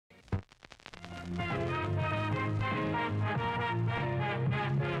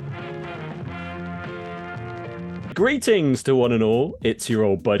Greetings to one and all. It's your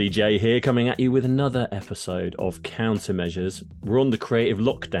old buddy Jay here, coming at you with another episode of Countermeasures. We're on the creative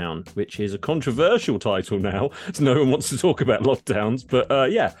lockdown, which is a controversial title now, so no one wants to talk about lockdowns. But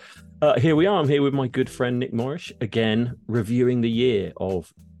here we are. I'm here with my good friend Nick Morris, again, reviewing the year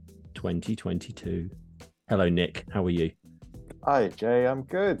of 2022. Hello, Nick. How are you? Hi, Jay. I'm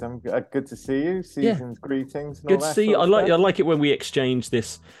good. I'm good to see you. Season's greetings. And Good all to that see you. sort of I stuff. like it when we exchange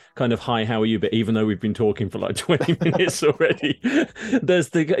this kind of hi, how are you? But even though we've been talking for like 20 minutes already, there's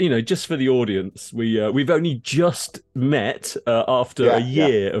just for the audience, we've only just met after a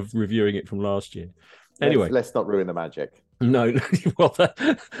year of reviewing it from last year. Anyway, let's not ruin the magic. No, well,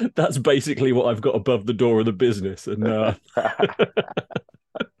 that's basically what I've got above the door of the business. And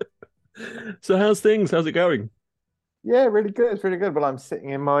so, how's things? How's it going? Yeah, really good. It's really good. Well, I'm sitting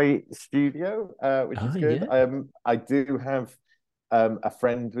in my studio, which is good. Yeah. I do have a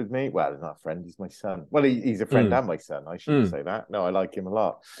friend with me. Well, he's not a friend. He's my son. Well, he's a friend and my son. I shouldn't say that. No, I like him a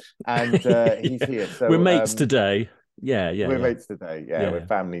lot. And he's here. So we're mates today. We're mates today. We're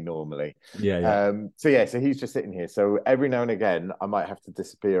family normally. So he's just sitting here. So every now and again, I might have to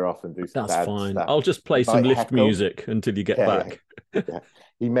disappear off and do some That's fine. stuff. I'll just play some lift music until you get back. Yeah.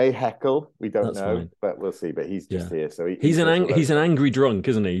 He may heckle. We don't know, fine. But we'll see. But he's just here. So he's an angry drunk,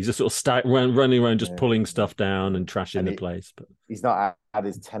 isn't he? He's just sort of running around, just pulling stuff down and trashing the place. But he's not had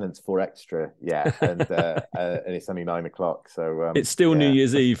his tenants for extra yet, and it's only 9 o'clock. So it's still New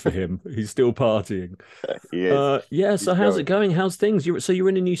Year's Eve for him. He's still partying. He is. So how's it going? How's things? You're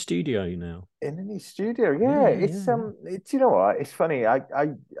in a new studio now. In a new studio, It's you know what? It's funny.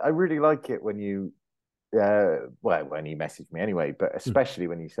 I really like it when you. When you message me anyway, but especially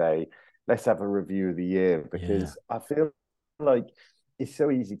when you say, let's have a review of the year, because I feel like it's so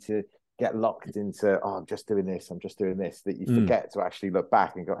easy to get locked into, I'm just doing this, that you forget to actually look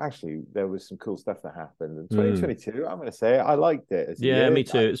back and go, actually, there was some cool stuff that happened. And 2022, I'm going to say I liked it. Me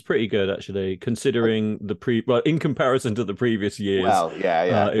too. It's pretty good, actually, considering in comparison to the previous years. Well,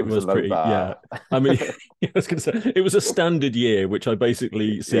 it was pretty, bar. I mean, I was going to say, it was a standard year, which I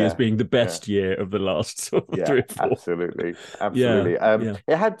basically see as being the best year of the last sort of 3 or 4. Absolutely.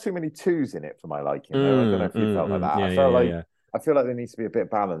 It had too many twos in it for my liking. I don't know if you felt like that. I feel like there needs to be a bit of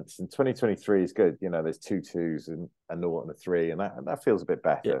balance, and 2023 is good. There's 2 twos and a 0 and a 3, and that feels a bit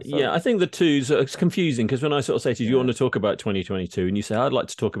better. I think the twos are confusing, because when I sort of say to you, you want to talk about 2022, and you say, I'd like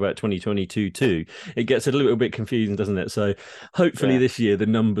to talk about 2022 too, it gets a little bit confusing, doesn't it? So hopefully this year the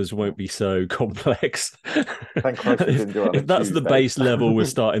numbers won't be so complex. Thank Christ we didn't do it on if that's Tuesday. The base level we're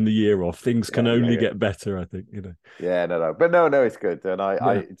starting the year off, things can only get better, I think. Yeah, no, but no, it's good, and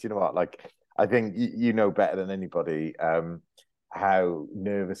I do you know what? Like, I think you know better than anybody. How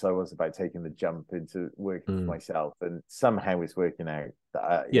nervous I was about taking the jump into working for myself, and somehow it's working out.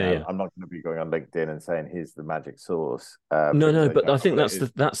 I'm not going to be going on LinkedIn and saying here's the magic sauce. But I think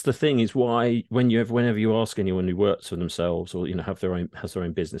that's the thing is why whenever you ask anyone who works for themselves or has their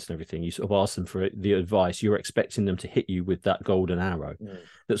own business and everything, you sort of ask them for the advice. You're expecting them to hit you with that golden arrow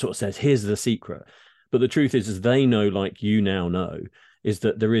that sort of says, "Here's the secret." But the truth is they know, like you now know, is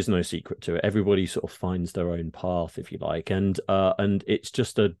that there is no secret to it. Everybody sort of finds their own path, if you like, and it's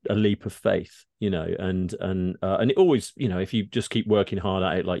just a leap of faith, and it always, if you just keep working hard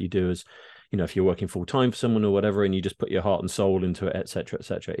at it like you do, as if you're working full time for someone or whatever, and you just put your heart and soul into it,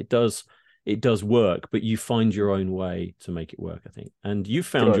 etc., it does work, but you find your own way to make it work, I think. And you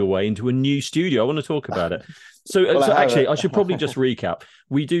found your way into a new studio. I want to talk about it. So actually, I should probably just recap.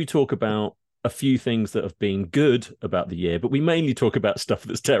 We do talk about a few things that have been good about the year, but we mainly talk about stuff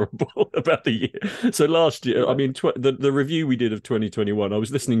that's terrible about the year. So last year, I mean, the review we did of 2021, I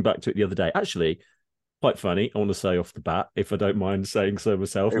was listening back to it the other day. Actually, quite funny, I want to say off the bat, if I don't mind saying so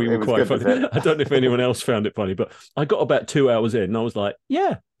myself. We were quite funny. I don't know if anyone else found it funny, but I got about 2 hours in and I was like,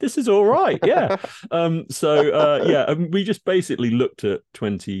 yeah, this is all right. Yeah. And we just basically looked at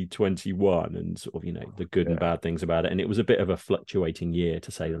 2021 and sort of, the good and bad things about it. And it was a bit of a fluctuating year,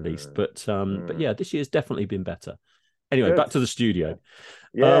 to say the least. But this year's definitely been better. Anyway, back to the studio.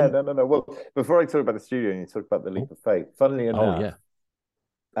 Yeah, no. Well, before I talk about the studio and you talk about the leap of faith, funnily enough,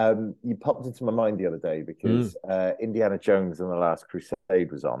 you popped into my mind the other day because Indiana Jones and the Last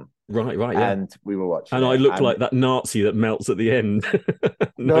Crusade was on. Right, yeah. And we were watching. And I looked like that Nazi that melts at the end.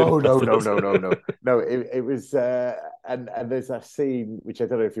 No. It was, and there's that scene which I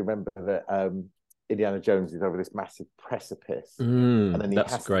don't know if you remember that Indiana Jones is over this massive precipice, and then he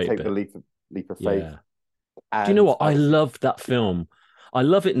has to take the leap of faith. Yeah. Do you know what? I loved that film. I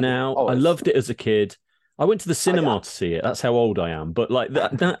love it now. I loved it as a kid. I went to the cinema to see it. That's how old I am. But like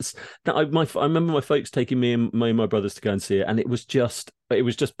I remember my folks taking me and my brothers to go and see it, and it was just it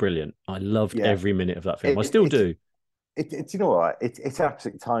was just brilliant. I loved Yeah. every minute of that film. I still do. It's you know what? It's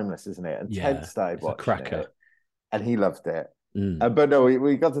absolutely timeless, isn't it? And Ted started it's a watching cracker. it, and he loved it. Mm. But no,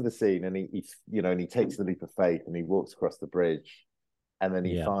 we got to the scene, and he you know, and he takes the leap of faith, and he walks across the bridge, and then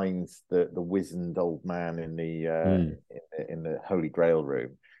he finds the wizened old man in the Holy Grail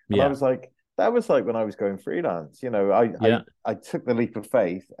room, and I was like, that was like when I was going freelance. You know, I took the leap of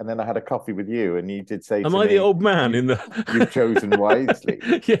faith, and then I had a coffee with you, and you did say, "Am I the old man in the? You've chosen wisely."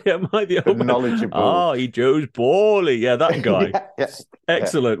 Yeah, am I the old man? Knowledgeable? Oh, he chose poorly. Yeah, that guy.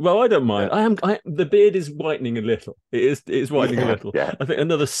 Excellent. Well, I don't mind. The beard is whitening a little. It's whitening a little. Yeah. I think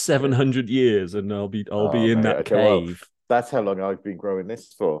another 700 years, and I'll be in that cave. That's how long I've been growing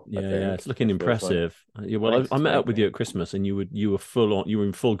this for. Yeah, it's looking impressive. Well, I met up with you at Christmas, and you were full on. You were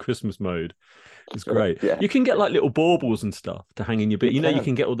in full Christmas mode. It's great. You can get like little baubles and stuff to hang in your bit. You know, you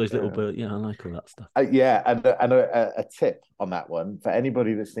can get all those little birds. Yeah, I like all that stuff. And a tip on that one for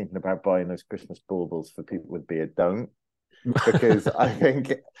anybody that's thinking about buying those Christmas baubles for people with beard, don't. Because I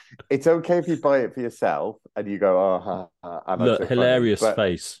think it's okay if you buy it for yourself and you go, look, hilarious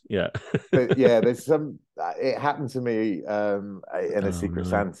face. Yeah. But yeah, there's some. It happened to me in a Secret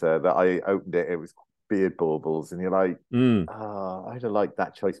Santa that I opened it. It was beard baubles, and you're like, I'd have liked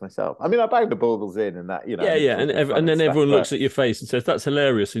that choice myself. I mean, I banged the baubles in, and that, you know. Yeah, and then everyone looks at your face and says, "That's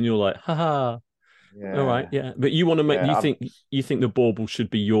hilarious," and you're like, "Ha." Yeah. All right, yeah, but you want to make you think the bauble should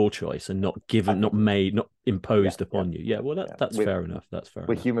be your choice and not given, not made, not imposed upon you. Yeah, well, that's fair enough. That's fair.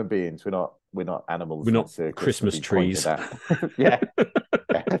 We're human beings. We're not animals. We're not Christmas trees. Yeah.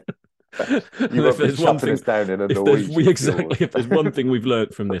 You won't be chopping us down in a Norwegian exactly. If there's one thing we've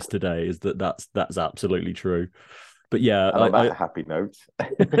learned from this today is that's absolutely true. But yeah, on that happy note.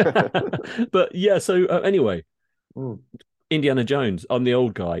 But yeah, so anyway. Indiana Jones. I'm the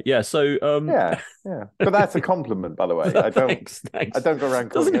old guy. Yeah. So yeah. But that's a compliment, by the way. Thanks. I don't go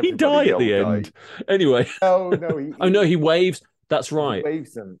around calling. Doesn't he die at the end? Anyway. No. He waves. That's right. He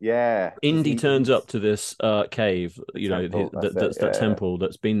waves them. Yeah. Indy turns up to this cave. You know, that's that temple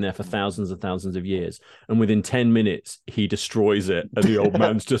that's been there for thousands and thousands of years, and within 10 minutes he destroys it, and the old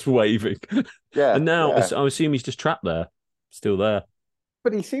man's just waving. Yeah. And now I assume he's just trapped there, still there.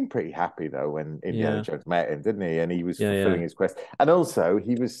 But he seemed pretty happy though when Indiana Jones met him, didn't he? And he was fulfilling his quest. And also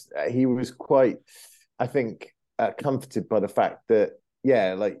he was quite, I think, comforted by the fact that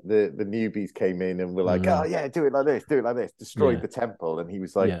like the newbies came in and were like, oh yeah, do it like this, destroyed the temple, and he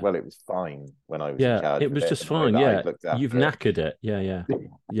was like, well, it was fine when I was in charge. It was just fine. Yeah, you've knackered it. Yeah.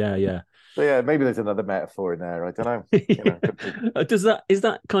 So yeah, maybe there's another metaphor in there. I don't know. Is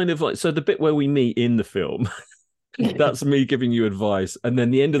that kind of like, so the bit where we meet in the film? That's me giving you advice, and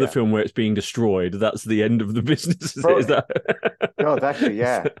then the end of the film where it's being destroyed, that's the end of the business. Is that? God, actually,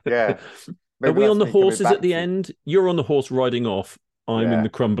 yeah. Maybe are we on the horses at the end? You're on the horse riding off. I'm in the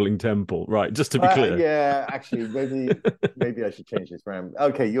crumbling temple, right? Just to be clear. Yeah, actually, maybe I should change this round.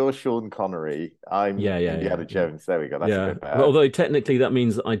 Okay, you're Sean Connery. I'm Indiana Jones. There we go. That's a bit better. Although technically that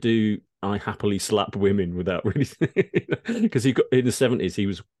means that I happily slap women without really, because he got in the 70s. He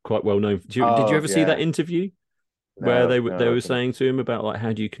was quite well known. Did you ever see that interview? Where they were saying to him about like,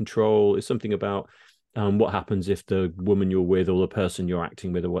 how do you control? It's something about what happens if the woman you're with or the person you're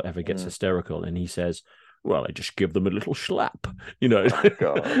acting with or whatever gets hysterical, and he says, well, I just give them a little slap, you know.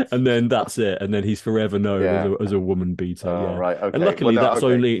 Oh, and then that's it, and then he's forever known as a woman beater. Right, okay. And luckily that's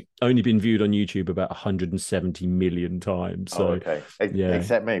only been viewed on YouTube about 170 million times. So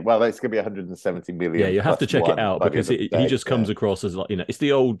except me. Well, it's gonna be 170 million. Yeah, you have to check it out, because he just comes across as like, you know, it's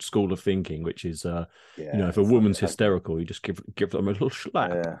the old school of thinking, which is you know, if a woman's hysterical, you just give them a little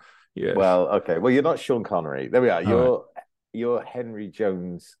slap. Yeah. Well, okay. Well, you're not Sean Connery. There we are. You're Henry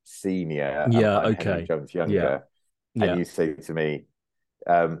Jones Senior. Henry Jones Younger. And you say to me,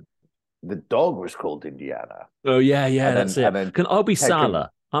 the dog was called Indiana. Oh yeah, that's it. I'll be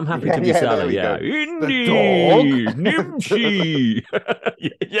Salah. I'm happy to be Salah. Yeah, Indy, the dog, Nimchi.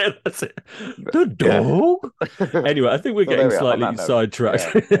 That's it. The dog. Anyway, I think we're getting slightly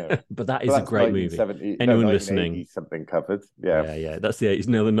sidetracked, but that is a great movie. Anyone listening, something covered. Yeah. That's the 80s.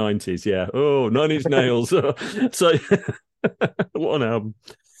 Now the 90s. Yeah. Oh, 9 Inch Nails. So, what an album.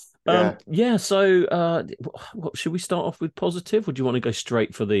 So what should we start off with? Positive, or do you want to go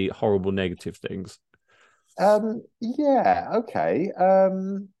straight for the horrible negative things? Okay.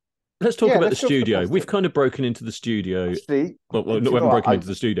 Let's talk about the studio. We've kind of broken into the studio. Actually, we haven't broken into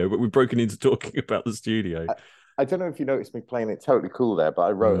the studio, but we've broken into talking about the studio. I don't know if you noticed me playing it totally cool there, but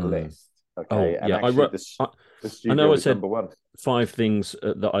I wrote a list. Okay. I wrote. The studio, I know I said number one. 5 things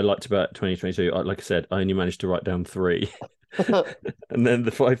that I liked about 2022. Like I said, I only managed to write down 3. And then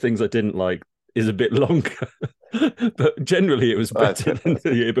the 5 things I didn't like is a bit longer. But generally, it was Oh, that's better good. than That's the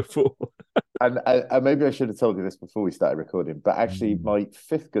good. year before. And maybe I should have told you this before we started recording, but actually, Mm. my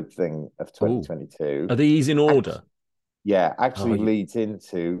fifth good thing of Oh, 2022, are these in order? yeah, Oh, actually leads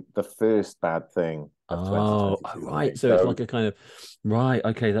into the first bad thing of oh, 2022 for me. right. So it's like a kind of right.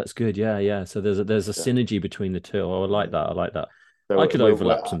 Okay, that's good. Yeah, yeah. So there's a So, synergy between the two. Oh, I like that. I like that. I so could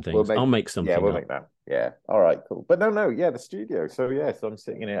overlap some we'll things. make I'll make yeah, something we'll up. make that. Yeah. All right, cool. But no, yeah, the studio. So yeah, so I'm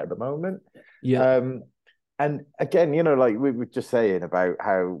sitting in it at the moment. Yeah. Um, and again, like we were just saying about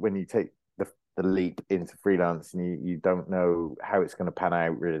how when you take the leap into freelance and you don't know how it's going to pan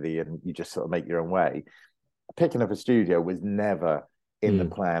out really, and you just sort of make your own way. Picking up a studio was never in the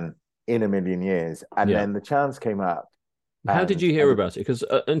Mm. plan in a million years, and Yeah. then the chance came up, How did and you I hear about it? Because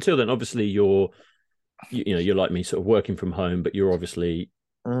until then, obviously, you're like me, sort of working from home, but you're obviously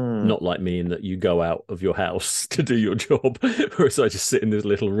mm, not like me in that you go out of your house to do your job, whereas I just sit in this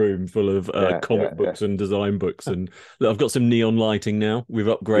little room full of yeah, comic books and design books. And look, I've got some neon lighting now. We've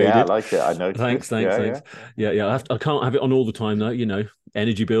yeah, I upgraded. like it. I Thanks, noticed. thanks, thanks. Yeah, yeah. I can't have it on all the time though.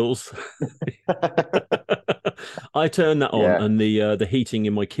 Energy bills. I turn that on, Yeah. and the heating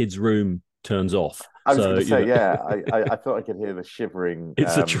in my kid's room turns off. I was going So to say, yeah, I thought I could hear the shivering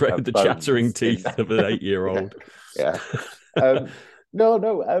it's of the chattering bones in teeth of an 8 year yeah, old. yeah. Um,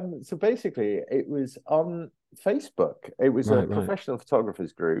 no. So basically, it was on Facebook. It was a Right, right. professional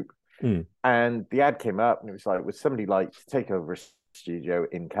photographers group, Mm, and the ad came up, and it was like, "Would somebody like to take over a studio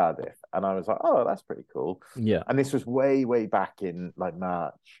in Cardiff?" And I was like, "Oh, that's pretty cool." yeah, And this was way back in like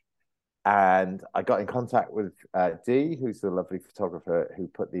March, and I got in contact with Dee, who's the lovely photographer who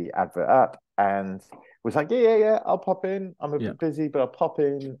put the advert up, and was like, yeah, I'll pop in. I'm a yeah. bit busy, but I'll pop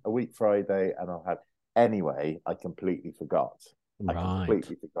in a week Friday, and I'll have. Anyway, I completely forgot. I Right.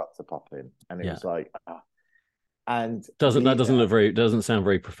 completely forgot to pop in, and it Yeah. was like, and Doesn't sound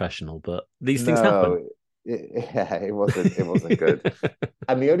very professional, but these things happen. no, yeah, it wasn't good.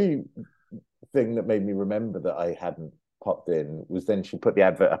 And the only thing that made me remember that I hadn't popped in was then she put the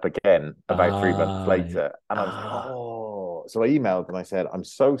advert up again about 3 months Ah, later. And I was like, ah, oh. So I emailed and I said, I'm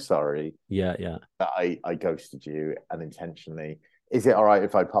so sorry yeah, yeah, that I ghosted you unintentionally. Is it all right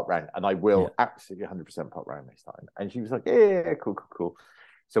if I pop round? And I yeah. will absolutely 100% pop round this time. And she was like, yeah, cool.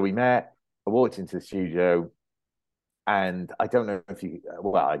 So we met. I walked into the studio, and I don't know if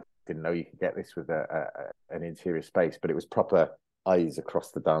I didn't know you could get this with an interior space, but it was proper eyes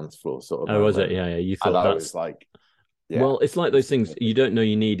across the dance floor sort of Oh, was it? moment. Yeah, yeah. You And thought I was that's like, yeah, well, it's like those things you don't know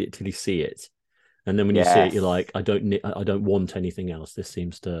you need it till you see it, and then when you see it, you're yes, like, I don't want anything else. This yeah,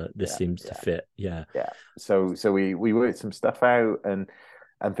 seems to yeah, fit. Yeah. yeah. So we worked some stuff out and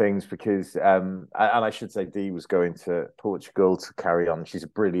things because and I should say Dee was going to Portugal to carry on. She's a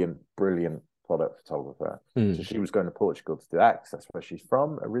brilliant product photographer. So Mm, she was going to Portugal to do that because that's where she's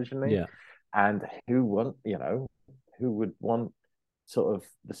from originally. yeah. And who would want sort of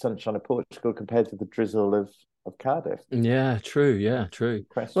the sunshine of Portugal compared to the drizzle of Cardiff? Yeah, true. Yeah, true.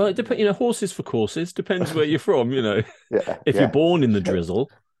 Well, it Question. depends. Horses for courses. Depends where you're from. Yeah, If you're yeah, born in the drizzle,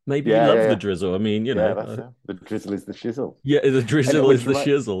 maybe you yeah, love the yeah, drizzle. I mean, yeah. That's it. The drizzle is the shizzle, yeah, the and drizzle is the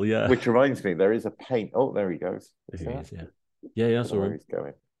shizzle. Yeah. which reminds me, there is a paint. Oh, there he goes. You Who see he that? is? Yeah. Yeah, yeah. I Don't know saw where him. he's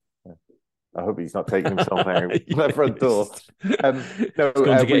going. Yeah. I hope he's not taking himself out Yeah, the front door. No, he's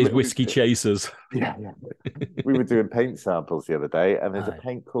gone to get we his were, whiskey chasers. yeah. We were doing paint samples the other day, and there's a Aye.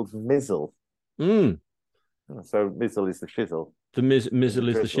 paint called Mizzle. Mm, So Mizzle is the shizzle the in the mizzle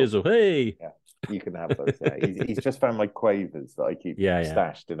is the drizzle. shizzle. Hey. Yeah, you can have those there. He's just found my quavers that I keep Yeah, yeah,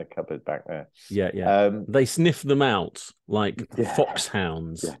 stashed in a cupboard back there. yeah, yeah. Um, They sniff them out like yeah,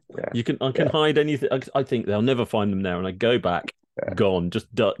 foxhounds. yeah, I can yeah, hide anything. I think they'll never find them there, and I go back, yeah. gone, just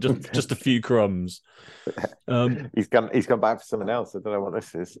a few crumbs. He's gone back for something else. I don't know what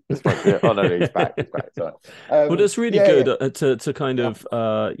this is. This might be. Oh no, he's back. He's back. Sorry. Well, that's really Yeah, good to kind yeah.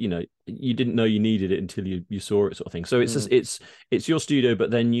 of you didn't know you needed it until you saw it, sort of thing. So it's just, Mm. it's your studio,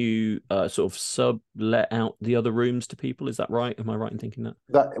 but then you sort of sublet out the other rooms to people. Is that right? Am I right in thinking that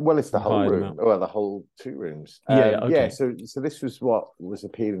Well, it's the you whole hire them room. out? Well, the whole two rooms. Yeah, yeah, Yeah. okay, So this was what was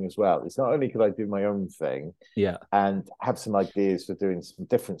appealing as well. It's not only could I do my own thing yeah, and have some ideas for doing some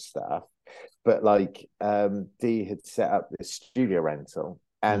different stuff, but like Dee had set up this studio rental,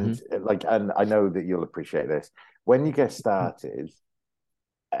 hmm and I know that you'll appreciate this. When you get started,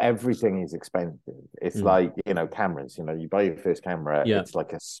 everything is expensive. It's mm. like, cameras, you buy your first camera, Yeah, it's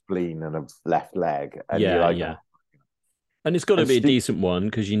like a spleen and a left leg, and you're yeah, like, yeah. oh. And it's got to And be a decent one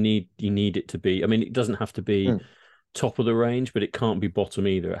because you need it to be. I mean, it doesn't have to be mm, top of the range, but it can't be bottom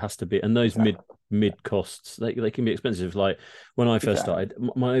either. It has to be. And those exactly, mid costs, they can be expensive. Like when I first exactly.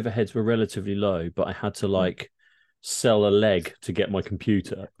 started, my overheads were relatively low, but I had to Mm, like sell a leg to get my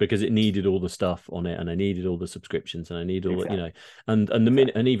computer because it needed all the stuff on it, and I needed all the subscriptions, and I needed all the, you know, and the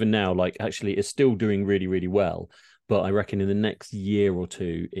minute, and even now, like, actually it's still doing really, really well. But I reckon in the next year or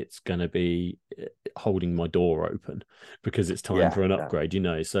two, it's going to be holding my door open because it's time for an upgrade, you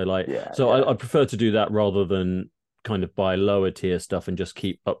know? So like, I prefer to do that rather than kind of buy lower tier stuff and just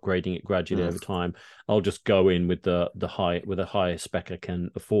keep upgrading it gradually over time. I'll just go in with the highest spec I can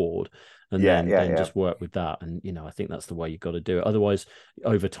afford, and then just work with that. And, you know, I think that's the way you've got to do it. Otherwise,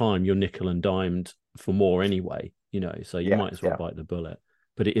 over time, you're nickel and dimed for more anyway, you know, so you might as well bite the bullet.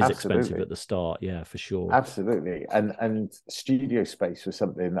 But it is expensive at the start, for sure. Absolutely. And studio space was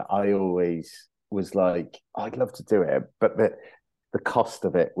something that I always was like, I'd love to do it, but the cost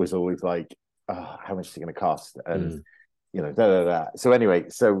of it was always like, oh, how much is it going to cost? And you know, So anyway,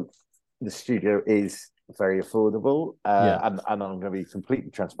 so the studio is very affordable, and I'm going to be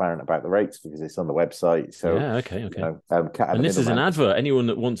completely transparent about the rates because it's on the website. So okay. You know, and this is an advert. Anyone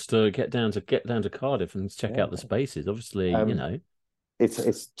that wants to get down to Cardiff and check out the spaces, obviously, you know.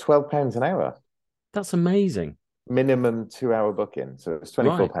 It's £12 an hour. That's amazing. Minimum 2-hour booking, so it's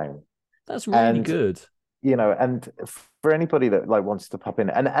 £24. Right. That's really good. You know, and for anybody that like wants to pop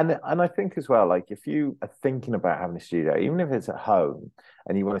in, and I think as well, like if you are thinking about having a studio, even if it's at home,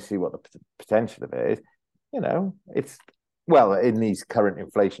 and you want to see what the potential of it is, you know, it's in these current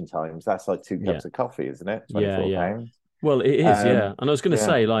inflation times, that's like 2 cups of coffee, isn't it? £24. Well, it is, And I was going to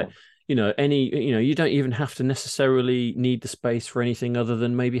say, like, you know, you don't even have to necessarily need the space for anything other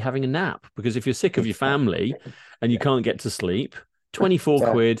than maybe having a nap, because if you're sick of your family and you can't get to sleep,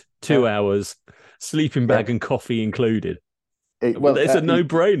 24 quid, 2 hours, sleeping bag and coffee included. It's a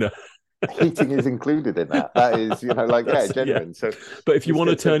no-brainer. Heating is included in that. That is, you know, like, genuine. So, but if you want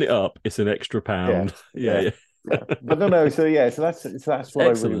to turn it up, it's an extra £1. But no. So that's what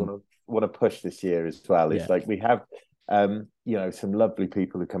I really want to push this year as well. It's like we have, you know, some lovely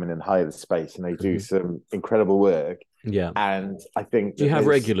people who come in and hire the space, and they do some incredible work. Yeah. And I think, do you have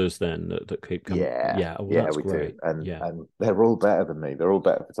regulars then that keep coming? That's we great. Do. And they're all better than me. They're all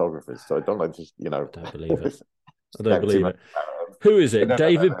better photographers. So I don't like just, you know, I don't believe it. I don't believe it. Who is it?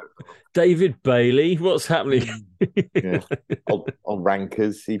 David Bailey? What's happening? On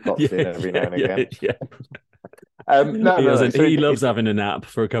Rankers, he pops in every now and again. He loves having a nap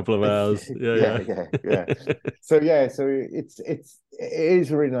for a couple of hours. So it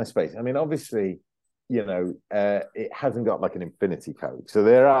is a really nice space. I mean, obviously, you know, it hasn't got like an infinity code. So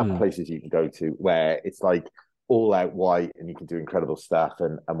there are places you can go to where it's like all out white and you can do incredible stuff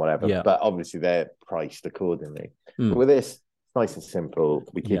and whatever. But obviously they're priced accordingly. But with this, it's nice and simple.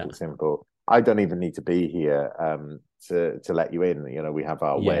 We keep it simple. I don't even need to be here to let you in. You know, we have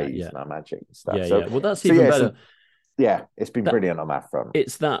our ways and our magic and stuff. Well, that's even better. It's been brilliant on that front.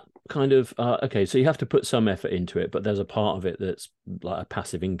 It's that kind of okay, so you have to put some effort into it, but there's a part of it that's like a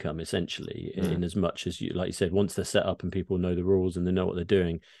passive income essentially, in as much as, you, like you said, once they're set up and people know the rules and they know what they're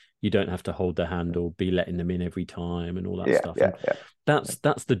doing, you don't have to hold their hand or be letting them in every time and all that stuff.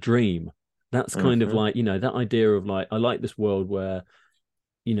 That's the dream. That's kind of like, you know, that idea of like, I like this world where,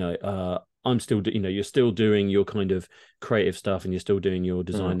 you know, I'm still, you know, you're still doing your kind of creative stuff and you're still doing your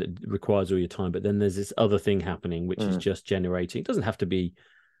design that requires all your time. But then there's this other thing happening, which is just generating. It doesn't have to be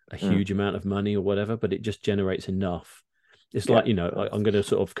a huge amount of money or whatever, but it just generates enough. It's like, you know, I'm going to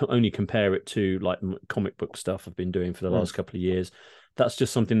sort of only compare it to like comic book stuff I've been doing for the last couple of years. That's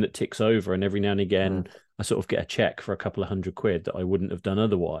just something that ticks over. And every now and again, I sort of get a check for a couple of £100 that I wouldn't have done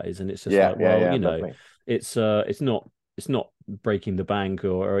otherwise. And it's just you know, definitely. It's not breaking the bank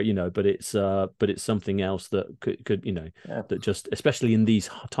or you know, but it's something else that could you know, that just, especially in these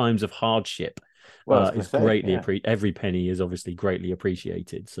times of hardship, is greatly every penny is obviously greatly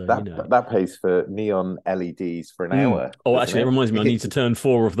appreciated. So that, you know, that pays for neon LEDs for an hour. Oh, actually, it reminds me, I need to turn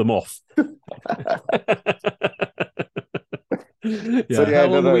 4 of them off. How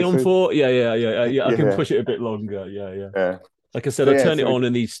long are we on for? I can push it a bit longer. Yeah. Like I said, I turn it on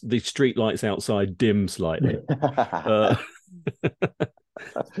and these street lights outside dim slightly. But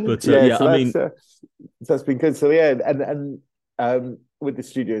I mean, that's been good. So and with the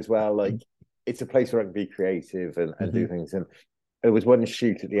studio as well, like it's a place where I can be creative and do things. And there was one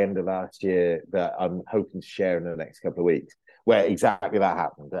shoot at the end of last year that I'm hoping to share in the next couple of weeks, where exactly that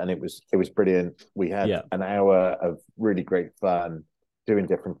happened, and it was brilliant. We had an hour of really great fun doing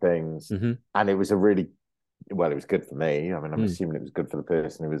different things, and it was it was good for me. I mean, I'm assuming it was good for the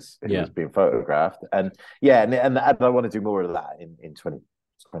person who was being photographed, and I want to do more of that in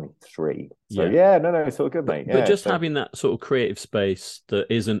 23. So Yeah. yeah, no, it's all good, mate. But Yeah. just So having that sort of creative space that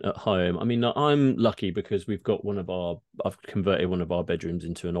isn't at home. I mean, I'm lucky because we've got I've converted one of our bedrooms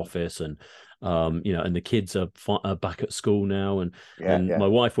into an office, and and the kids are back at school now, and my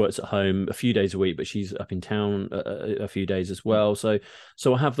wife works at home a few days a week, but she's up in town a few days as well. So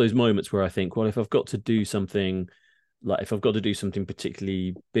I have those moments where I think, well, if I've got to do something, like if I've got to do something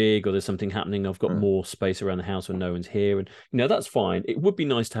particularly big or there's something happening, I've got more space around the house when no one's here. And, that's fine. It would be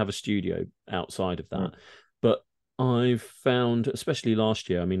nice to have a studio outside of that. But I've found, especially last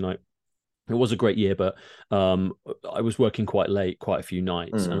year, I mean, like, it was a great year, but I was working quite late, quite a few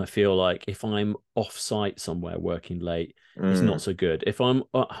nights. And I feel like if I'm off site somewhere working late, it's not so good. If I'm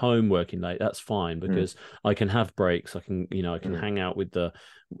at home working late, that's fine because I can have breaks. I can, I can hang out with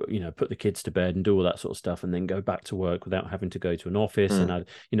put the kids to bed and do all that sort of stuff and then go back to work without having to go to an office and,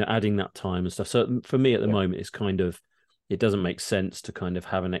 adding that time and stuff. So for me at the moment, it's kind of, it doesn't make sense to kind of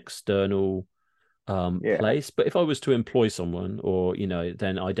have an external place. But if I was to employ someone or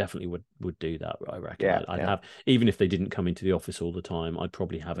then I definitely would do that. I reckon I'd have, even if they didn't come into the office all the time, I'd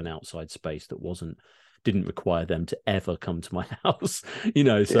probably have an outside space that didn't require them to ever come to my house.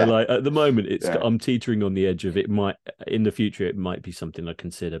 So like at the moment I'm teetering on the edge of it. Might in the future it might be something I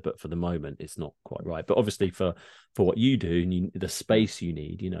consider, but for the moment it's not quite right. But obviously for what you do and the space you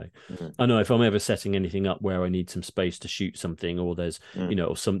need, I know if I'm ever setting anything up where I need some space to shoot something or there's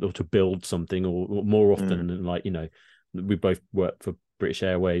or to build something or more often than like we both work for British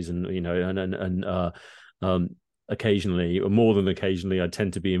Airways and occasionally, or more than occasionally, I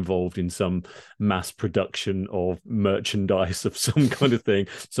tend to be involved in some mass production of merchandise of some kind of thing.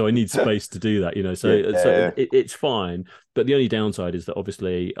 So I need space to do that, it's fine. But the only downside is that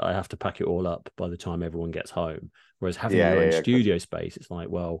obviously I have to pack it all up by the time everyone gets home. Whereas having your own studio space, it's like,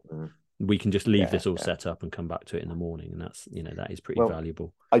 well, we can just leave this all set up and come back to it in the morning, and that's that is pretty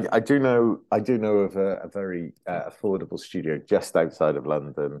valuable. I do know of a very affordable studio just outside of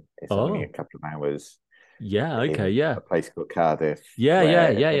London. It's only a couple of hours. Yeah. Okay. Yeah. A place called Cardiff.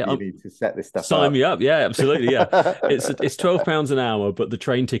 Yeah. You need to set this stuff Sign up. me up. Yeah, absolutely. Yeah. It's £12 an hour, but the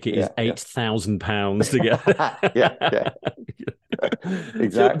train ticket is £8,000 to get. yeah.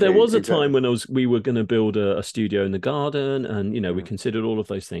 Exactly. So there was a time when we were going to build a studio in the garden, and we considered all of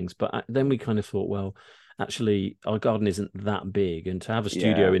those things, but then we kind of thought, well, actually, our garden isn't that big, and to have a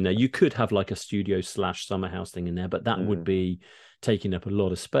studio in there, you could have like a studio / summer house thing in there, but that would be taking up a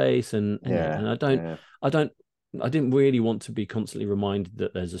lot of space, and I didn't really want to be constantly reminded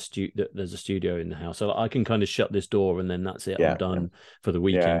that there's a studio in the house, so I can kind of shut this door and then that's it. I'm done for the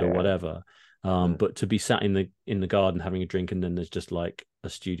weekend or whatever. But to be sat in the garden having a drink and then there's just like a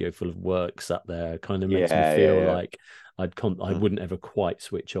studio full of work sat there kind of makes me feel like I wouldn't ever quite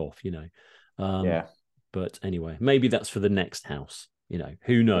switch off, But anyway, maybe that's for the next house.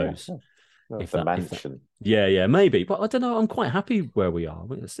 Who knows? If the mansion. Maybe. But I don't know. I'm quite happy where we are.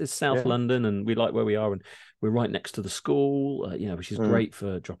 It's South London, and we like where we are, and we're right next to the school. Which is great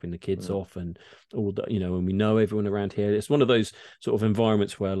for dropping the kids off and all that. And we know everyone around here. It's one of those sort of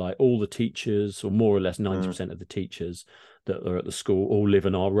environments where like all the teachers, or more or less 90% of the teachers that are at the school, all live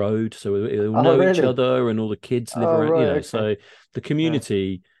in our road, so we all know each other, and all the kids live around. Right, so the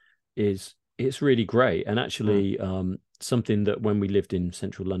community it's really great, and actually something that when we lived in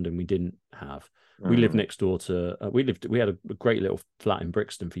central London we didn't have. We lived next door to we had a great little flat in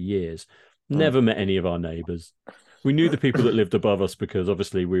Brixton for years. Never met any of our neighbours. We knew the people that lived above us because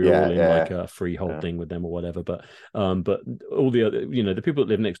obviously we were all in like a freehold thing with them or whatever. But all the other, the people that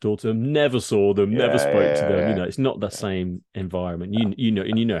live next door to them, never saw them, never spoke to them. It's not the same environment. And you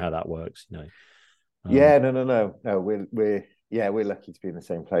know how that works. No. We're lucky to be in the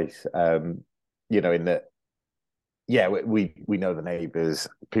same place. In that. Yeah, we know the neighbours.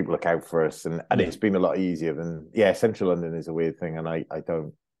 People look out for us, and it's been a lot easier than Central London is a weird thing, and I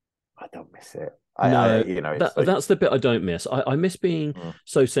don't miss it. That's the bit I don't miss. I miss being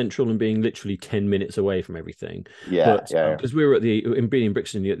so central and being literally 10 minutes away from everything. Because we were in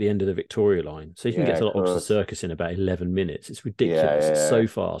Brixton at the end of the Victoria line, so you can get to Oxford Circus in about 11 minutes. It's ridiculous. It's so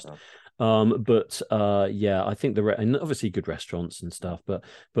fast. I think and obviously good restaurants and stuff, but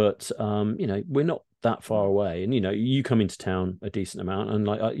we're not that far away, and you come into town a decent amount, and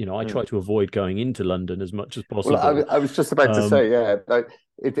I try to avoid going into London as much as possible. Well, I was just about to say,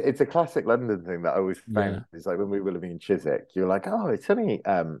 it's a classic London thing that I always found. Is like when we were living in Chiswick, you're like, oh, it's only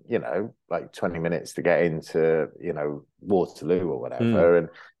like 20 minutes to get into Waterloo or whatever, and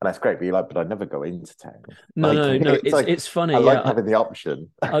that's great. But you're like, but I never go into town. It's funny. I like having the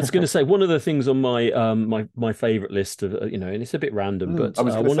option. I was going to say one of the things on my my favorite list of and it's a bit random, but I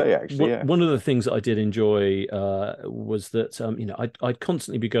was going to say actually, one of the things that I did did enjoy was that I'd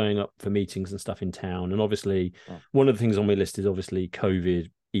constantly be going up for meetings and stuff in town, and obviously one of the things on my list is obviously COVID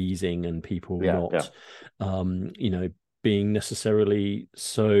easing and people not being necessarily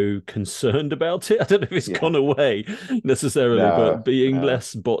so concerned about it. I don't know if it's gone away necessarily, but being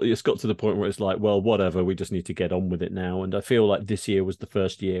less. But it's got to the point where it's like, well, whatever. We just need to get on with it now. And I feel like this year was the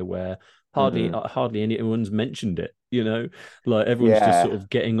first year where hardly anyone's mentioned it. Like everyone's just sort of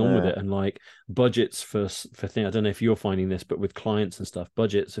getting on with it, and like budgets for things. I don't know if you're finding this, but with clients and stuff,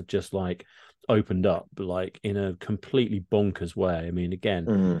 budgets have just like opened up like in a completely bonkers way. I mean,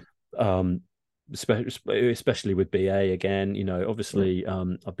 again. Especially with BA again, obviously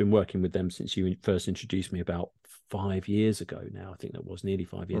I've been working with them since you first introduced me about 5 years ago now. I think that was nearly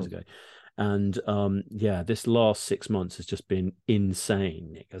 5 years ago. And this last 6 months has just been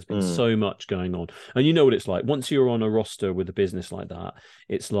insane. Nick. There's been so much going on. And you know what it's like. Once you're on a roster with a business like that,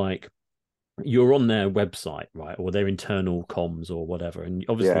 it's like you're on their website, right, or their internal comms or whatever, and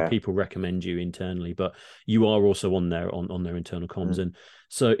obviously people recommend you internally, but you are also on their internal comms, and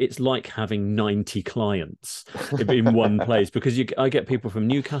so it's like having 90 clients in one place, because I get people from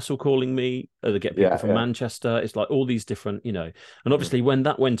Newcastle calling me, I get people from Manchester. It's like all these different, and obviously when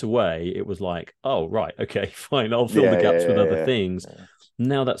that went away, it was like, oh right, okay, fine, I'll fill the gaps with other things.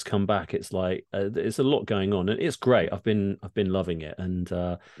 Now that's come back, it's like it's a lot going on, and it's great. I've been loving it, and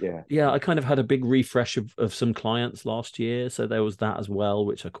I kind of had a big refresh of some clients last year, so there was that as well,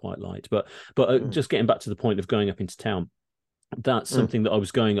 which I quite liked. But just getting back to the point of going up into town, that's something that I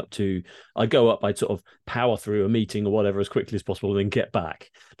was going up to. I go up, I'd sort of power through a meeting or whatever as quickly as possible, and then get back.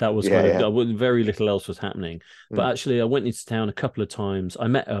 That was very little else was happening. But actually, I went into town a couple of times. I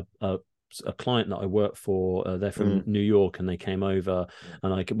met a client that I work for. They're from New York, and they came over,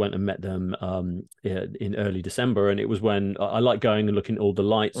 and I went and met them in early December. And it was when I like going and looking at all the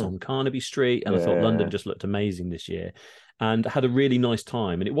lights on Carnaby Street, and I thought London just looked amazing this year, and had a really nice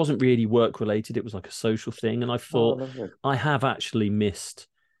time. And it wasn't really work related; it was like a social thing. And I thought I have actually missed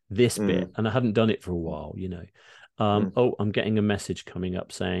this bit, and I hadn't done it for a while, I'm getting a message coming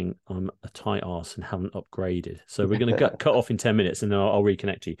up saying I'm a tight arse and haven't upgraded. So we're going to cut off in 10 minutes, and then I'll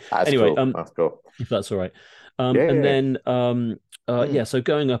reconnect you. Anyway, cool. That's cool. If that's all right. So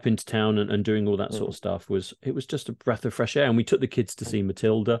going up into town and doing all that sort of stuff was just a breath of fresh air. And we took the kids to see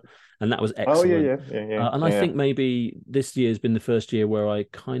Matilda, and that was excellent. And I think maybe this year has been the first year where I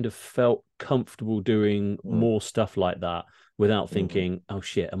kind of felt comfortable doing more stuff like that without thinking, oh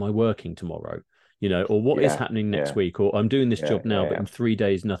shit, am I working tomorrow? Or what is happening next week, or I'm doing this job now, but in 3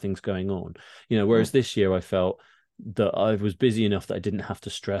 days, nothing's going on. Whereas this year I felt that I was busy enough that I didn't have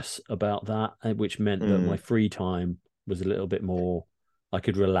to stress about that, which meant that my free time was a little bit more, I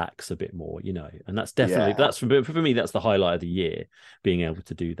could relax a bit more, and that's definitely, that's for me, that's the highlight of the year, being able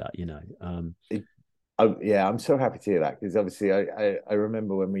to do that, I'm so happy to hear that, because obviously I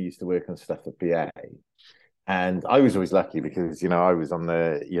remember when we used to work on stuff at BA. And I was always lucky because, I was on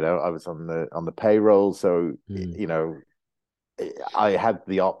the payroll. So, I had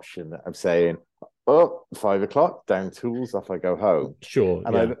the option of saying, 5 o'clock, down tools, off I go home. Sure.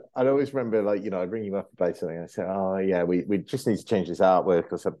 And I'd always remember, like, I'd ring you up about something, and I say, oh yeah, we just need to change this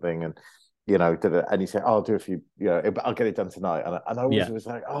artwork or something. And, and you say, I'll do a few, I'll get it done tonight. And I always was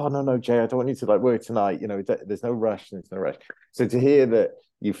like, oh, no, Jay, I don't want you to work tonight. There's no rush. So to hear that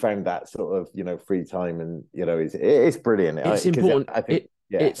you found that sort of, free time, and, it's brilliant. It's important. I think,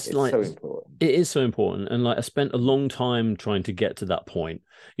 it's so important. It is so important. And like, I spent a long time trying to get to that point,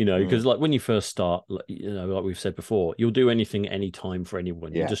 because like when you first start, like we've said before, you'll do anything, anytime for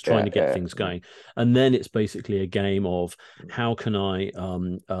anyone. You're just trying to get things going. And then it's basically a game of how can I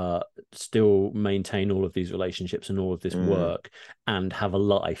still maintain all of these relationships and all of this work and have a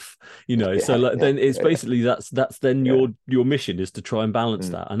life, so like, then it's basically that's then your mission is to try and balance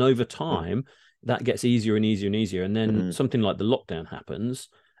that. And over time, that gets easier and easier and easier. And then something like the lockdown happens,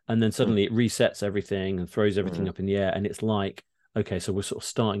 and then suddenly it resets everything and throws everything up in the air. And it's like, okay, so we're sort of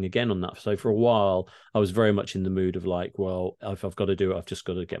starting again on that. So for a while, I was very much in the mood of like, well, if I've got to do it, I've just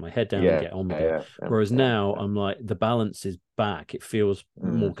got to get my head down and get on with it. Whereas now I'm like, the balance is back. It feels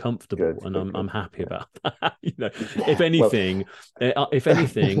more comfortable, and I'm happy about that. If anything,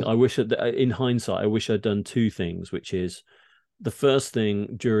 I wish in hindsight, I wish I'd done two things, which is, the first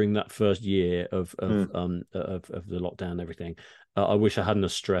thing during that first year of the lockdown and everything, I wish I hadn't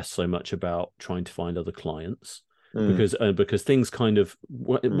stressed so much about trying to find other clients, because things kind of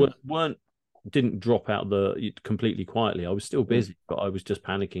didn't drop out completely quietly. I was still busy, but I was just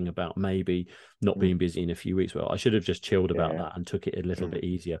panicking about maybe not being busy in a few weeks. Well, I should have just chilled about that and took it a little bit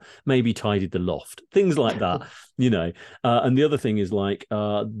easier. Maybe tidied the loft, things like that, And the other thing is like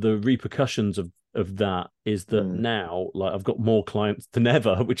the repercussions of of that is that now, like, I've got more clients than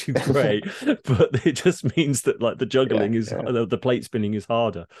ever, which is great, but it just means that like the juggling is the plate spinning is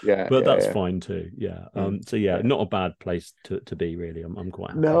harder. But that's fine too. So not a bad place to be, really. I'm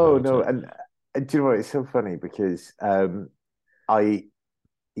quite happy. No, and do you know what? It's so funny because I,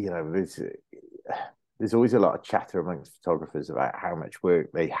 there's always a lot of chatter amongst photographers about how much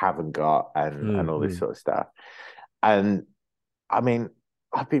work they haven't got and all this sort of stuff. And I mean,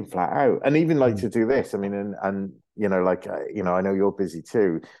 I've been flat out, and even like to do this. I mean, and I know you're busy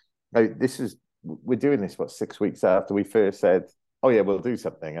too. Like, we're doing this 6 weeks after we first said, oh yeah, we'll do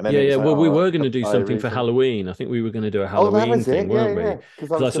something. And then well, we were going to do something for Halloween. I think we were going to do a Halloween thing, weren't we?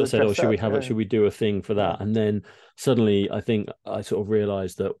 Because I sort of said, should we do a thing for that? And then suddenly I think I sort of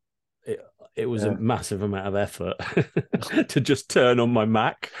realized that it was a massive amount of effort to just turn on my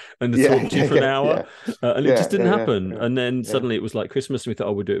Mac and talk to you for an hour. And it just didn't happen. And then suddenly it was like Christmas, and we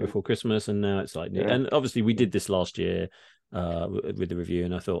thought, we'll do it before Christmas. And now it's like, and obviously we did this last year with the review,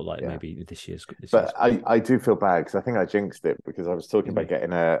 and I thought maybe this year's good. But I do feel bad because I think I jinxed it, because I was talking about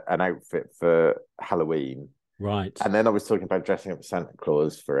getting an outfit for Halloween. Right. And then I was talking about dressing up as Santa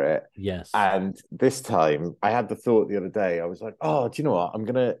Claus for it. Yes. And this time I had the thought the other day, I was like, oh, do you know what?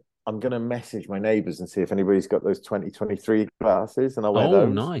 I'm gonna message my neighbours and see if anybody's got those 2023 glasses, and I'll wear those.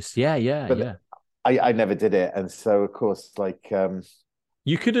 Oh, nice. Yeah. I never did it, and so of course, like,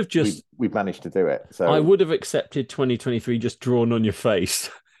 you could have just we've managed to do it. So I would have accepted 2023 just drawn on your face.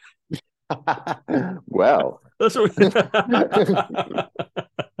 Well, that's what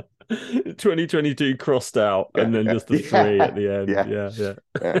 2022 crossed out, and then just the 3 at the end. Yeah.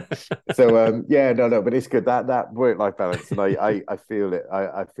 So no, but it's good that work-life balance, and I feel it.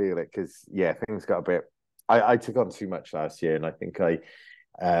 I feel it because things got a bit. I took on too much last year, and I think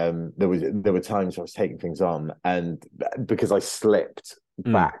there were times I was taking things on, and because I slipped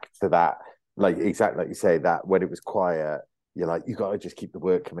back to that, like exactly like you say, that when it was quiet, you're like, you got to just keep the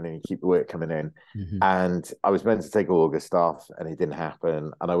work coming in. And I was meant to take August off, and it didn't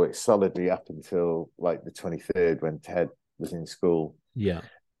happen. And I worked solidly up until like the 23rd when Ted was in school. Yeah.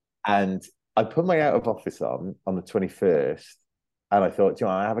 And I put my out of office on the 21st. And I thought,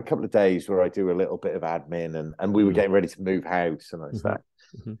 I have a couple of days where I do a little bit of admin, and we were getting ready to move house and all that.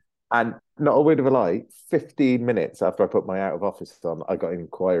 And not a word of a lie, 15 minutes after I put my out of office on, I got an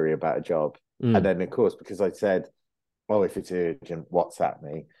inquiry about a job. And then, of course, because I said, well, if it's urgent, WhatsApp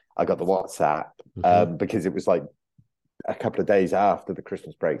me. I got the WhatsApp because it was like a couple of days after the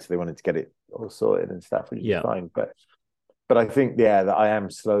Christmas break, so they wanted to get it all sorted and stuff, which is fine. But I think, that I am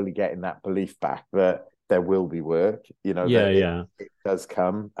slowly getting that belief back that there will be work. It does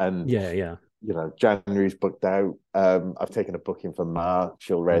come, and January's booked out. I've taken a booking for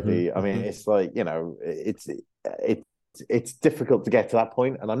March already. I mean, it's like, it's difficult to get to that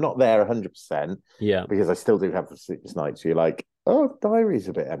point, and I'm not there 100%. Because I still do have the sleepless nights. So you're like, oh, diary's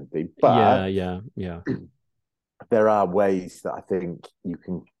a bit empty. But there are ways that I think you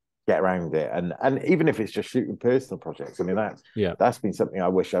can get around it, and even if it's just shooting personal projects, I mean, that's been something I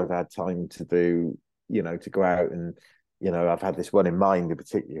wish I'd had time to do. To go out and. I've had this one in mind in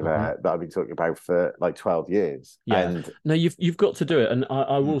particular that I've been talking about for like 12 years. And no, you've got to do it. And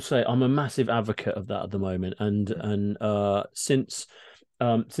I will say I'm a massive advocate of that at the moment. And since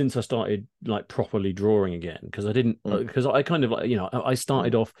I started like properly drawing again, because I didn't, because I kind of like, I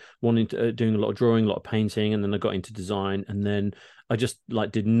started off wanting to doing a lot of drawing, a lot of painting, and then I got into design, and then I just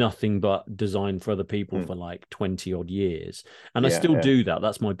like did nothing but design for other people for like 20 odd years. And I still do that.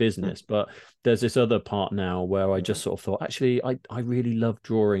 That's my business. But there's this other part now where I just sort of thought, actually, I really love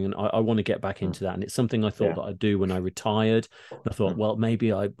drawing, and I want to get back into that. And it's something I thought that I'd do when I retired. And I thought, well,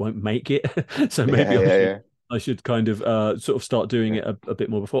 maybe I won't make it. So maybe I should kind of sort of start doing it a bit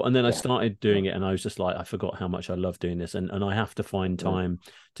more before. And then I started doing it, and I was just like, I forgot how much I love doing this, and I have to find time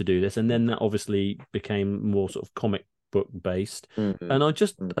to do this. And then that obviously became more sort of comic book based, and I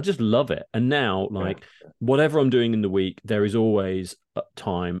just love it. And now, like, whatever I'm doing in the week, there is always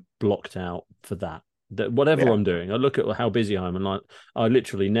time blocked out for that. That whatever I'm doing, I look at how busy I am, and like I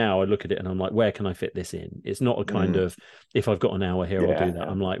literally now I look at it and I'm like, where can I fit this in? It's not a kind of, if I've got an hour here, I'll do that.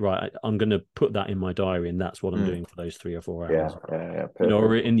 I'm like, right, I'm going to put that in my diary, and that's what I'm doing for those 3 or 4 hours.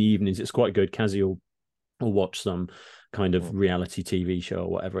 Or in the evenings, it's quite good. Cassie will watch some kind of reality TV show or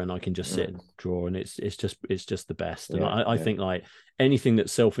whatever, and I can just sit and draw, and it's just the best. And I think like anything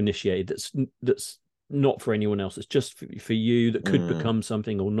that's self-initiated, that's not for anyone else, it's just for you, that could become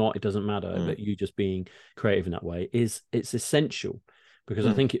something or not, it doesn't matter, but you just being creative in that way it's essential, because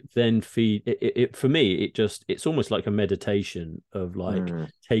I think it then for me, it's almost like a meditation of like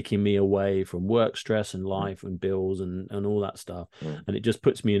taking me away from work stress and life and bills and all that stuff. And it just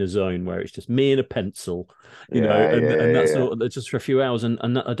puts me in a zone where it's just me and a pencil, and that's all, just for a few hours, and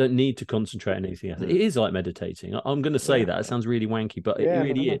I don't need to concentrate on anything else. It is like meditating. I'm going to say that. It sounds really wanky, but it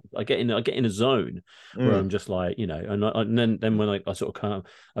really is. I get in a zone where I'm just like, and then when I sort of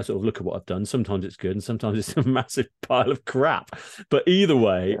look at what I've done, sometimes it's good and sometimes it's a massive pile of crap, but either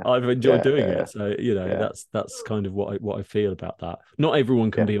way I've enjoyed doing it. So that's kind of what I feel about that. Not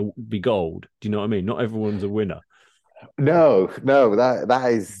everyone can be gold. Do you know what I mean? Not everyone's a winner. No,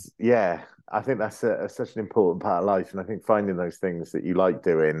 that is, I think that's such an important part of life, and I think finding those things that you like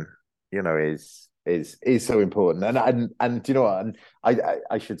doing, is so important. And do you know what? And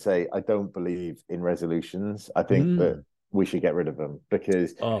I should say, I don't believe in resolutions. I think that we should get rid of them,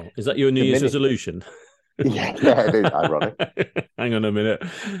 because is that your New Year's resolution? Yeah, it is ironic. Hang on a minute.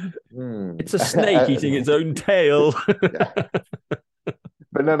 It's a snake eating its own tail.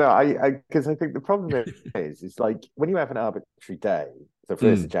 But no, because I think the problem is like when you have an arbitrary day, so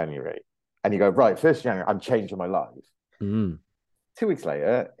 1st of January, and you go, right, 1st of January, I'm changing my life. 2 weeks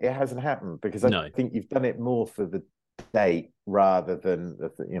later, it hasn't happened, because I think you've done it more for the date rather than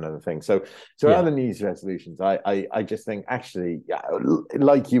the thing. So rather than New Year's resolutions, I just think, actually,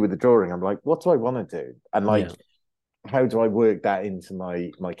 like you with the drawing, I'm like, what do I want to do, and like, how do I work that into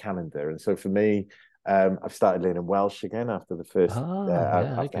my calendar? And so for me, I've started learning Welsh again after the first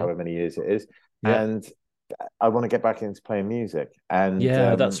after however many years it is, and I want to get back into playing music. And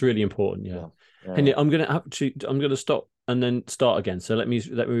that's really important. Henry, I'm gonna stop and then start again. So let me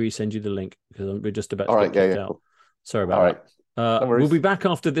resend you the link, because we're just about to get kicked out. Sorry about that. We'll be back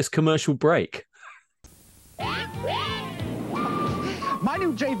after this commercial break. My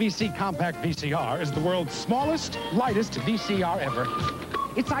new JVC Compact VCR is the world's smallest, lightest VCR ever.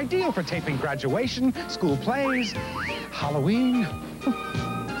 It's ideal for taping graduation, school plays, Halloween.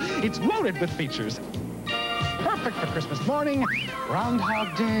 It's loaded with features. Perfect for Christmas morning,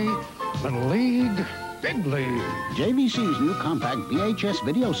 Groundhog Day, Little League, Big League. JVC's new compact VHS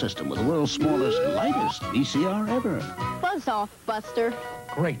video system with the world's smallest, lightest VCR ever. Buzz off, Buster.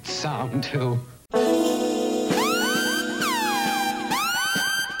 Great sound, too.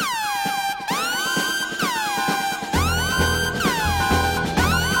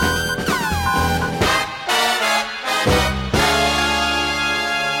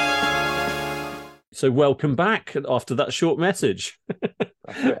 So welcome back after that short message.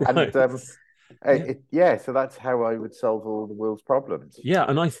 And so that's how I would solve all the world's problems. Yeah,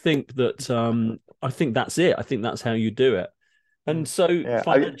 and I think that that's it. I think that's how you do it. And so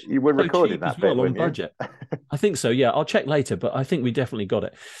you were recording that bit, on budget. I think so. Yeah, I'll check later, but I think we definitely got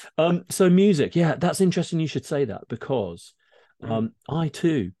it. So music, that's interesting. You should say that, because I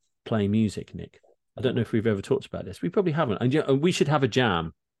too play music, Nick. I don't know if we've ever talked about this. We probably haven't. And we should have a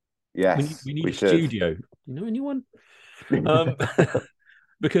jam. Yes, we need a studio. You know anyone?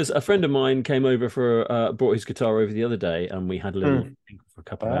 Because a friend of mine came over brought his guitar over the other day, and we had a little thing for a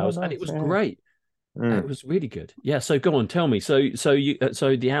couple of hours, and it was great. It was really good. Yeah. So go on, tell me. So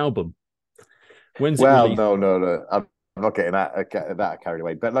the album. When's it released? No. I'm not getting that carried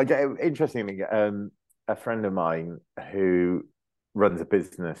away. But like, interestingly, a friend of mine who runs a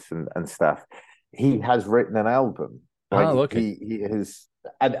business and stuff, he has written an album. Like, okay. He has.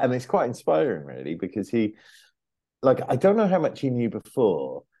 And it's quite inspiring, really, because I don't know how much he knew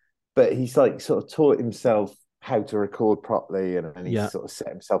before, but he's like sort of taught himself how to record properly, and he's sort of set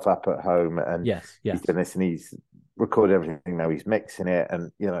himself up at home, and he's done this, and he's recorded everything now. He's mixing it,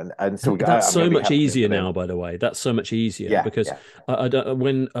 and and so that's so much easier now. By the way, that's so much easier because I don't.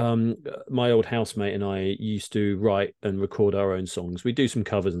 When my old housemate and I used to write and record our own songs, we do some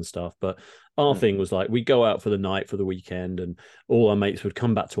covers and stuff, but our thing was like, we go out for the night, for the weekend, and all our mates would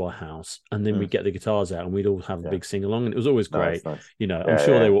come back to our house, and then we'd get the guitars out and we'd all have a big sing along, and it was always great. Nice. I'm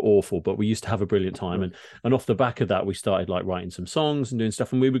sure they were awful, but we used to have a brilliant time. And off the back of that, we started like writing some songs and doing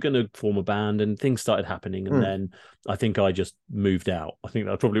stuff, and we were going to form a band, and things started happening. And then I think I just moved out. I think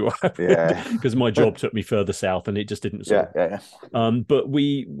that's probably what happened, because my job took me further south, and it just didn't. But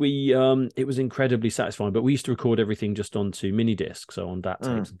we it was incredibly satisfying. But we used to record everything just onto mini discs, so on DAT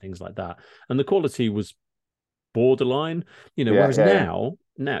tapes and things like that. And the quality was borderline, whereas now,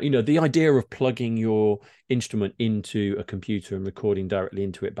 the idea of plugging your instrument into a computer and recording directly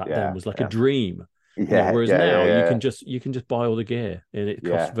into it back then was like a dream. Whereas now you can just buy all the gear and it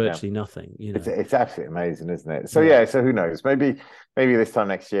costs virtually nothing. It's absolutely amazing, isn't it? So so who knows? Maybe this time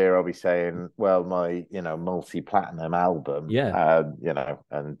next year I'll be saying, well, my multi-platinum album,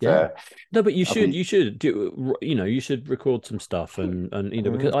 no, but you should do, you should record some stuff and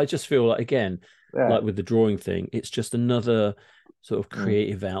because I just feel like, again, like with the drawing thing, it's just another sort of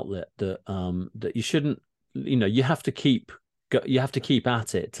creative outlet that that you shouldn't, you have to keep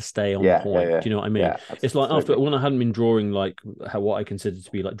at it to stay on point. Do you know what I mean? Yeah, it's like after when I hadn't been drawing like what I considered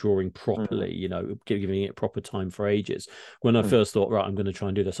to be like drawing properly, giving it proper time for ages. When I first thought, right, I'm going to try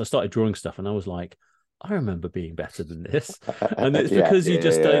and do this, I started drawing stuff and I was like, I remember being better than this. And it's because you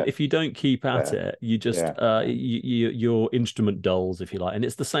just don't, if you don't keep at it, you just your instrument dulls, if you like. And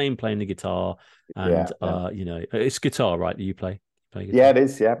it's the same playing the guitar and it's guitar, right, that you play? Yeah, it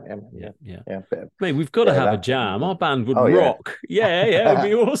is. Yeah. Mate, we've got to have a jam. Our band would rock. Yeah, it'd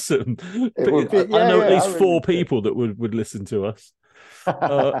be awesome. I know at least 4 people that would listen to us.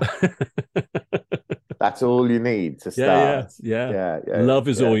 That's all you need to start. Yeah. Love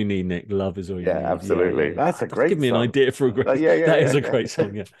is all you need, Nick. Love is all you need. Yeah, absolutely. That's a great. Give me an idea for a great. That is a great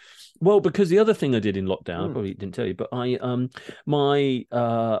song. Yeah. Well, because the other thing I did in lockdown, I probably didn't tell you, but I my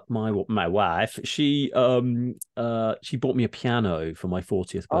wife, she bought me a piano for my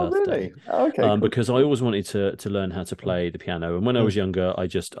 40th birthday. Oh, really? Okay. Cool. Because I always wanted to learn how to play the piano, and when I was younger, I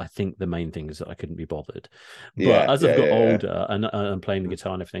think the main thing is that I couldn't be bothered. But as I've got older and playing the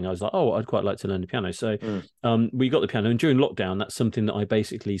guitar and everything, I was like, oh, I'd quite like to learn the piano. So we got the piano, and during lockdown, that's something that I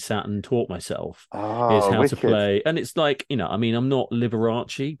basically sat and taught myself is how to play. And it's like, I mean, I'm not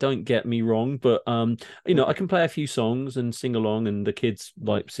Liberace, don't get me wrong, but I can play a few songs and sing along, and the kids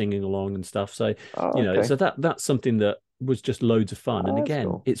like singing along and stuff. So so that's something that was just loads of fun. And again,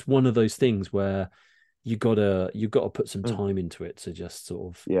 cool. It's one of those things where you've got to put some time into it to just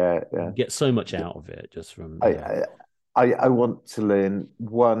sort of get so much out of it just from. I want to learn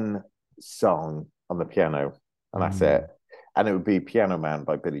one song on the piano, and that's it. And it would be Piano Man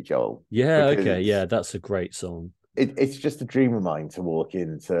by Billy Joel. Yeah, okay, yeah, that's a great song. It's just a dream of mine to walk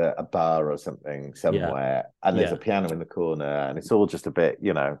into a bar or something somewhere and there's a piano in the corner and it's all just a bit,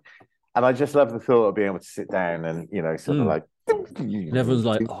 and I just love the thought of being able to sit down and, sort of like. And everyone's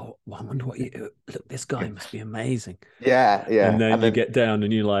like, oh, I wonder what look, this guy must be amazing. Yeah. And then you get down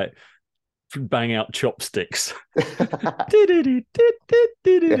and you like bang out chopsticks.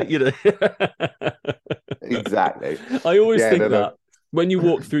 Exactly. I always think that. When you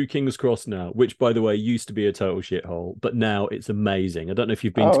walk through King's Cross now, which, by the way, used to be a total shithole, but now it's amazing. I don't know if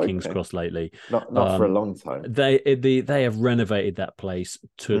you've been to King's Cross lately. Not for a long time. They have renovated that place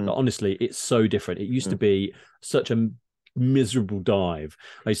to, honestly, it's so different. It used to be such a miserable dive.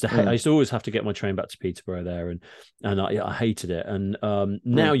 I used to always have to get my train back to Peterborough there, and I hated it. And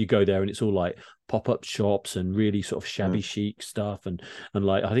now you go there and it's all like pop-up shops and really sort of shabby chic stuff, and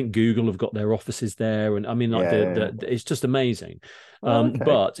like I think Google have got their offices there, and I mean like it's just amazing.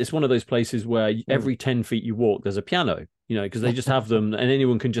 But it's one of those places where every 10 feet you walk there's a piano, because they just have them and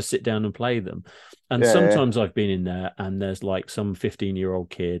anyone can just sit down and play them. And sometimes I've been in there and there's like some 15-year-old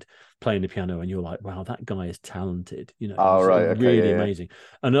kid playing the piano and you're like, wow, that guy is talented, really amazing.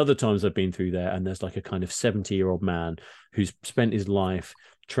 And other times I've been through there and there's like a kind of 70-year-old man who's spent his life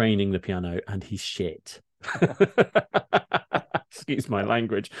training the piano and he's shit. Excuse my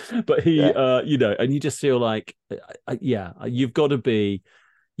language, but he and you just feel like you've got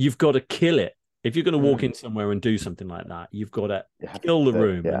to kill it. If you're going to walk in somewhere and do something like that, you've got to kill the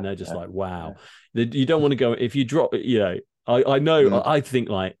room. And they're just like, wow. You don't want to go, if you drop it, I know, I think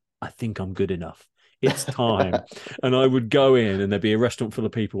like, I think I'm good enough. It's time. And I would go in and there'd be a restaurant full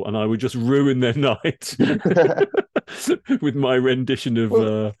of people and I would just ruin their night with my rendition of,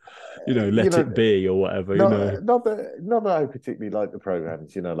 Let It Be or whatever. Not that I particularly like the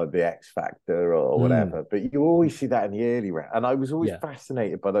programs, like the X Factor or whatever, but you always see that in the early round. And I was always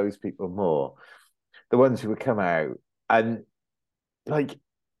fascinated by those people more, the ones who would come out and like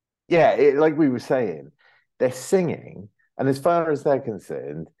we were saying, they're singing. And as far as they're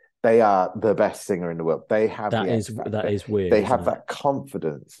concerned, they are the best singer in the world. They have that is weird. They have that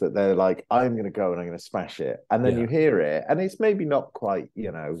confidence that they're like, I'm going to go and I'm going to smash it. And then you hear it, and it's maybe not quite,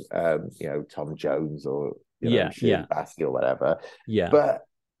 Tom Jones or Shirley Bassey or whatever. Yeah. But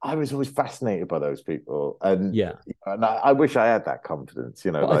I was always fascinated by those people, and and I wish I had that confidence.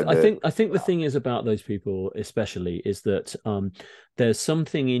 I think the thing is about those people, especially, is that there's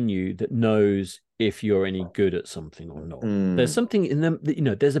something in you that knows if you're any good at something or not. There's something in them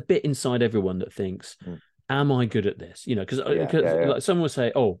that, there's a bit inside everyone that thinks, am I good at this? Because like someone will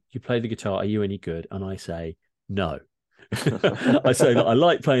say, oh, you play the guitar, are you any good? And I say, no. I say that I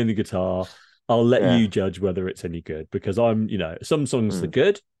like playing the guitar. I'll let you judge whether it's any good, because I'm, some songs are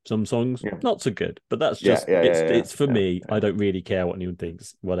good, some songs not so good, but that's just it's for me. I don't really care what anyone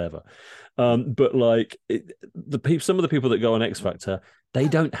thinks, whatever. But like some of the people that go on X Factor, they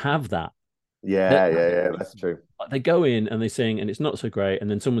don't have that. That's true. They go in and they sing and it's not so great, and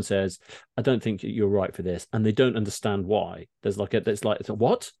then someone says, I don't think you're right for this, and they don't understand why. It's like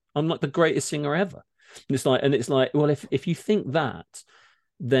what? I'm like the greatest singer ever. And it's like, well, if you think that,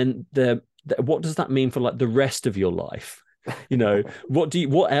 then what does that mean for like the rest of your life? What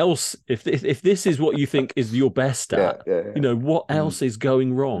else, if this is what you think is your best at, what else is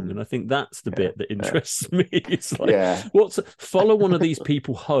going wrong? And I think that's the bit that interests me. It's like, follow one of these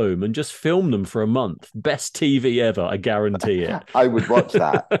people home and just film them for a month. Best TV ever, I guarantee it. I would watch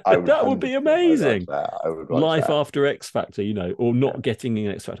that. That would be amazing. I would watch Life that. after X Factor, or not getting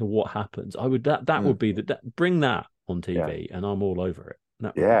in X Factor, what happens? I would that would be bring that on TV, and I'm all over it.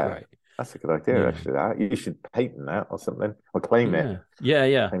 That would be great. That's a good idea, actually. That you should patent that or something, or claim it.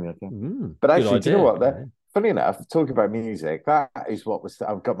 But actually, do you know what? Funny enough, talking about music, that is what was.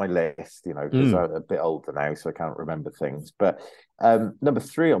 I've got my list, because I'm a bit older now, so I can't remember things. But number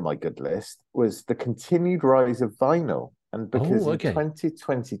 3 on my good list was the continued rise of vinyl, and because in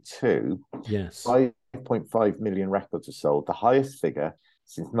 2022, 5.5 million records were sold, the highest figure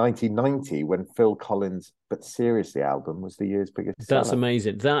since 1990, when Phil Collins' But Seriously album was the year's biggest seller. That's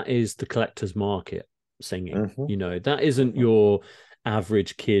amazing. That is the collector's market singing. That isn't your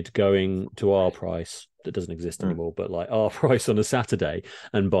average kid going to our price that doesn't exist anymore, but like our price on a Saturday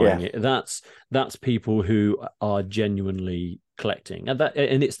and buying it. That's people who are genuinely collecting, and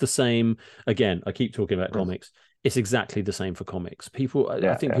it's the same. Again, I keep talking about comics. It's exactly the same for comics.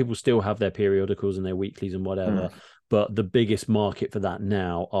 I think people still have their periodicals and their weeklies and whatever. But the biggest market for that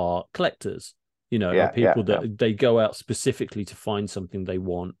now are collectors, people that they go out specifically to find something they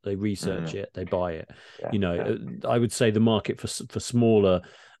want. They research it, they buy it. I would say the market for smaller,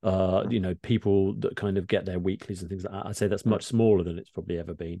 people that kind of get their weeklies and things like that, I'd say that's much smaller than it's probably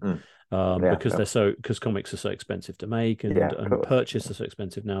ever been. Because comics are so expensive to make and purchase are so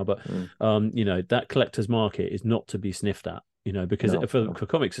expensive now. But that collector's market is not to be sniffed at, because for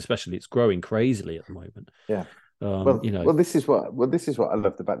comics especially, it's growing crazily at the moment. This is what I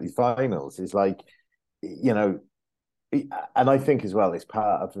loved about these vinyls is like, and I think as well it's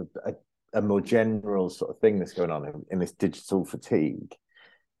part of a more general sort of thing that's going on in this digital fatigue,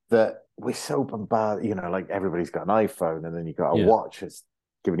 that we're so bombarded. Like everybody's got an iPhone, and then you got a watch that's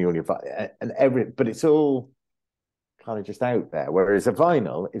giving you all your but it's all kind of just out there. Whereas a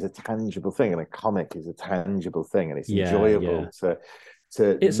vinyl is a tangible thing, and a comic is a tangible thing, and it's enjoyable to.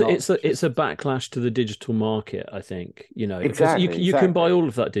 It's a backlash to the digital market, I think. You can buy all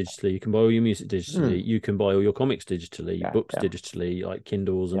of that digitally. You can buy all your music digitally. You can buy all your comics digitally, books digitally, like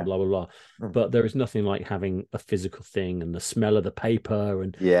Kindles and blah blah blah. But there is nothing like having a physical thing and the smell of the paper.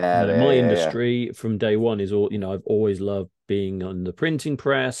 And my industry from day one is all. I've always loved being on the printing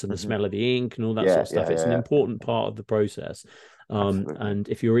press and the smell of the ink and all that sort of stuff. It's an important part of the process. And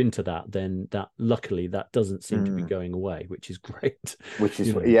if you're into that, then luckily that doesn't seem to be going away, which is great. Which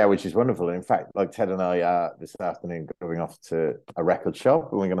is wonderful. In fact, like Ted and I are this afternoon going off to a record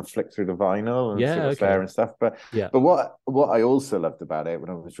shop, and we're going to flick through the vinyl and see what's there and stuff. But what I also loved about it when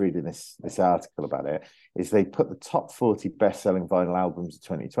I was reading this article about it is they put the top 40 best-selling vinyl albums of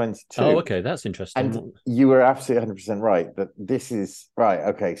 2022. Oh, okay, that's interesting. And you were absolutely 100% right that this is right.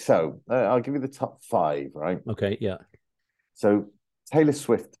 Okay, so I'll give you the top 5. Right. Okay. Yeah. So Taylor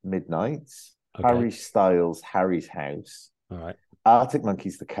Swift, Midnights, Harry Styles, Harry's House. All right. Arctic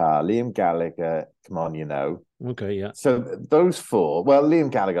Monkeys, The Car, Liam Gallagher, Come On You Know. Okay, yeah. So those 4, well,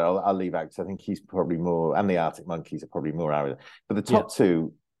 Liam Gallagher, I'll leave out because I think he's probably more, and the Arctic Monkeys are probably more out. But the top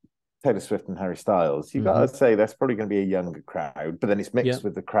 2, Taylor Swift and Harry Styles, you've got to say that's probably going to be a younger crowd, but then it's mixed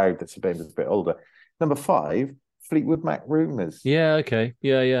with the crowd that's a bit older. Number 5, Fleetwood Mac, Rumours. Yeah, okay.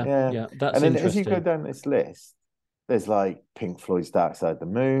 Yeah. That's and then interesting. as you go down this list, there's like Pink Floyd's Dark Side of the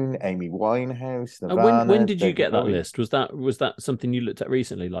Moon, Amy Winehouse, Nirvana. When did you get that list? Was that something you looked at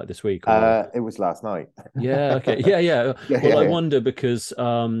recently, like this week? Or... It was last night. Yeah. Okay. Yeah. Well, I wonder because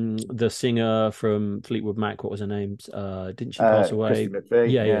the singer from Fleetwood Mac, what was her name? Didn't she pass away?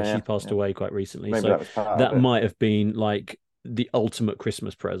 She passed away quite recently. Maybe so that might have been like the ultimate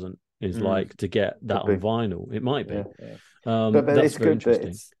Christmas present. Is like to get that on vinyl. It might be. But it's good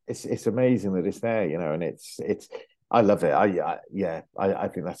that it's amazing that it's there, and it's. I love it. I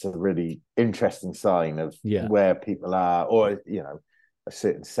think that's a really interesting sign of where people are, or a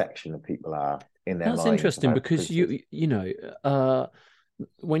certain section of people are in their lives. That's interesting because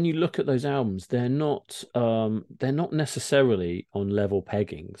when you look at those albums, they're not necessarily on level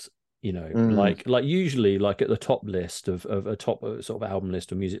peggings. you know, like usually like at the top list of a top sort of album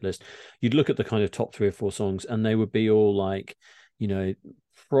list or music list, you'd look at the kind of top 3 or 4 songs and they would be all like, you know,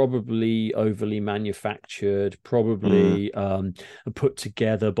 probably overly manufactured, probably put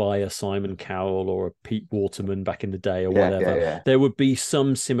together by a Simon Cowell or a Pete Waterman back in the day or whatever. There would be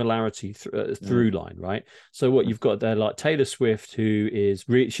some similarity through line, right? So what you've got there, like Taylor Swift, who is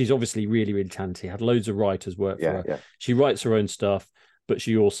she's obviously really, really talented, had loads of writers work for her. She writes her own stuff, but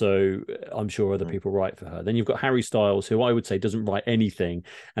she also, I'm sure other people write for her. Then you've got Harry Styles, who I would say doesn't write anything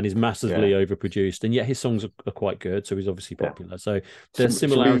and is massively overproduced, and yet his songs are quite good, so he's obviously popular. So there's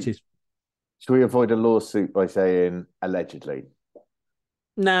similarities. Should we avoid a lawsuit by saying allegedly?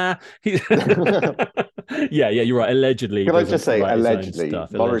 Nah. yeah, you're right. Allegedly. Can I just say allegedly?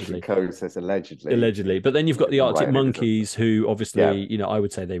 Morrison Code says allegedly. Allegedly. But then you've got the Arctic Monkeys, who obviously, you know, I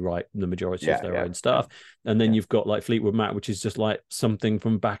would say they write the majority of their own stuff. And then you've got like Fleetwood Mac, which is just like something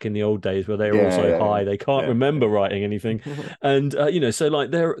from back in the old days where they were all so high they can't remember writing anything. And you know, so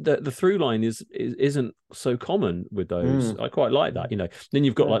like the through line isn't so common with those. I quite like that, you know. Then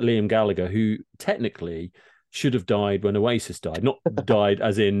you've got like Liam Gallagher, who technically should have died when Oasis died, not died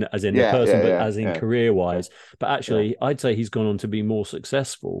as in the person, but as in career wise. But actually, I'd say he's gone on to be more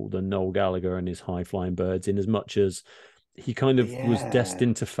successful than Noel Gallagher and his High Flying Birds, in as much as he kind of was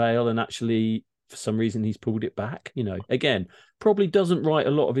destined to fail, and actually for some reason he's pulled it back. You know, again, probably doesn't write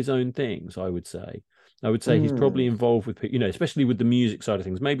a lot of his own things. I would say he's probably involved with, you know, especially with the music side of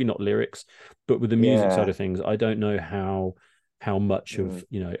things. Maybe not lyrics, but with the music side of things, I don't know how much of,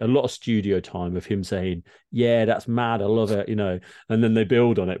 you know, a lot of studio time of him saying, yeah, that's mad, I love it, you know, and then they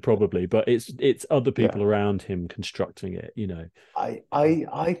build on it probably, but it's other people around him constructing it, you know. I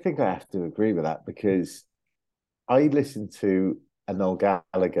think I have to agree with that, because I listened to a Noel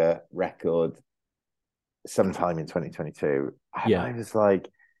Gallagher record sometime in 2022 and I was like,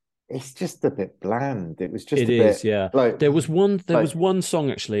 it's just a bit bland. It was just like there was one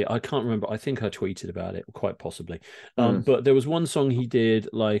song, actually, I can't remember, I think I tweeted about it, quite possibly, but there was one song he did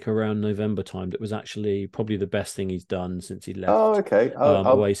like around November time that was actually probably the best thing he's done since he left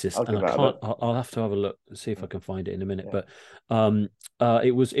Oasis. I'll have to have a look, see if I can find it in a minute. But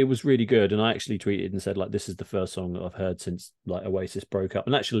it was really good, and I actually tweeted and said, like, this is the first song that I've heard since like Oasis broke up.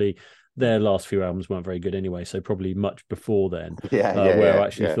 And actually their last few albums weren't very good anyway, so probably much before then, where I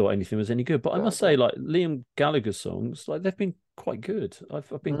actually thought anything was any good. But I must say, like, Liam Gallagher's songs, like, they've been quite good.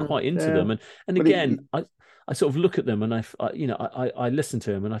 I've been quite into them, and again, I sort of look at them and I listen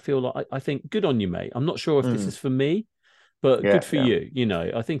to him and I feel like I think, good on you, mate. I'm not sure if this is for me, but good for you. You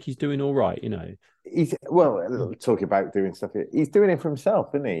know, I think he's doing all right. You know, he's talking about doing stuff. He's doing it for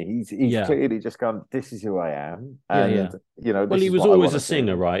himself, isn't he? He's clearly just gone, this is who I am. And you know, well, he was always a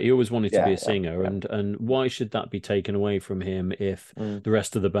singer, right? He always wanted to be a singer, and why should that be taken away from him if the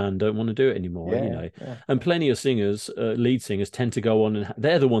rest of the band don't want to do it anymore? You know, and plenty of singers, lead singers, tend to go on, and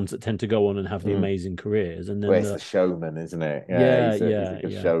they're the ones that tend to go on and have the amazing careers. And then it's the showman, isn't it? He's a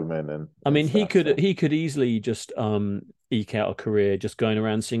good showman. And I mean, he could easily just eke out a career just going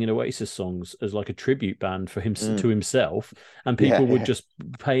around singing Oasis songs as like a tribute band for him to himself, and people would just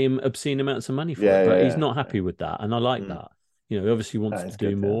pay him obscene amounts of money for it. But he's not happy with that, and I like that. You know, he obviously wants to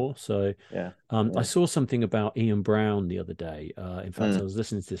do more. So I saw something about Ian Brown the other day. In fact, I was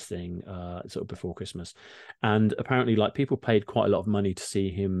listening to this thing sort of before Christmas, and apparently, like, people paid quite a lot of money to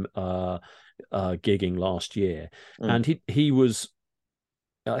see him gigging last year, and he was,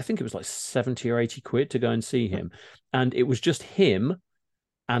 I think it was like 70 or 80 quid to go and see him. And it was just him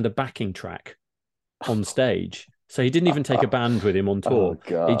and a backing track on stage. So he didn't even take a band with him on tour.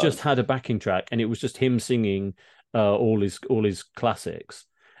 He just had a backing track, and it was just him singing all his classics.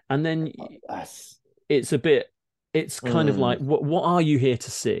 And then it's kind of like, what are you here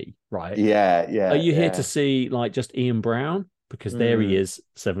to see, right? Are you here to see like just Ian Brown? Because there he is,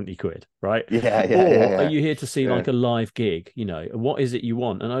 70 quid, right? Are you here to see like a live gig? You know, what is it you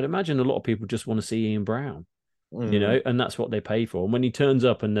want? And I'd imagine a lot of people just want to see Ian Brown, you know, and that's what they pay for. And when he turns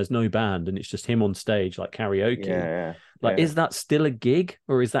up and there's no band and it's just him on stage, like karaoke, is that still a gig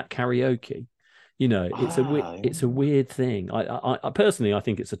or is that karaoke? You know, it's a weird thing. I personally, I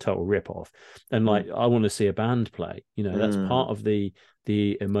think it's a total rip-off. And like, I want to see a band play. You know, that's part of the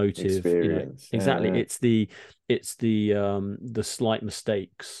emotive experience. You know, exactly. It's the slight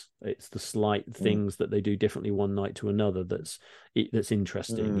mistakes. It's the slight things that they do differently one night to another. That's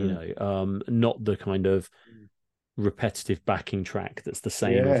interesting. You know, not the kind of repetitive backing track that's the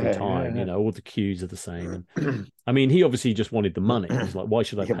same every time. You know, all the cues are the same. And I mean, he obviously just wanted the money. He's like, why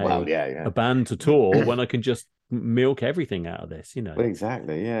should I pay a band to tour when I can just milk everything out of this? You know,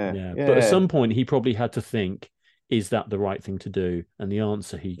 exactly. But at some point, he probably had to think, is that the right thing to do? And the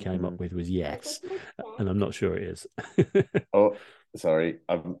answer he came up with was yes. And I'm not sure it is. Oh, sorry.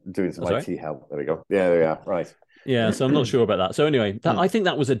 I'm doing some IT help. There we go. Yeah, there we are. Right. Yeah, so I'm not sure about that. So anyway, I think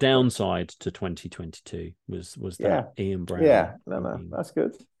that was a downside to 2022 was that Ian Brown. Yeah, no, that's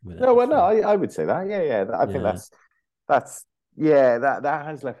good. No, well, no, I would say that. Yeah. I think that's that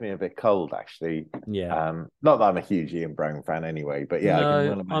has left me a bit cold, actually. Yeah. Not that I'm a huge Ian Brown fan anyway, but yeah,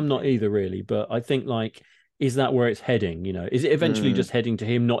 no, I'm not either really. But I think like, is that where it's heading? You know, is it eventually just heading to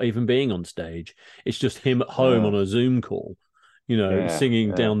him not even being on stage? It's just him at home on a Zoom call, you know,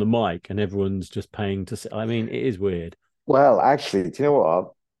 singing down the mic, and everyone's just paying to. I mean, it is weird. Well, actually, do you know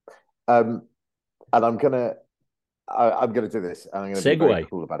what? And I'm gonna do this, and I'm gonna be very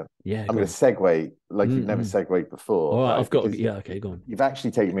cool about it. Yeah, I'm gonna segue like you've never segued before. All right, I've got. Yeah, okay, go on. You've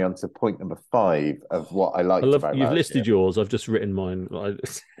actually taken me on to point number 5 of what I liked about. You've listed yours. I've just written mine.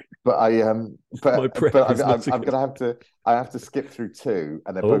 But I'm gonna have to. I have to skip through 2,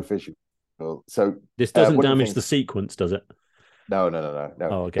 and they're both visual. So this doesn't damage the sequence, does it? No.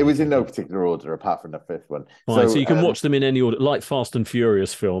 Oh, okay, it was in no particular order apart from the 5th one. Fine, so you can watch them in any order, like Fast and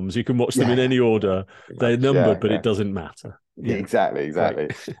Furious films. You can watch them in any order. They're numbered, but it doesn't matter. Yeah, exactly.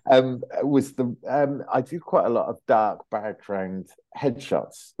 Right. I do quite a lot of dark background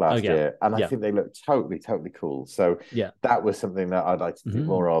headshots last year, and I think they look totally cool. So that was something that I'd like to do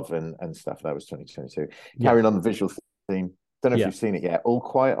more of and stuff. That was 2022. Carrying on the visual theme. Don't know if you've seen it yet. All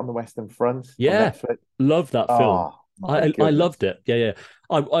Quiet on the Western Front. Yeah, love that film. I loved it. Yeah.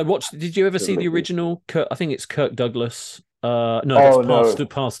 I watched. Did you ever see the original? I think it's Kirk Douglas. That's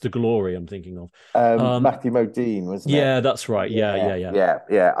Past to Glory. I'm thinking of Matthew Modine, wasn't it? Yeah, that's right.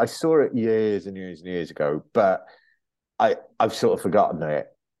 Yeah. I saw it years and years ago, but I've sort of forgotten it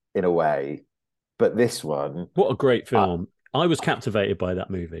in a way. But this one, what a great film! I was captivated by that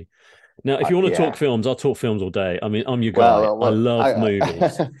movie. Now, if you want to talk films, I'll talk films all day. I mean, I'm your guy. I love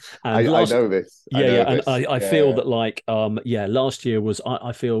movies. And I know this. And I feel that like, last year was,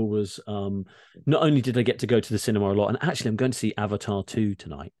 I feel was, not only did I get to go to the cinema a lot, and actually I'm going to see Avatar 2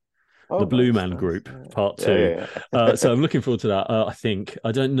 tonight. The Blue Man Group Part 2. So I'm looking forward to that.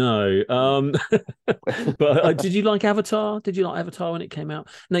 I don't know. But did you like Avatar? Did you like Avatar when it came out?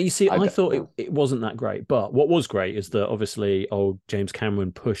 No, you see, I thought it wasn't that great. But what was great is that obviously James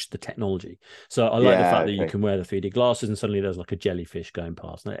Cameron pushed the technology. So I like the fact that you can wear the 3D glasses and suddenly there's like a jellyfish going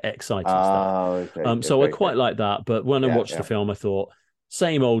past. Exciting stuff. I quite like that. But when I watched the film, I thought,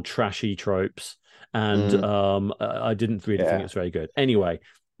 same old trashy tropes. And I didn't really think it's very good. Anyway,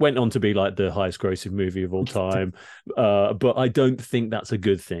 went on to be like the highest grossing movie of all time. But I don't think that's a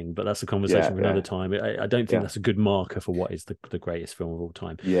good thing. But that's a conversation for another time. I don't think that's a good marker for what is the greatest film of all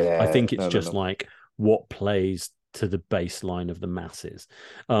time. I think it's like what plays to the baseline of the masses.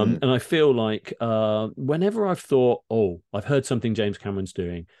 And I feel like whenever I've thought, I've heard something James Cameron's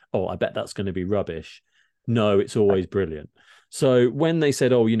doing, I bet that's going to be rubbish. No, it's always brilliant. So when they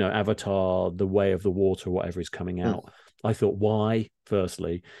said, Avatar, The Way of the Water, whatever is coming out, I thought, why?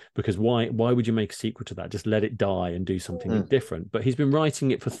 Firstly, because why would you make a sequel to that? Just let it die and do something different. But he's been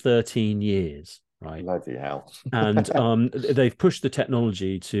writing it for 13 years, right? Bloody hell. And they've pushed the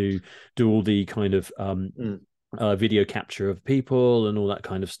technology to do all the kind of video capture of people and all that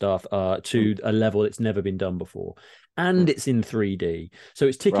kind of stuff to a level that's never been done before. And it's in 3D. So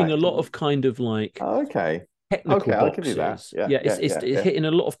it's ticking a lot of kind of like... technical boxes. I can do that. It's hitting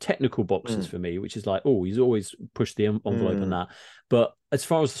a lot of technical boxes for me, which is like, he's always pushed the envelope on that. But as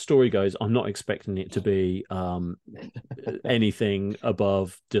far as the story goes, I'm not expecting it to be anything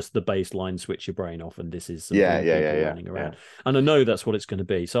above just the baseline switch your brain off and this is some running around. And I know that's what it's going to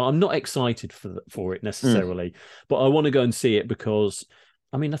be. So I'm not excited for it necessarily, but I want to go and see it because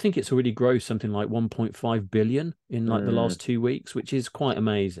I mean, I think it's already grossed something like 1.5 billion in like the last 2 weeks, which is quite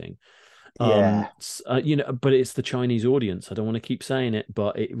amazing. But it's the Chinese audience. I don't want to keep saying it,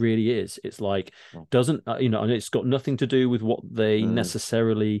 but it really is. It's like doesn't and it's got nothing to do with what they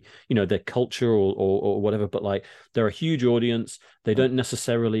necessarily, their culture or whatever. But like they're a huge audience. They don't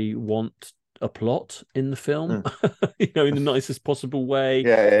necessarily want a plot in the film, in the nicest possible way.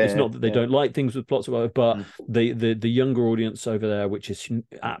 It's not that they don't like things with plots or whatever, but the younger audience over there, which is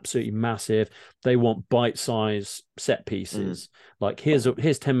absolutely massive, they want bite-sized set pieces. Like here's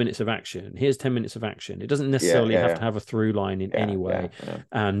 10 minutes of action. Here's 10 minutes of action. It doesn't necessarily have to have a through line in any way.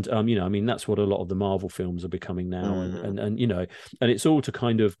 And I mean, that's what a lot of the Marvel films are becoming now, and it's all to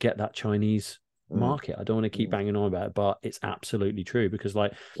kind of get that Chinese market. I don't want to keep banging on about it, but it's absolutely true because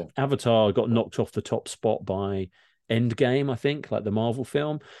like Avatar got knocked off the top spot by Endgame, I think, like the Marvel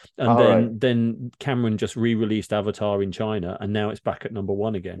film, and All then Cameron just re-released Avatar in China, and now it's back at number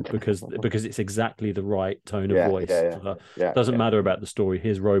one again because it's exactly the right tone of voice. Doesn't matter about the story.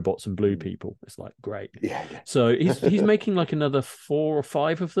 Here's robots and blue people. It's like great. Yeah. So he's making like another 4 or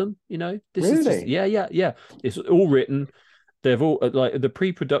 5 of them. You know, this Really? is just, yeah. It's all written. They've all like the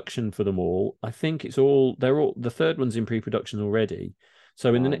pre-production for them all. I think the third one's in pre-production already.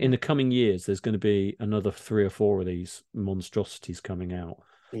 So in the coming years, there's going to be another 3 or 4 of these monstrosities coming out.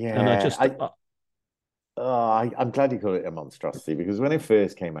 Yeah, and I'm glad you call it a monstrosity, because when it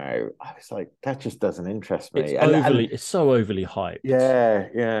first came out, I was like, that just doesn't interest me. It's so overly hyped.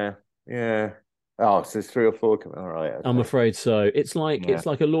 Yeah. Oh, so there's 3 or 4 coming. All right, okay. I'm afraid so. It's like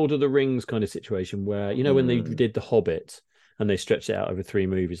a Lord of the Rings kind of situation where, you know, when they did The Hobbit and they stretched it out over 3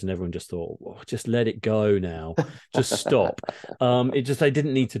 movies, and everyone just thought, oh, just let it go now, just stop. They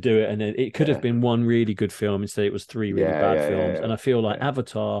didn't need to do it, and it could have been one really good film. Instead, it was 3 really bad films. And I feel like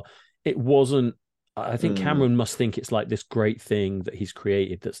Avatar, it wasn't. I think Cameron must think it's like this great thing that he's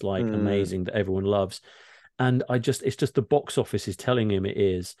created that's like amazing, that everyone loves, and it's just the box office is telling him it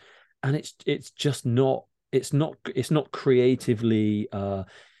is, and it's just not. It's not creatively.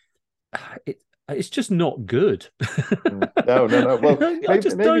 It's just not good. No. Well,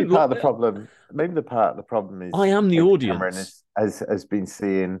 maybe part of the problem. Maybe the part of the problem is I am the audience. Cameron has been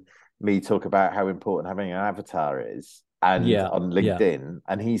seeing me talk about how important having an avatar is, and on LinkedIn,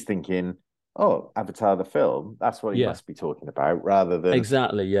 and he's thinking, oh, Avatar the film, that's what he must be talking about, rather than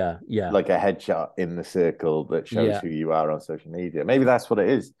exactly, like a headshot in the circle that shows who you are on social media. Maybe that's what it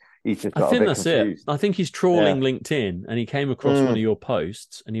is. He's just got I think a bit that's confused. it. I think he's trawling LinkedIn, and he came across one of your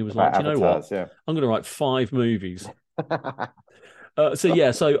posts, and he was like, "Do you know what? I'm going to write 5 movies." Sorry,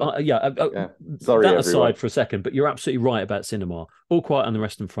 that everyone. aside for a second, but you're absolutely right about cinema. All Quiet on the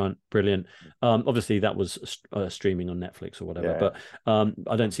Western Front, brilliant. Obviously, that was streaming on Netflix or whatever, but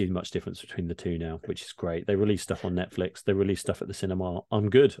I don't see much difference between the two now, which is great. They release stuff on Netflix, they release stuff at the cinema. I'm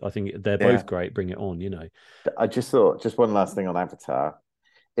good. I think they're both great. Bring it on, you know. I just thought, just one last thing on Avatar.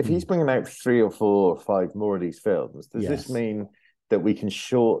 If he's bringing out 3 or 4 or 5 more of these films, does this mean that we can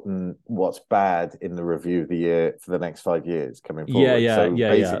shorten what's bad in the review of the year for the next 5 years coming forward?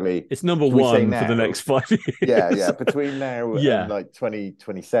 Basically, it's number 1 for the next 5 years. Between now and like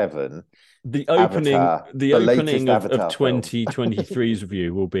 2027, the opening of 2023's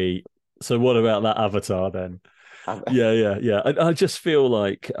review will be. So what about that Avatar then? I just feel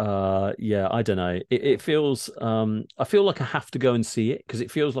like I don't know, it feels I feel like I have to go and see it, because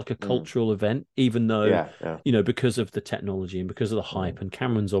it feels like a cultural event, even though you know, because of the technology and because of the hype, and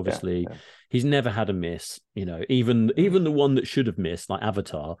Cameron's obviously he's never had a miss, you know, even the one that should have missed, like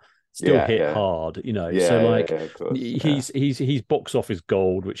Avatar, still hit hard, you know. He's box office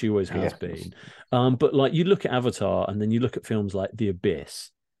gold, which he always has been, but like you look at Avatar and then you look at films like The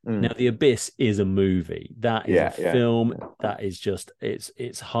Abyss. Now, The Abyss is a movie. That is a film that is just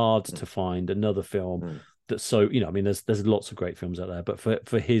it's hard to find another film that's so, you know, I mean, there's lots of great films out there, but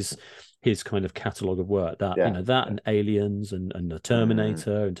for his kind of catalogue of work, that you know, that and Aliens and the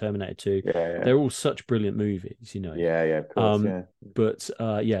Terminator and Terminator 2, they're all such brilliant movies, you know. Of course, But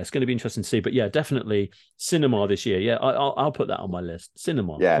it's going to be interesting to see. But definitely cinema this year. I'll put that on my list.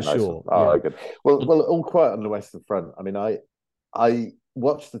 Cinema, for sure. Oh, good. Well, All Quiet on the Western Front. I mean, I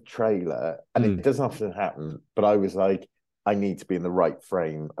watched the trailer, and it doesn't often happen, but I was like, I need to be in the right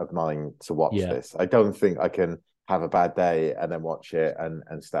frame of mind to watch this. I don't think I can have a bad day and then watch it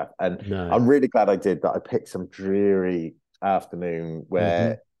and stuff. And I'm really glad I did that. I picked some dreary afternoon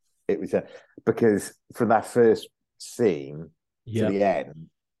where it was because from that first scene to the end,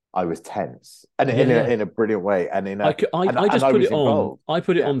 I was tense, and in a brilliant way. And I put it on. I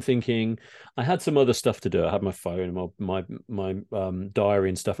put it on thinking I had some other stuff to do. I had my phone, my diary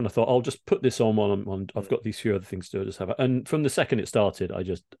and stuff, and I thought I'll just put this on while I've got these few other things to do. Just have it. And from the second it started, I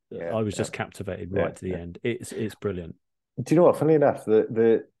was just captivated right to the end. It's brilliant. Do you know what? Funnily enough,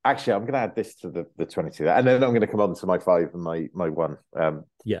 actually I'm going to add this to the 22, and then I'm going to come on to my 5 and my 1.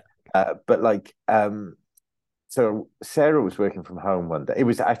 But like. So Sarah was working from home one day.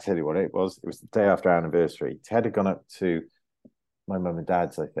 I tell you what it was. It was the day after our anniversary. Ted had gone up to my mum and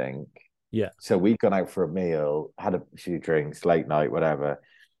dad's, I think. Yeah. So we'd gone out for a meal, had a few drinks, late night, whatever.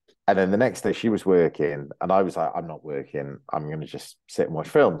 And then the next day she was working, and I was like, I'm not working. I'm going to just sit and watch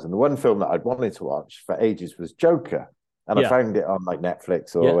films. And the one film that I'd wanted to watch for ages was Joker. And I found it on like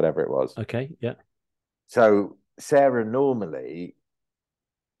Netflix or whatever it was. Okay, yeah. So Sarah normally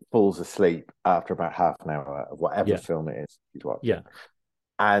falls asleep after about half an hour of whatever film it is she's watching. Yeah.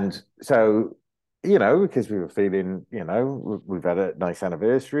 And so you know, because we were feeling, you know, we've had a nice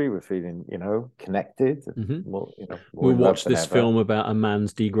anniversary. We're feeling, you know, connected, more, you know, more We'll in love watch than this ever. film about a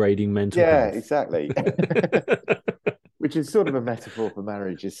man's degrading mental Yeah, health. exactly. Which is sort of a metaphor for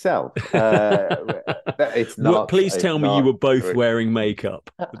marriage itself. It's not. Please It's tell me you not. were both wearing makeup.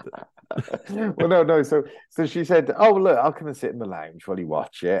 Well, no. So she said, "Oh, look, I'll come and sit in the lounge while you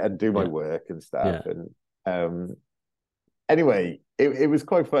watch it and do my work and stuff." Yeah. And anyway, it was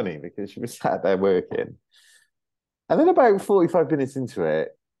quite funny because she was sat there working, and then about 45 minutes into it,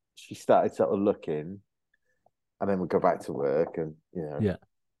 she started sort of looking, and then we go back to work, and you know, Yeah.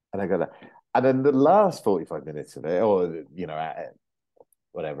 and I go there. And then the last 45 minutes of it, or, you know,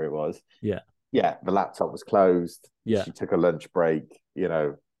 whatever it was. Yeah. Yeah. The laptop was closed. Yeah. She took a lunch break, you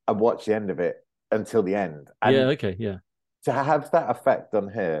know, and watched the end of it until the end. And yeah. Okay. Yeah. to have that effect on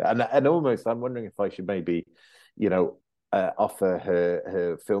her, and almost, I'm wondering if I should maybe, you know, offer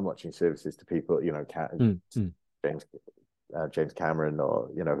her film watching services to people, you know, James Cameron or,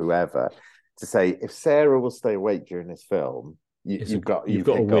 you know, whoever, to say, if Sarah will stay awake during this film, you've got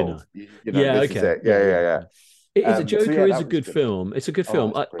a winner. You know, yeah, this okay. is it. Yeah. Joker is a good film. It's a good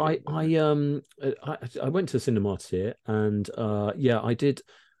film. I went to the cinema to see it, and I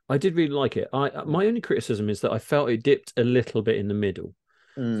did really like it. My only criticism is that I felt it dipped a little bit in the middle.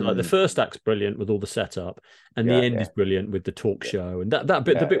 So like the first act's brilliant with all the setup, and the end is brilliant with the talk show, and that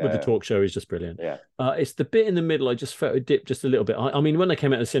bit, the bit with the talk show is just brilliant. Yeah. It's the bit in the middle I just felt it dipped just a little bit. I mean, when I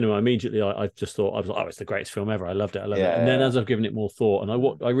came out of the cinema, immediately I just thought, I was like, oh, it's the greatest film ever. I loved it. And then as I've given it more thought, and I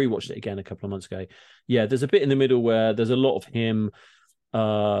rewatched it again a couple of months ago. Yeah, there's a bit in the middle where there's a lot of him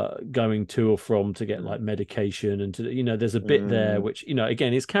going to or from to get like medication, and to, you know, there's a bit there which, you know,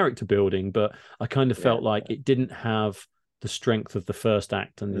 again, is character building, but I kind of felt like it didn't have the strength of the first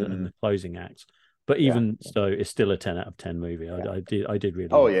act and the closing act. But even so, it's still a 10 out of 10 movie. I did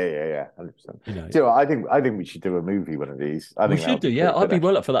really. Oh yeah, 100%. You know, I think we should do a movie one of these. I think we should do. Yeah, I'd be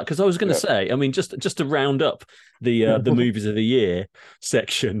well up for that, because I was going to say, I mean, just to round up the movies of the year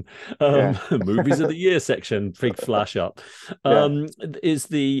section, movies of the year section, big flash up. Is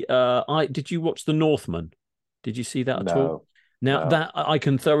the did you watch The Northman? Did you see that at all? Now that I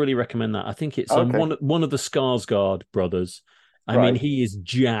can thoroughly recommend that. I think it's one of the Skarsgård brothers. I mean, he is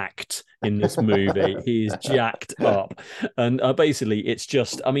jacked in this movie. He is jacked up, and basically, it's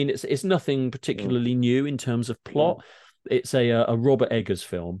just. I mean, it's nothing particularly new in terms of plot. It's a Robert Eggers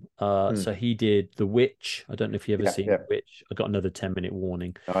film. So he did The Witch. I don't know if you've ever seen The Witch. I got another 10-minute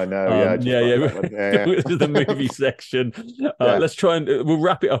warning. I know. The movie section. Let's try and we'll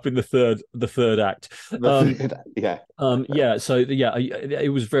wrap it up in the third act. It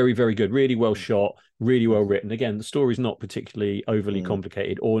was very, very good. Really well shot. Really well written. Again, the story's not particularly overly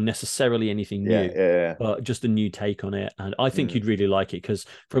complicated or necessarily anything new, but just a new take on it. And I think you'd really like it, because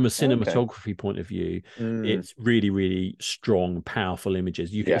from a cinematography point of view, it's really, really strong, powerful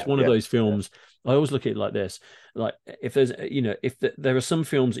images. It's one of those films. I always look at it like this: like if there's, you know, there are some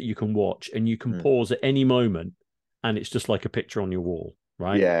films that you can watch and you can pause at any moment, and it's just like a picture on your wall.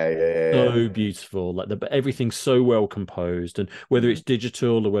 Right. So beautiful. Like everything's so well composed, and whether it's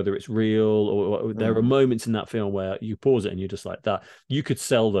digital or whether it's real, or there are moments in that film where you pause it and you're just like, that you could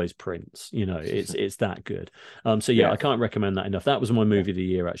sell those prints. You know, it's that good. I can't recommend that enough. That was my movie of the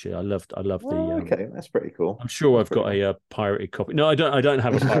year. Actually, I loved the. Okay, that's pretty cool. I'm sure I've got a pirated copy. No, I don't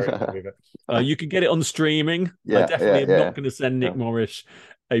have a pirated copy of it. You can get it on streaming. I definitely am not going to send Nick Morris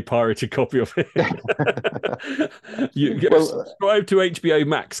a pirated copy of it. Subscribe to HBO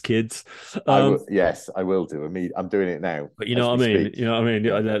Max, kids. Yes, I will do. I'm doing it now. But you know what I mean. Speak. You know what I mean.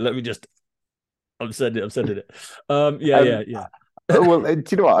 Let me just. I'm sending it. Well, do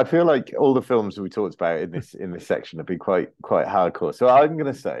you know what? I feel like all the films we talked about in this section have been quite hardcore. So I'm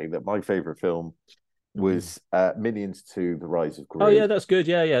going to say that my favorite film was Minions 2: The Rise of Gru. Oh yeah, that's good.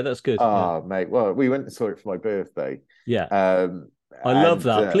 Yeah, that's good. Mate. Well, we went and saw it for my birthday. Yeah. I love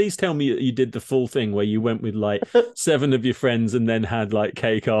that. Please tell me you did the full thing where you went with like 7 of your friends and then had like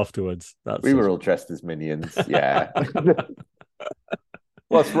cake afterwards. We were all dressed as minions. Yeah.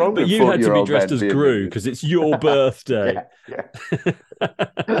 What's wrong? But you had to be dressed as Gru because it's your birthday.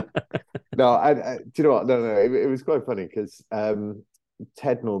 No, do you know what? No. It was quite funny because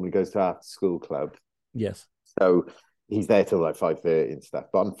Ted normally goes to after school club. Yes. So he's there till like 5:30 and stuff.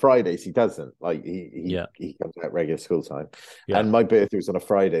 But on Fridays he doesn't. Like he comes out regular school time. Yeah. And my birthday was on a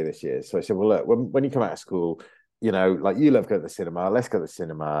Friday this year. So I said, well, look, when you come out of school, you know, like you love going to the cinema, let's go to the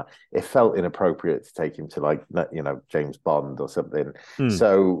cinema. It felt inappropriate to take him to like, you know, James Bond or something.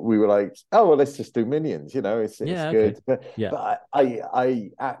 So we were like, oh, well, let's just do Minions, you know, it's good. But I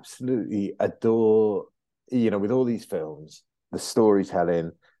absolutely adore, you know, with all these films, the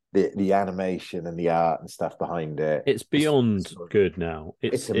storytelling, the animation and the art and stuff behind it. It's beyond good now.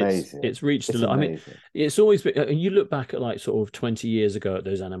 It's amazing. It's reached I mean, it's always been, and you look back at like sort of 20 years ago at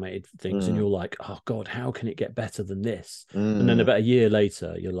those animated things and you're like, oh God, how can it get better than this? And then about a year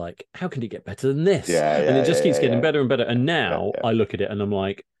later, you're like, how can it get better than this? And it just keeps getting better and better. And now I look at it and I'm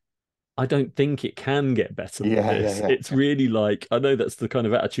like, I don't think it can get better than this. It's really like, I know that's the kind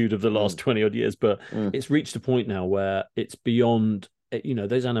of attitude of the last 20 odd years, but it's reached a point now where it's beyond, you know,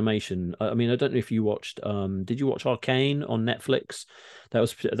 those animation. I mean, I don't know if you watched, did you watch Arcane on Netflix?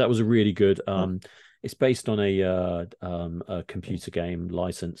 That was a really good, it's based on a computer game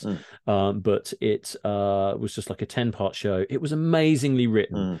license, but it was just like a 10-part show. It was amazingly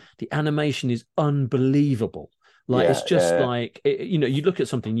written. The animation is unbelievable. Like, it's just like, you know, you look at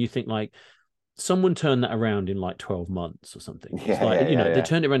something, you think like, someone turned that around in like 12 months or something. It's like, you know, they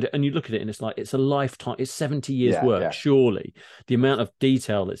turned it around and you look at it and it's like, it's a lifetime, it's 70 years work, surely. The amount of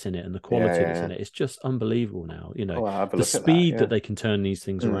detail that's in it and the quality that's in it, it's just unbelievable now. You know, the speed that they can turn these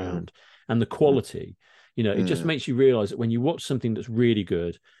things around and the quality, you know, it just makes you realize that when you watch something that's really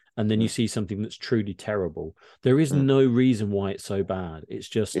good and then you see something that's truly terrible, there is no reason why it's so bad. It's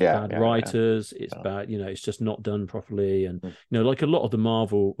just bad writers. It's bad, you know, it's just not done properly. And, you know, like a lot of the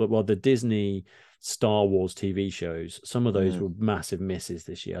Marvel, well, the Disney Star Wars TV shows, some of those were massive misses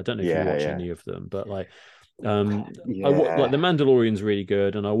this year. I don't know if you watch any of them, but like, like The Mandalorian's really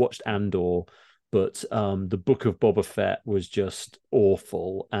good. And I watched Andor, but the Book of Boba Fett was just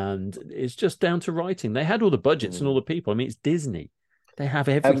awful. And it's just down to writing. They had all the budgets and all the people. I mean, it's Disney. They have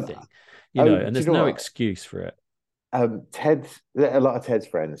everything, you know, and there's no excuse for it. A lot of Ted's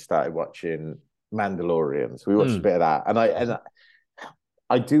friends started watching Mandalorians. We watched a bit of that, and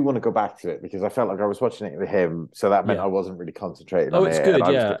I do want to go back to it because I felt like I was watching it with him, so that meant I wasn't really concentrating. Oh, on it's it, good,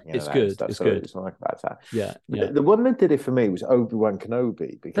 it's good, it's good. The one that did it for me was Obi-Wan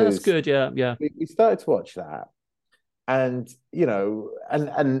Kenobi, because that's good. We started to watch that, and you know,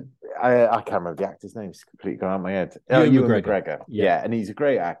 and I can't remember the actor's name. It's completely gone out of my head. Ewan McGregor. Yeah, and he's a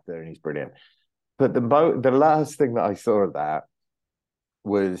great actor and he's brilliant. But the last thing that I saw of that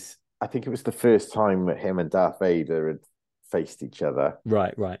was, I think it was the first time that him and Darth Vader had faced each other.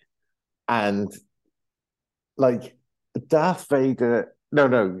 Right. And like Darth Vader,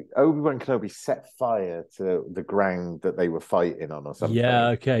 Obi-Wan Kenobi set fire to the ground that they were fighting on or something. Yeah,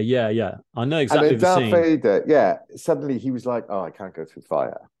 okay, yeah. I know exactly and then Darth Vader, suddenly he was like, oh, I can't go through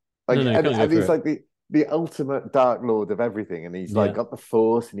fire. Like, and he's like the ultimate Dark Lord of everything, and he's like got the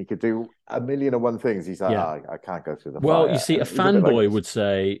Force, and he could do a million and one things. He's like, I can't go through the fire. Well, you see, a fanboy would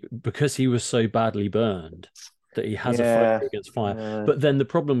say because he was so badly burned that he has a fight against fire. But then the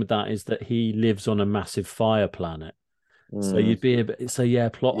problem with that is that he lives on a massive fire planet. So you'd be a bit,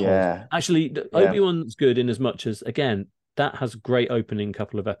 plot holes. Actually, Obi-Wan's good in as much as, again, that has a great opening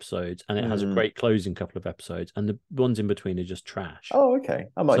couple of episodes and it has a great closing couple of episodes, and the ones in between are just trash. Oh, okay.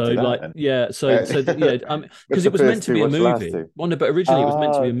 I might do that like then. because it was meant to be a movie. But originally it was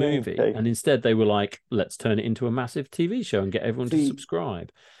meant to be a movie, and instead they were like, let's turn it into a massive TV show and get everyone to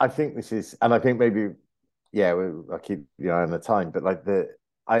subscribe. I think this is, and I think maybe, I'll keep the eye on the time, but like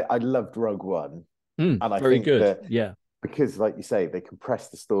I loved Rogue One, and I think good. Because, like you say, they compress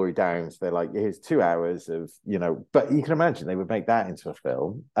the story down. So they're like, here's 2 hours of, you know, but you can imagine they would make that into a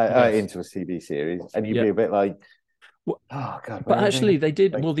film, into a TV series. And you'd be a bit like, oh, God. But actually, they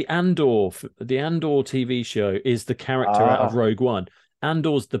did. Like, well, the Andor TV show is the character out of Rogue One.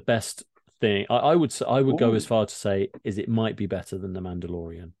 Andor's the best thing. I would go as far to say is it might be better than The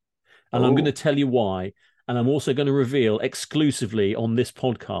Mandalorian. And I'm going to tell you why. And I'm also going to reveal exclusively on this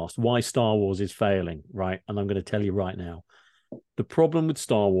podcast why Star Wars is failing, right? And I'm going to tell you right now. The problem with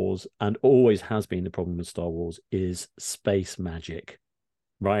Star Wars, and always has been the problem with Star Wars, is space magic,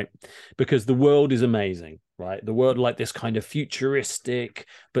 right? Because the world is amazing, right? The world, like this kind of futuristic,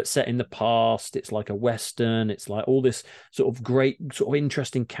 but set in the past. It's like a Western. It's like all this sort of great, sort of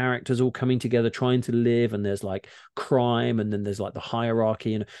interesting characters all coming together, trying to live. And there's like crime, and then there's like the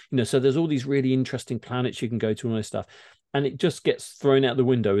hierarchy, and so there's all these really interesting planets you can go to and all this stuff. And it just gets thrown out the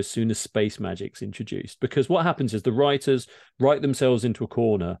window as soon as space magic's introduced. Because what happens is the writers write themselves into a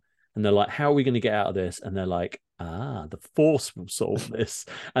corner, and they're like, how are we going to get out of this? And they're like, the Force will solve this.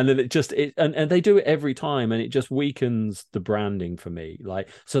 And then and they do it every time, and it just weakens the branding for me. Like,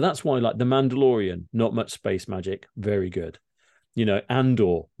 so that's why, like, The Mandalorian, not much space magic, very good. You know,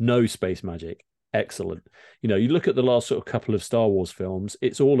 Andor, no space magic, excellent. You know, you look at the last sort of couple of Star Wars films,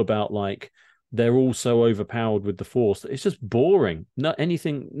 it's all about like, they're all so overpowered with the Force that it's just boring. Not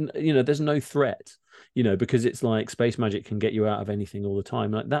anything, you know, there's no threat, you know, because it's like space magic can get you out of anything all the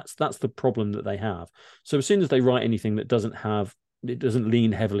time. Like that's the problem that they have. So as soon as they write anything that doesn't have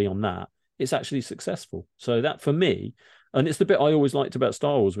lean heavily on that, it's actually successful. So that for me, and it's the bit I always liked about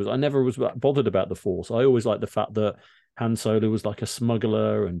Star Wars, was I never was bothered about the Force. I always liked the fact that Han Solo was like a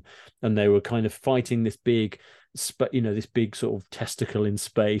smuggler, and they were kind of fighting this big, this big sort of testicle in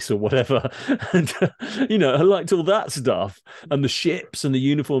space or whatever. And, I liked all that stuff, and the ships and the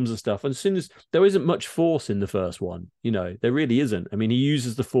uniforms and stuff. And as soon as there isn't much Force in the first one, there really isn't. I mean, he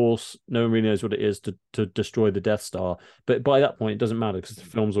uses the Force. No one really knows what it is to destroy the Death Star. But by that point, it doesn't matter because the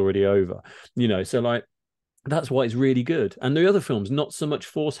film's already over, so like, that's why it's really good. And the other films, not so much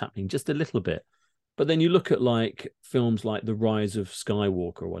Force happening, just a little bit. But then you look at like films like The Rise of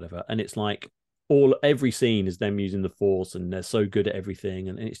Skywalker or whatever, and it's like every scene is them using the Force, and they're so good at everything,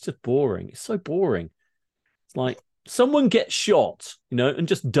 and it's just boring. It's so boring. It's like someone gets shot, and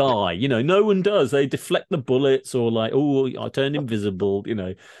just die. No one does. They deflect the bullets, or like, I turn invisible,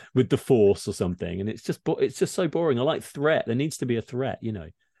 with the Force or something, and it's just so boring. I like threat. There needs to be a threat,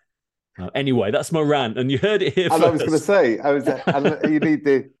 Anyway, that's my rant, and you heard it here first. I was going to say, you need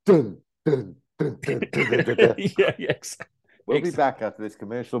the dun, dun, dun, dun, dun, dun, dun. Yeah, exactly. We'll be back after this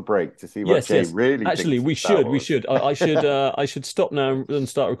commercial break to see what Jay really actually thinks. We should. I should stop now and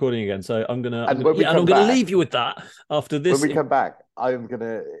start recording again. So I'm gonna leave you with that after this. When we come back, I'm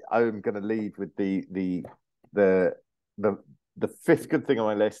gonna lead with the fifth good thing on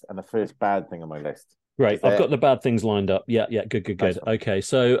my list and the first bad thing on my list. Great. I've got the bad things lined up. Yeah, good. Okay,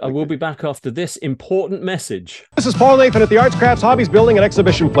 so I will be back after this important message. This is Paul Nathan at the Arts, Crafts, Hobbies Building and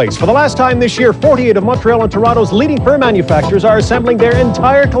Exhibition Place. For the last time this year, 48 of Montreal and Toronto's leading fur manufacturers are assembling their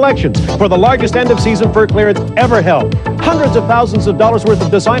entire collections for the largest end-of-season fur clearance ever held. Hundreds of thousands of dollars worth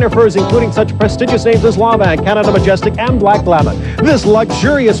of designer furs, including such prestigious names as Laban, Canada Majestic, and Black Llama. This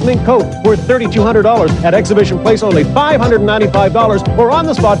luxurious mink coat worth $3,200 at Exhibition Place, only $595, or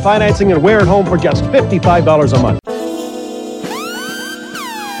on-the-spot financing and wear at home for just $55 a month.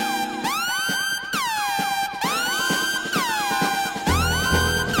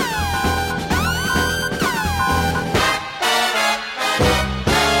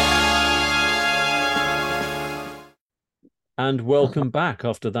 And welcome back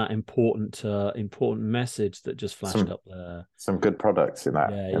after that important message that just flashed up there. Some good products in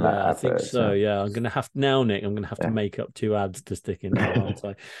that. Yeah, I think so. Yeah, I'm gonna have Nick. I'm gonna have to make up 2 ads to stick in there, aren't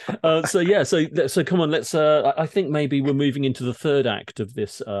I? So come on, let's. I think maybe we're moving into the third act of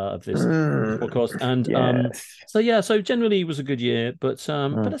this podcast, and so generally it was a good year, but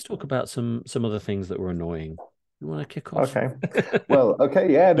let's talk about some other things that were annoying. You want to kick off? Okay. Well,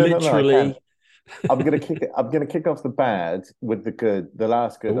 okay, yeah, literally. No, I'm gonna kick off the bad with the good, the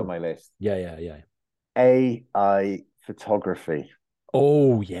last good on my list. Yeah. AI photography.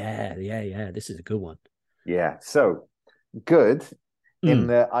 Oh yeah. This is a good one. Yeah. So good in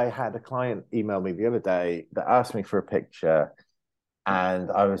that I had a client email me the other day that asked me for a picture, and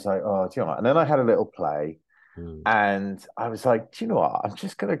I was like, oh, do you know what? And then I had a little play, and I was like, do you know what? I'm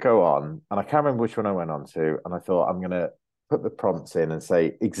just gonna go on, and I can't remember which one I went on to, and I thought I'm gonna put the prompts in and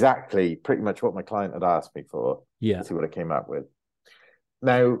say exactly pretty much what my client had asked me for. Yeah. See what I came up with.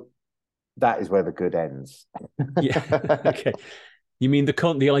 Now, that is where the good ends. Yeah. Okay. You mean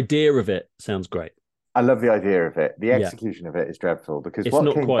the idea of it sounds great. I love the idea of it. The execution of it is dreadful because it's what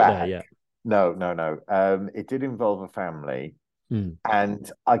not came quite back, there yet. No. It did involve a family,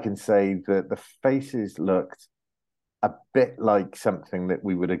 and I can say that the faces looked a bit like something that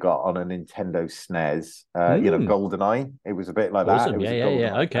we would have got on a Nintendo SNES, GoldenEye. It was a bit like awesome. that.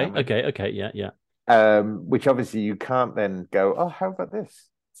 Yeah. Okay. Yeah. Which obviously you can't then go, oh, how about this?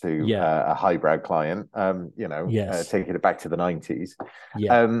 To a highbrow client, taking it back to the 90s.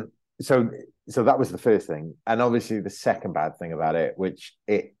 Yeah. So that was the first thing. And obviously the second bad thing about it, which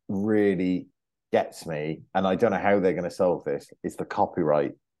it really gets me, and I don't know how they're going to solve this, is the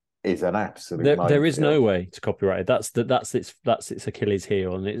copyright is an absolute there is no way to copyright it. That's its Achilles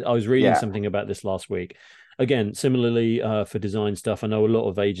heel. And I was reading something about this last week. Again, similarly for design stuff, I know a lot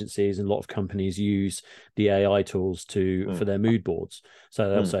of agencies and a lot of companies use the AI tools for their mood boards. So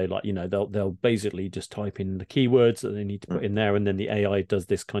they'll say they'll basically just type in the keywords that they need to put in there, and then the AI does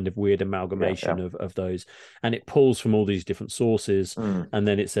this kind of weird amalgamation of those, and it pulls from all these different sources, and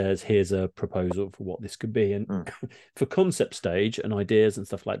then it says, here's a proposal for what this could be. And for concept stage and ideas and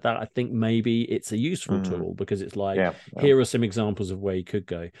stuff like that, I think maybe it's a useful tool, because it's like, here are some examples of where you could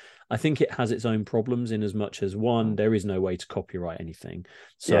go. I think it has its own problems in as much as, one, there is no way to copyright anything.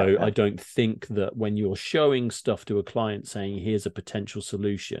 So I don't think that when you're showing stuff to a client saying, here's a potential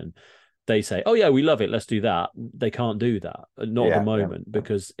solution, they say, oh yeah, we love it, let's do that. They can't do that, not at the moment,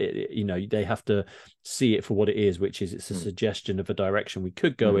 because they have to see it for what it is, which is it's a suggestion of a direction we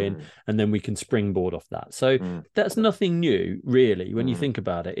could go in, and then we can springboard off that. So that's nothing new, really, when you think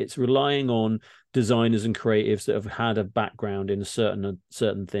about it. It's relying on designers and creatives that have had a background in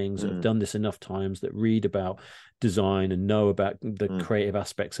certain things, that have done this enough times, that read about design and know about the creative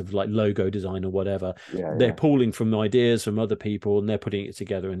aspects of like logo design or whatever. They're pulling from ideas from other people and they're putting it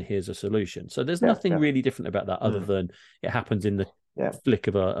together, and here's a solution. So there's nothing really different about that, other than it happens in the flick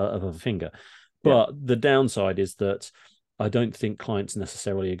of a finger. But the downside is that I don't think clients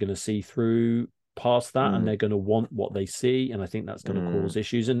necessarily are going to see through past that, and they're going to want what they see, and I think that's going to cause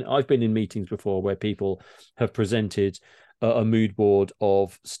issues. And I've been in meetings before where people have presented a mood board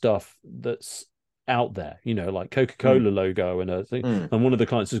of stuff that's out there, you know, like Coca-Cola logo and a thing, and one of the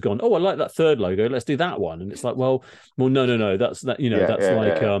clients has gone, oh, I like that third logo, let's do that one. And it's like, well no, that's that, you know,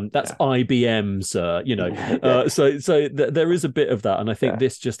 that's IBM's you know, so there is a bit of that, and I think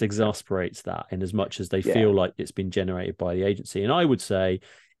this just exasperates that, in as much as they feel like it's been generated by the agency. And I would say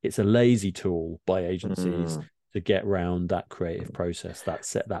it's a lazy tool by agencies to get around that creative process,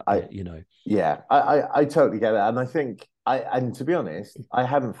 bit, you know. I totally get it. And I think and to be honest, I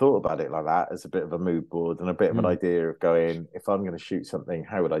hadn't thought about it like that, as a bit of a mood board and a bit of an idea of going, if I'm going to shoot something,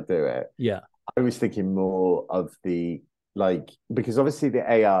 how would I do it? I was thinking more of the, like, because obviously the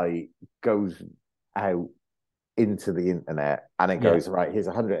AI goes out into the internet and it goes, right, here's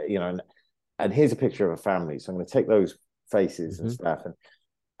 100, you know, and here's a picture of a family, so I'm going to take those faces and stuff,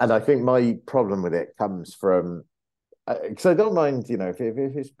 and I think my problem with it comes from, because I don't mind, you know, if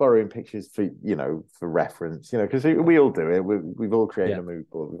it's borrowing pictures for, you know, for reference, you know, because we all do it. We've all created a mood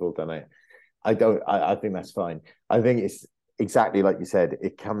board. We've all done it. I think that's fine. I think it's exactly like you said.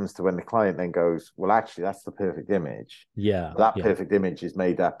 It comes to when the client then goes, well, actually, that's the perfect image. That perfect image is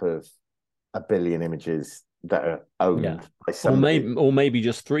made up of a billion images that are owned by somebody. Or maybe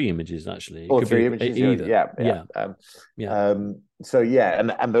just 3 images, actually. Or 3 images, either. So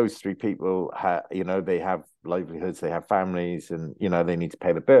and those 3 people you know, they have livelihoods, they have families, and you know, they need to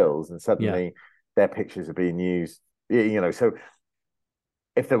pay the bills, and suddenly their pictures are being used, you know. So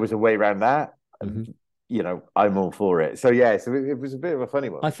if there was a way around that, you know, I'm all for it. So so it was a bit of a funny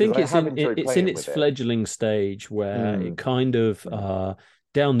one. I think it's in its fledgling stage, where it kind of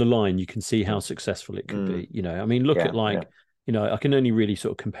down the line you can see how successful it could be. You know, I mean, look at you know, I can only really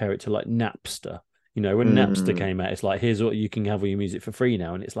sort of compare it to like Napster. You know, when Napster came out, it's like, here's what you can have all your music for free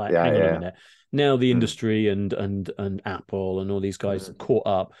now, and it's like, hang on a minute. Now the industry and Apple and all these guys caught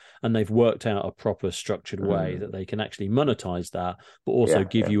up, and they've worked out a proper structured way that they can actually monetize that, but also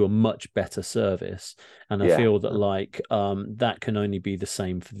give you a much better service. And I feel that like that can only be the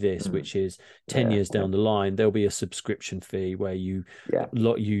same for this, which is 10 years down the line, there'll be a subscription fee where you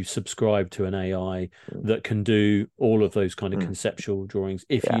subscribe to an AI that can do all of those kind of conceptual drawings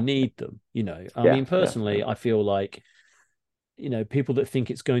if you need them. You know, I mean, personally, I feel like, you know, people that think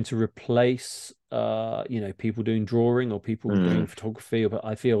it's going to replace, you know, people doing drawing or people doing photography, but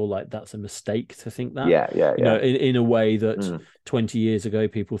I feel like that's a mistake to think that. You know, in a way that 20 years ago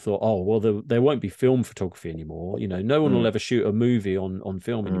people thought, oh, well, there won't be film photography anymore. You know, no one will ever shoot a movie on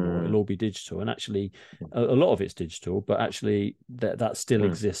film anymore. It'll all be digital. And actually, a lot of it's digital, but actually that still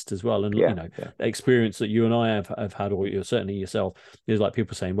exists as well. And you know, the experience that you and I have had, or you're certainly yourself, is like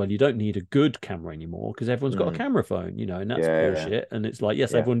people saying, well, you don't need a good camera anymore because everyone's got a camera phone. You know, and that's bullshit. And it's like,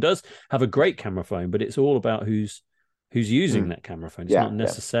 yes, everyone does have a great camera phone, but it's all about who's using that camera phone. It's not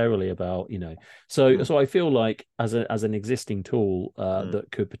necessarily about, you know. So I feel like as an existing tool that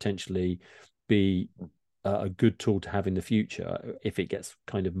could potentially be a good tool to have in the future, if it gets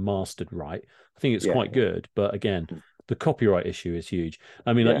kind of mastered right, I think it's quite good. But again, the copyright issue is huge.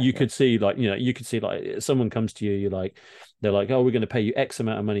 I mean, like you could see, like, you know, you could see like someone comes to you, they're like, oh, we're going to pay you X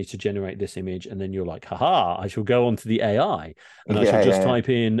amount of money to generate this image, and then you're like, haha, I shall go onto the AI and I shall just type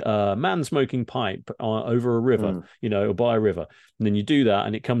in man smoking pipe over a river, you know, or by a river, and then you do that,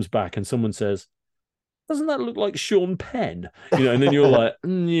 and it comes back, and someone says, doesn't that look like Sean Penn? You know, and then you're like,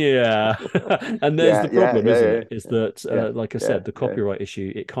 yeah. And there's the problem, isn't it? Is that, like I said, the copyright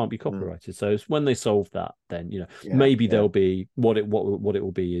issue, it can't be copyrighted. So it's when they solve that, then, you know, maybe there'll be what it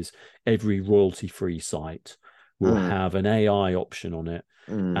will be is every royalty-free site will have an AI option on it,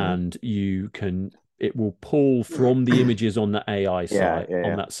 and it will pull from the images on the AI site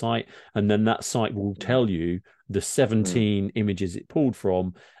on that site, and then that site will tell you the 17 images it pulled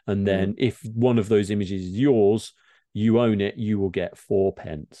from, and then if one of those images is yours, you own it, you will get 4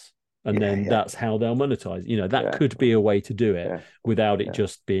 pence. And then that's how they'll monetize. You know, that could be a way to do it without it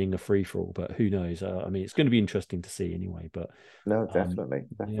just being a free for all. But who knows? I mean, it's going to be interesting to see anyway. But no, definitely.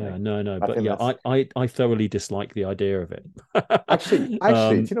 Yeah, no. But I thoroughly dislike the idea of it. actually,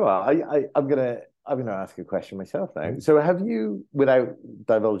 do you know what? I'm gonna I'm going to ask a question myself now. So have you, without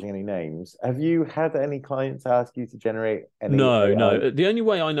divulging any names, have you had any clients ask you to generate any No, AI? no. The only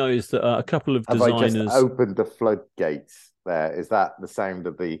way I know is that a couple of Have designers... I just opened the floodgates there? Is that the sound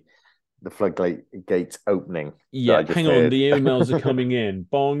of the floodgates opening? Yeah, hang on. The emails are coming in.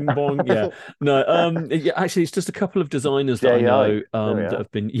 Bong, bong. Yeah. No, yeah, actually, it's just a couple of designers that I know that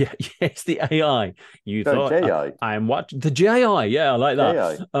have been... Yeah, it's the AI. You thought... I am what? The JI. Yeah, I like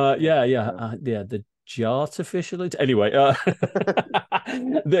that. Yeah, the artificial... Anyway, I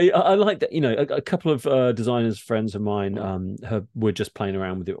like that, a couple of designers, friends of mine, were just playing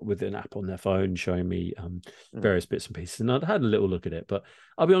around with an app on their phone, showing me various bits and pieces, and I'd had a little look at it. But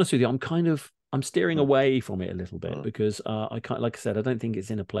I'll be honest with you, I'm steering away from it a little bit because I can't, like I said, I don't think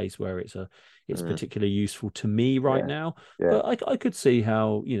it's in a place where it's particularly useful to me right now. But I could see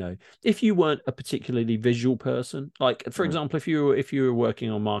how, if you weren't a particularly visual person, like for example, if you were working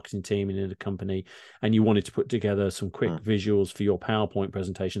on marketing team in a company and you wanted to put together some quick visuals for your PowerPoint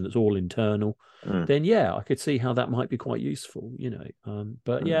presentation that's all internal, then I could see how that might be quite useful,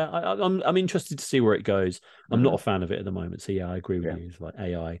 But I'm interested to see where it goes. I'm not a fan of it at the moment, so I agree with you. It's like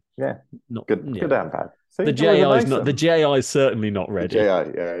AI. Yeah, not good and bad. So the JI is not. The JI is certainly not ready.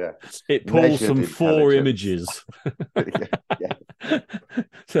 The JI, It pulls some 4 images.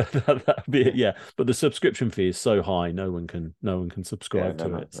 So that'd be it. Yeah, but the subscription fee is so high, no one can subscribe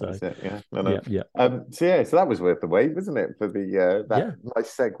to it. So so that was worth the wait, wasn't it? For the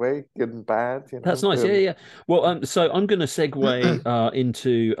nice segue, good and bad. That's nice. Yeah. Well, so I'm going to segue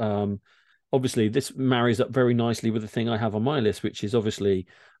into. Obviously, this marries up very nicely with the thing I have on my list, which is obviously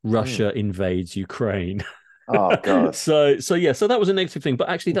Russia invades Ukraine. Oh God! So that was a negative thing, but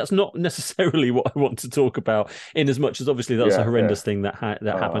actually, that's not necessarily what I want to talk about. In as much as obviously that's a horrendous thing that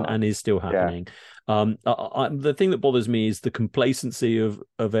happened and is still happening. The thing that bothers me is the complacency of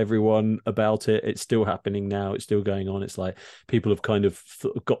everyone about it. It's still happening now. It's still going on. It's like people have kind of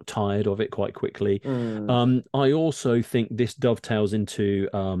got tired of it quite quickly. I also think this dovetails into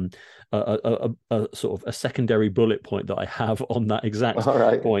a sort of a secondary bullet point that I have on that exact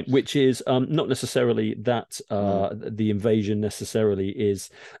point, which is not necessarily that the invasion necessarily is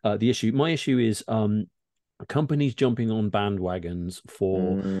the issue. My issue is companies jumping on bandwagons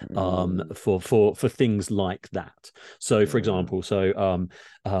for things like that. So, for example,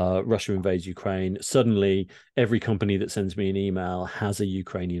 Russia invades Ukraine. Suddenly, every company that sends me an email has a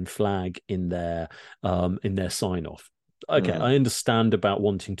Ukrainian flag in their sign off. Okay, I understand about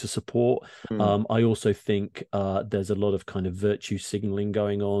wanting to support. I also think there's a lot of kind of virtue signaling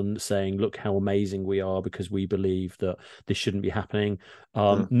going on, saying, look how amazing we are because we believe that this shouldn't be happening.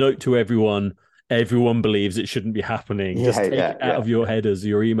 Note to everyone believes it shouldn't be happening. Just take it out of your head as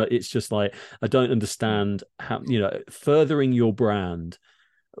your email. It's just like, I don't understand how, furthering your brand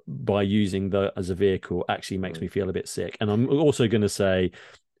by using that as a vehicle actually makes me feel a bit sick. And I'm also going to say,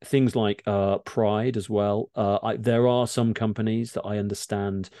 things like Pride as well. There are some companies that I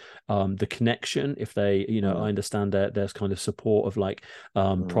understand the connection. If they, I understand that there's kind of support of like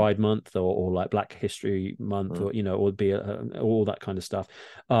Pride Month or like Black History Month or or be all that kind of stuff.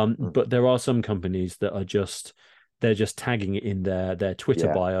 But there are some companies that are they're just tagging it in their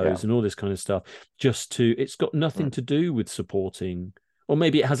Twitter bios and all this kind of stuff. It's got nothing to do with supporting. Or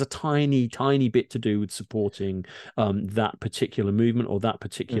maybe it has a tiny, tiny bit to do with supporting that particular movement or that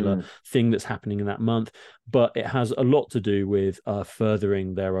particular thing that's happening in that month. But it has a lot to do with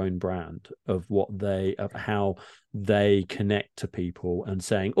furthering their own brand of how they connect to people and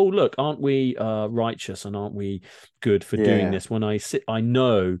saying, oh, look, aren't we righteous and aren't we good for doing this? When I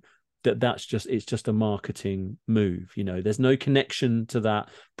know it's just a marketing move. There's no connection to that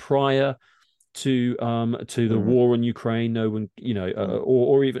prior to the war in Ukraine. No one,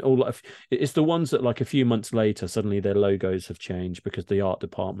 or even it's the ones that like a few months later suddenly their logos have changed because the art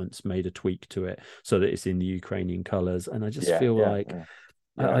department's made a tweak to it so that it's in the Ukrainian colors. And I just feel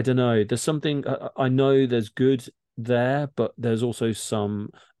I don't know, there's something, I know there's good there, but there's also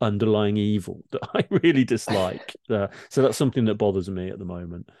some underlying evil that I really dislike. So that's something that bothers me at the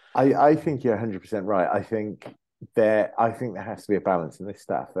moment. I think you're 100% right. I think there has to be a balance in this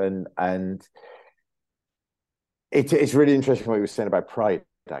stuff, and it's really interesting what you were saying about Pride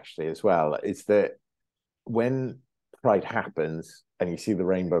actually as well. Is that when Pride happens and you see the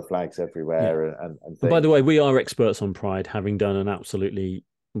rainbow flags everywhere and by the way, we are experts on Pride, having done an absolutely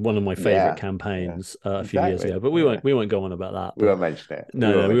one of my favorite campaigns a few years ago. But we won't go on about that. We won't mention it.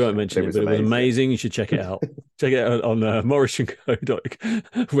 No, we won't mention it. But it was amazing. You should check it out. Check it out on Morris & Co.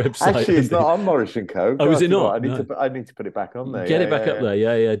 website. Actually, it's not on Morris & Co. Oh, is it not? I need to put it back on there. Get it back up there.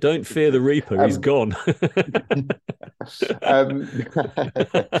 Yeah. Don't fear the Reaper. He's gone.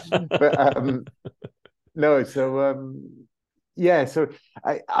 No, so so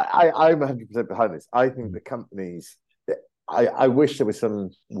I'm 100% behind this. I think the companies, I wish there was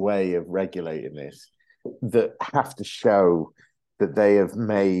some way of regulating this that have to show that they have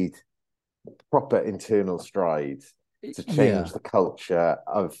made proper internal strides to change the culture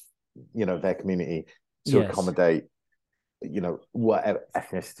of their community to accommodate whatever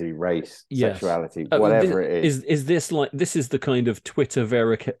ethnicity, race, sexuality, whatever it is. Is this is the kind of Twitter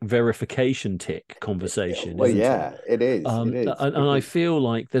verification tick conversation? Well, it is. And I feel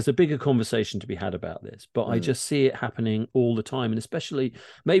like there's a bigger conversation to be had about this, but I just see it happening all the time, and especially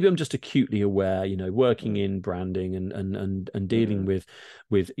maybe I'm just acutely aware, working in branding and dealing with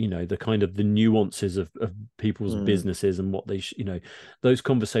the kind of the nuances of people's businesses and what they those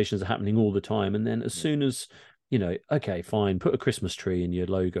conversations are happening all the time, and then as soon as okay, fine, put a Christmas tree in your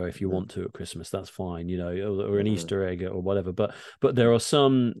logo if you want to at Christmas, that's fine, or an Easter egg or whatever. But there are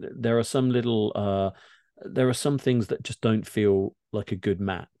some little there are some things that just don't feel like a good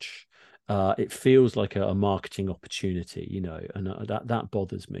match. It feels like a marketing opportunity, and that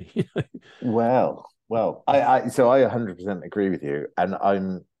bothers me. Well, I 100% agree with you, and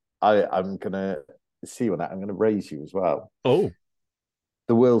I'm gonna see on that. I'm gonna raise you as well. Oh,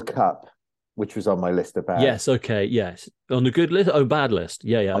 the World Cup, which was on my list of bad. Yes, okay, yes. On the good list? Oh, bad list.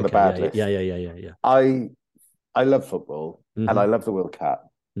 Yeah. On the bad list. Yeah. I love football and I love the World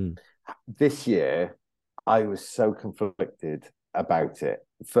Cup. This year, I was so conflicted about it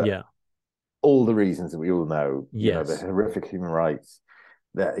for all the reasons that we all know. The horrific human rights,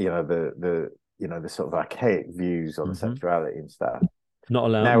 the sort of archaic views on sexuality and stuff. Not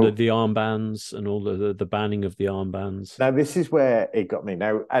allowed the armbands and all the banning of the armbands. Now, this is where it got me.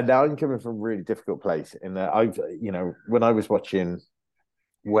 Now I'm coming from a really difficult place in that when I was watching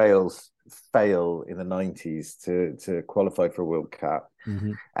Wales fail in the 90s to qualify for a World Cup,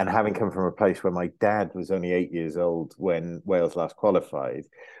 and having come from a place where my dad was only 8 years old when Wales last qualified,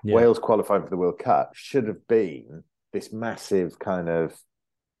 Wales qualifying for the World Cup should have been this massive kind of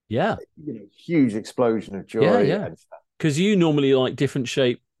huge explosion of joy and stuff. Because you normally like different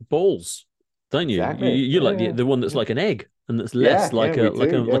shaped balls, don't you? Exactly. You like the one that's like an egg and that's less like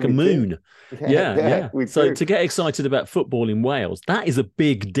a moon. Yeah. So to get excited about football in Wales, that is a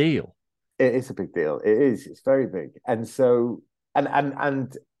big deal. It is a big deal. It is. It's very big. And so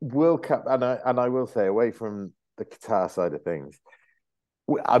and World Cup, and I will say, away from the Qatar side of things,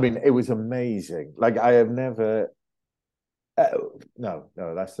 I mean, it was amazing. Like, I have never. No,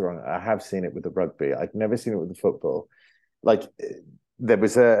 that's the wrong. I have seen it with the rugby. I've never seen it with the football. Like, there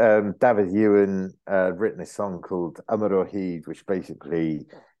was a David Ewan written a song called Amar o Hyd, which basically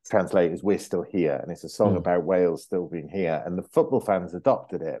translates as "We're Still Here," and it's a song about Wales still being here. And the football fans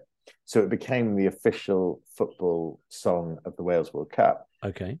adopted it, so it became the official football song of the Wales World Cup.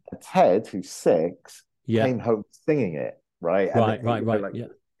 Okay. And Ted, who's 6, came home singing it. Right. Right.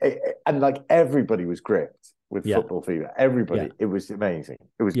 And like everybody was gripped with football fever. Everybody. It was amazing.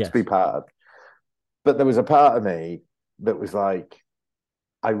 It was to be part of. But there was a part of me that was like,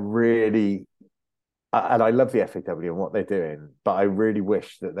 I really, and I love the FAW and what they're doing, but I really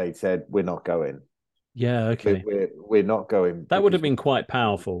wish that they'd said, we're not going. Yeah, okay. We're not going. That would have been quite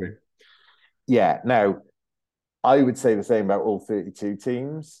powerful. Yeah. Now, I would say the same about all 32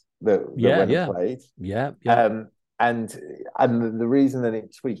 teams that went and played. Yeah. And the reason that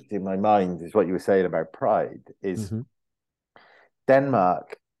it tweaked in my mind is what you were saying about pride is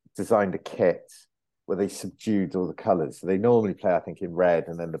Denmark designed a kit where they subdued all the colours. So they normally play, I think, in red,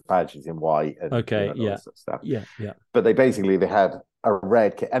 and then the badge is in white. And, all that sort of stuff. Yeah. But they had a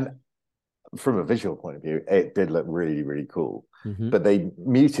red kit, and from a visual point of view, it did look really, really cool. But they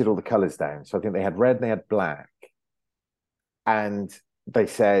muted all the colours down. So I think they had red and they had black, and they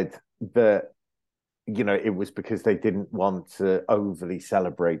said that, it was because they didn't want to overly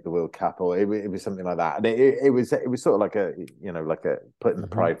celebrate the World Cup, or it was something like that. And it was sort of like a putting the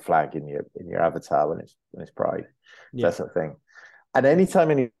pride flag in your avatar when it's pride, that sort of thing. And anytime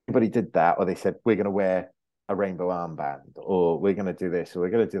anybody did that, or they said, we're going to wear a rainbow armband, or we're going to do this, or we're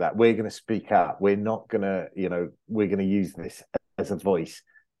going to do that, we're going to speak up, we're not going to, we're going to use this as a voice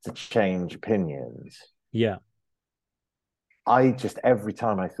to change opinions. Yeah. I just, every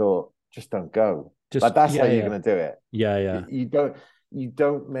time I thought, just don't go. Like, that's how you're going to do it. Yeah. You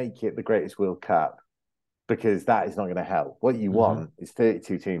don't make it the greatest World Cup because that is not going to help. What you want is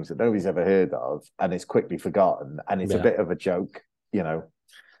 32 teams that nobody's ever heard of, and it's quickly forgotten, and it's a bit of a joke, you know.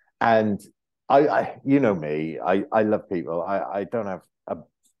 And I you know me, I love people. I don't have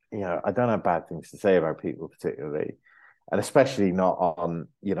I don't have bad things to say about people particularly, and especially not on,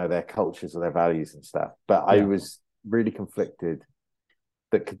 you know, their cultures or their values and stuff. But I was really conflicted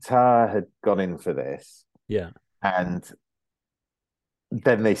that Qatar had gone in for this. Yeah. And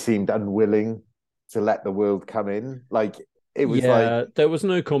then they seemed unwilling to let the world come in. Like, it was like there was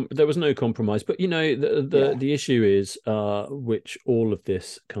no compromise. But, you know, the issue is, which all of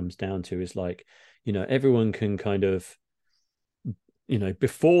this comes down to, is like, you know, everyone can kind of, you know,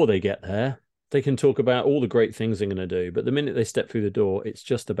 before they get there, they can talk about all the great things they're going to do. But the minute they step through the door, it's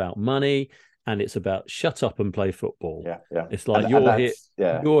just about money, and it's about shut up and play football. Yeah. It's like,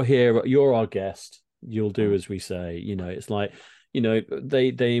 you're here, you're our guest. You'll do as we say. You know, it's like, you know,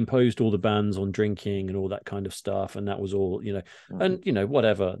 they imposed all the bans on drinking and all that kind of stuff, and that was all, you know, and, you know,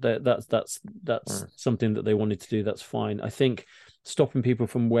 whatever. That's something that they wanted to do. That's fine. I think stopping people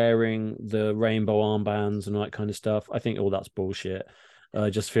from wearing the rainbow armbands and all that kind of stuff, I think all that's bullshit. I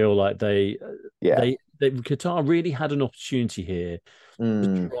just feel like Qatar really had an opportunity here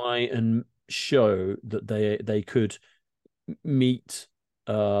to try and show that they could meet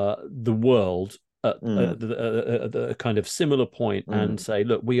the world at a kind of similar point and say,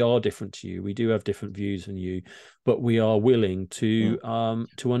 look, we are different to you. We do have different views than you, but we are willing to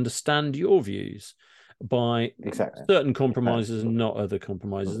understand your views by certain compromises and not other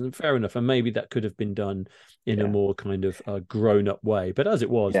compromises. And fair enough. And maybe that could have been done in a more kind of grown up way. But as it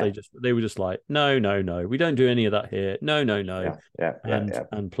was, they were just like, no, we don't do any of that here. No.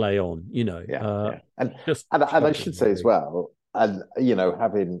 And play on, you know. And I should say as well, and, you know,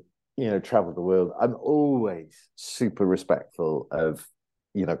 having, you know, traveled the world, I'm always super respectful of,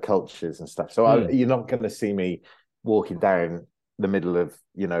 you know, cultures and stuff. So you're not going to see me walking down the middle of,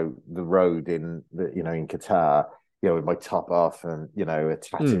 you know, the road in Qatar, you know, with my top off and, you know, a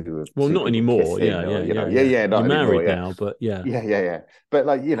tattoo of, well, not anymore. Not You're married now, but But,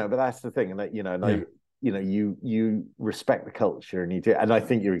 like, you know, but that's the thing, and that, you know, like, you know, you respect the culture, and you do, and I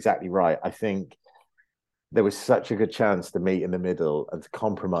think you're exactly right. I think there was such a good chance to meet in the middle and to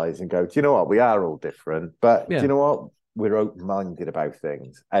compromise and go, do you know what, we are all different, but do you know what, we're open-minded about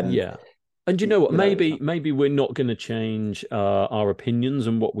things. And and you know what, maybe we're not going to change our opinions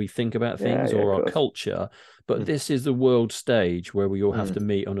and what we think about things or our culture, but this is the world stage where we all have to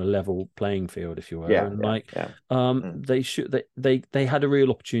meet on a level playing field, if you will. They had a real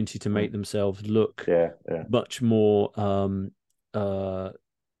opportunity to make themselves look much more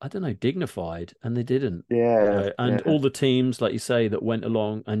I don't know, dignified, and they didn't. All the teams, like you say, that went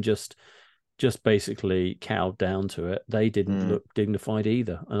along and just basically cowed down to it, they didn't look dignified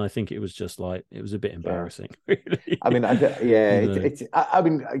either. And I think it was just like, it was a bit embarrassing, really. I mean, I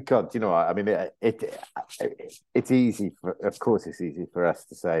mean, God, you know what? I mean, it's easy of course it's easy for us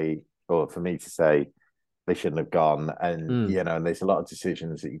to say, or for me to say, they shouldn't have gone, and you know, and there's a lot of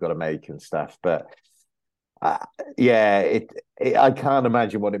decisions that you've got to make and stuff, but I can't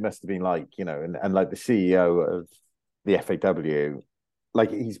imagine what it must have been like, you know, and like the CEO of the FAW,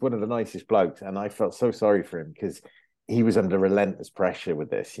 like, he's one of the nicest blokes, and I felt so sorry for him because he was under relentless pressure with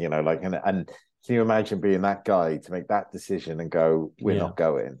this, you know, like, and can you imagine being that guy to make that decision and go, we're not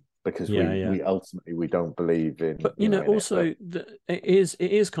going because we ultimately we don't believe in. But you know also it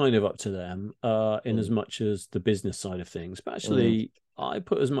is kind of up to them in as much as the business side of things, but actually I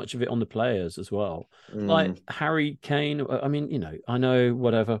put as much of it on the players as well. Like Harry Kane, I mean, you know, I know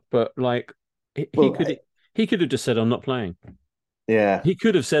whatever, but like he could have just said, I'm not playing. Yeah, he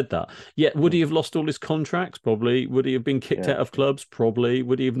could have said that. Yet, would he have lost all his contracts? Probably. Would he have been kicked out of clubs? Probably.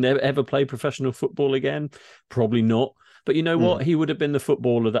 Would he have never ever played professional football again? Probably not. But you know what? He would have been the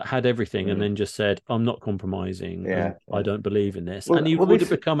footballer that had everything and then just said, I'm not compromising. I don't believe in this. And he would have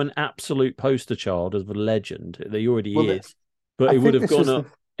become an absolute poster child of a legend that he already is. But it would have gone up,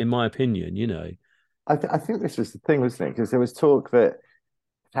 in my opinion, you know. I think this was the thing, wasn't it? Because there was talk that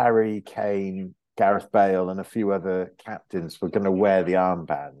Harry Kane, Gareth Bale and a few other captains were going to wear the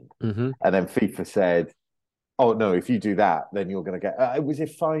armband. And then FIFA said, oh, no, if you do that, then you're going to get... was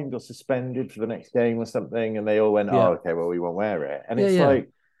it fined or suspended for the next game or something? And they all went, oh, okay, well, we won't wear it. And it's like...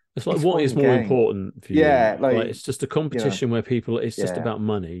 It's like, what is more important for you? Yeah, like it's just a competition where people... It's just about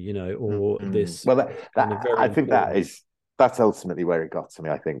money, you know, or this... Well, I think that's ultimately where it got to me,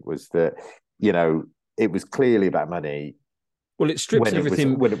 I think, was that, you know, it was clearly about money. Well, it strips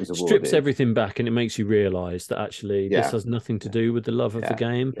everything back, and it makes you realise that actually this has nothing to do with the love of the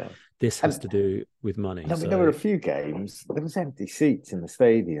game. This has to do with money. I mean, there were a few games, there was empty seats in the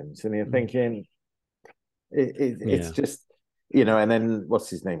stadiums, and you're thinking, It's just, you know, and then what's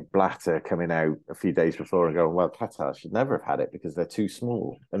his name? Blatter coming out a few days before and going, well, Qatar should never have had it because they're too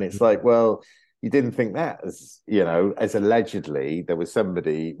small. And it's like, well, you didn't think that, as you know, as allegedly there was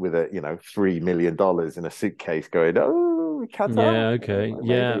somebody with a, you know, $3 million in a suitcase going, oh, Qatar. Yeah, okay.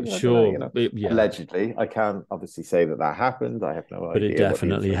 Yeah, sure. You know. Yeah. Allegedly. I can't obviously say that happened. I have no idea. But it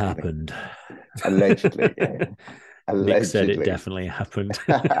definitely happened. Allegedly. Yeah. Allegedly. Nick said it definitely happened.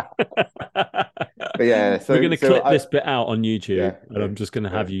 But yeah, so we're going to clip this bit out on YouTube, and I'm just going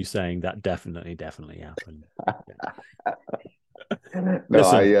to have you saying that definitely happened.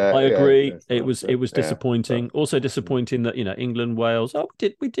 Listen, I agree. It was disappointing. Also disappointing that, you know, England, Wales.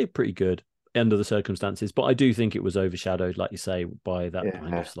 We did pretty good under the circumstances, but I do think it was overshadowed, like you say, by that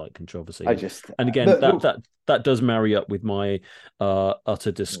kind of slight controversy. And again, that does marry up with my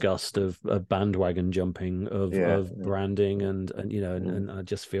utter disgust of bandwagon jumping of branding and you know, and I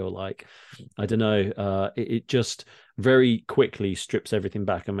just feel like, I don't know, it just very quickly strips everything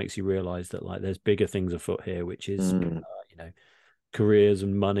back and makes you realize that, like, there's bigger things afoot here, which is you know, careers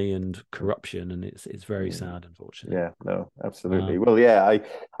and money and corruption, and it's very sad, unfortunately. Yeah, no, absolutely. Well, yeah,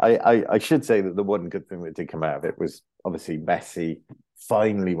 I should say that the one good thing that did come out of it was obviously Messi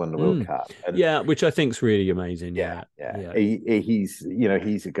finally won the World Cup. And, which I think is really amazing. Yeah. He's, you know,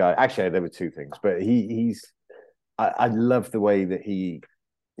 he's a guy. Actually, there were two things, but I love the way that he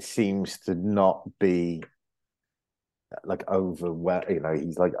seems to not be like you know,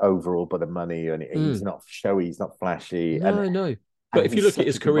 he's like overall by the money, and he's not showy, he's not flashy. No. But if you look at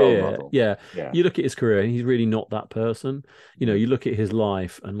his career, you look at his career, and he's really not that person. You know, you look at his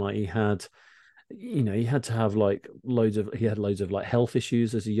life, and like he had to have like loads of like health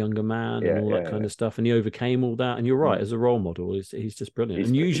issues as a younger man and all that kind of stuff, and he overcame all that. And you're right, as a role model, he's just brilliant.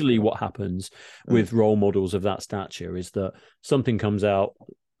 And usually, what happens with role models of that stature is that something comes out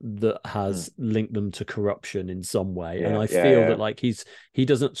that has linked them to corruption in some way, and I feel that like he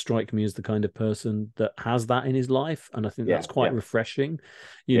doesn't strike me as the kind of person that has that in his life, and I think that's quite refreshing,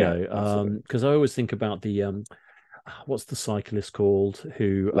 you know, because I always think about the what's the cyclist called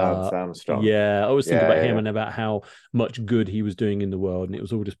who Lance Armstrong. I always think about him and about how much good he was doing in the world, and it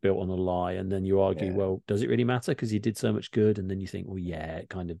was all just built on a lie. And then you argue, well, does it really matter because he did so much good? And then you think, well, yeah, it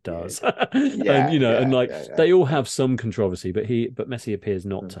kind of does. And you know, they all have some controversy, but Messi appears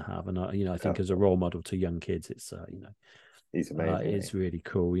not to have. And I think as a role model to young kids, it's you know, he's amazing. It's really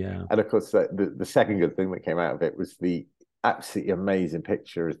cool. And of course, the second good thing that came out of it was the absolutely amazing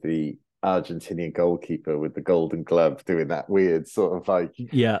picture of the Argentinian goalkeeper with the golden glove doing that weird sort of like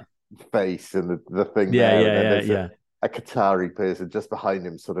face and the thing there. A Qatari person just behind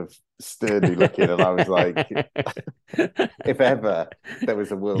him, sort of sternly looking, and I was like, if ever there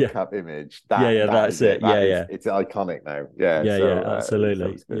was a World Cup image, that's it. It's iconic now.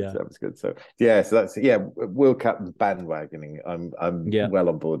 Absolutely. That was good. So so that's World Cup bandwagoning. I'm well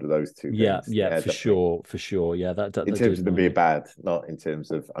on board with those two things. For sure. Yeah, that in terms of them being bad, not in terms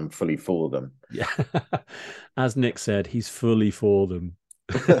of I'm fully for them. Yeah, as Nick said, he's fully for them.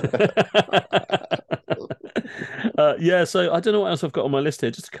 So I don't know what else I've got on my list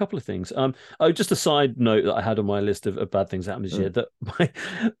here. Just a couple of things. Just a side note that I had on my list of bad things that happened this year. That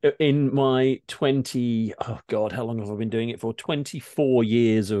in my 20, how long have I been doing it for? 24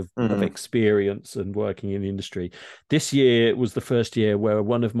 years of experience and working in the industry. This year was the first year where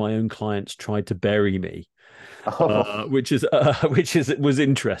one of my own clients tried to bury me. Which was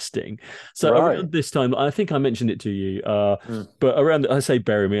interesting. So around this time, I think I mentioned it to you, but around, I say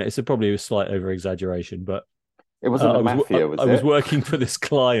bury me, it's probably a slight over exaggeration, but it wasn't a mafia, was it? I was working for this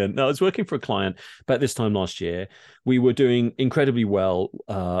client. No, I was working for a client about this time last year. We were doing incredibly well.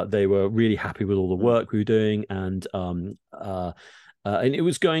 They were really happy with all the work we were doing, and it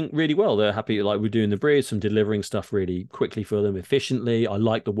was going really well. They're happy, like we're doing the briefs and delivering stuff really quickly for them, efficiently. I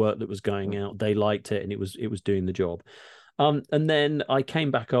liked the work that was going out. They liked it, and it was doing the job. And then I came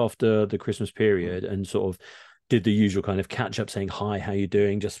back after the Christmas period and sort of did the usual kind of catch up, saying, hi, how you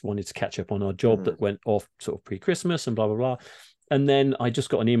doing? Just wanted to catch up on our job that went off sort of pre-Christmas and blah, blah, blah. And then I just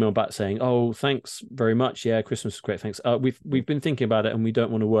got an email back saying, oh, thanks very much. Yeah, Christmas was great. Thanks. We've been thinking about it and we don't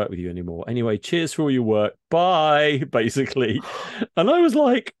want to work with you anymore. Anyway, cheers for all your work. Bye, basically. And I was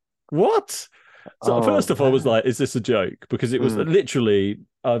like, what? So first off, I was like, is this a joke? Because it was literally,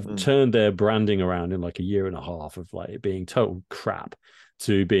 I've turned their branding around in like a year and a half of like it being total crap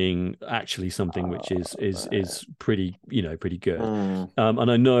to being actually something which is pretty, pretty good.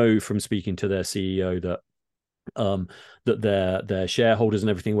 And I know from speaking to their CEO that their shareholders and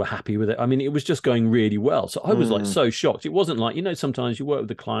everything were happy with it. I mean, it was just going really well. So I was like so shocked. It wasn't like, sometimes you work with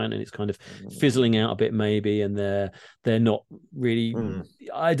the client and it's kind of fizzling out a bit maybe, and they're not really,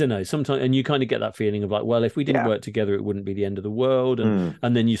 I don't know, sometimes, and you kind of get that feeling of like, well, if we didn't work together, it wouldn't be the end of the world. And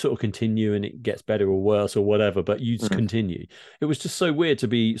then you sort of continue and it gets better or worse or whatever, but you just continue. It was just so weird to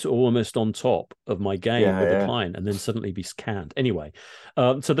be sort of almost on top of my game with the client and then suddenly be canned. Anyway,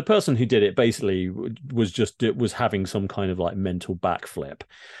 so the person who did it basically was having some kind of like mental backflip.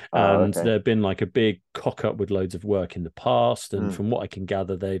 And there'd been like a big cock up with loads of work in the past. And from what I can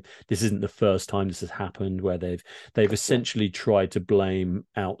gather, this isn't the first time this has happened, where they've essentially tried to blame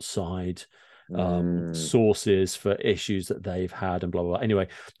outside sources for issues that they've had and blah, blah, blah. Anyway,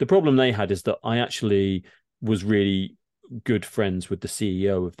 the problem they had is that I actually was really good friends with the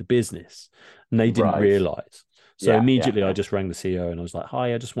CEO of the business, and they didn't realize. So immediately I just rang the CEO and I was like,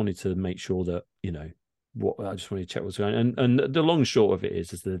 hi, I just wanted to make sure that, you know, I just wanted to check what's going on. And the long and short of it is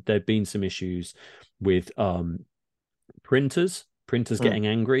that there've been some issues with printers getting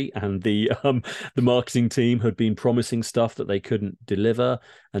angry, and the marketing team had been promising stuff that they couldn't deliver,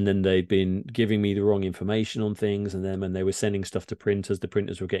 and then they'd been giving me the wrong information on things, and then when they were sending stuff to printers, the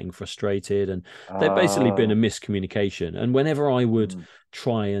printers were getting frustrated, and there'd basically been a miscommunication. And whenever I would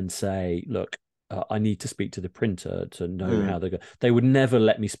try and say, look, I need to speak to the printer to know how they would never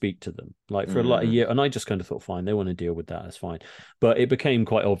let me speak to them, like for like a year. And I just kind of thought, fine, they want to deal with that, that's fine. But it became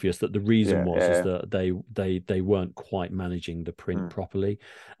quite obvious that the reason is that they weren't quite managing the print properly.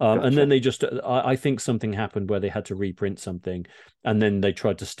 And then they just, I think something happened where they had to reprint something, and then they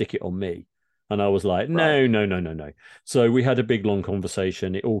tried to stick it on me. And I was like, no. So we had a big, long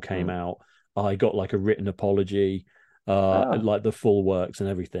conversation. It all came out. I got like a written apology. Like the full works and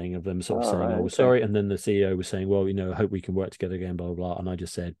everything of them sort of saying, "Oh, sorry," and then the CEO was saying, "Well, you know, I hope we can work together again," blah blah blah. And I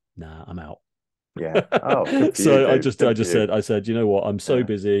just said, "Nah, I'm out." Yeah. Oh, so I just said, you know what? I'm so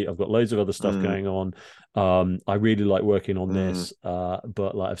busy. I've got loads of other stuff going on. I really like working on this,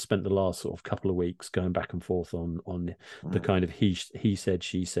 but like I've spent the last sort of couple of weeks going back and forth on the kind of he said,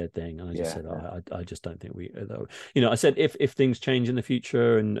 she said thing, and I just said, I just don't think we, you know, I said if things change in the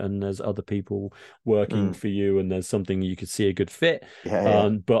future and there's other people working for you and there's something you could see a good fit,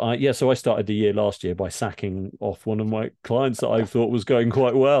 but so I started the year last year by sacking off one of my clients that I thought was going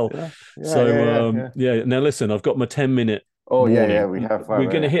quite well. Now listen, I've got my 10-minute. We have. We're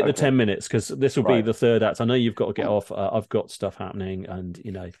going to hit the 10 minutes because this will be the third act. I know you've got to get off. I've got stuff happening, and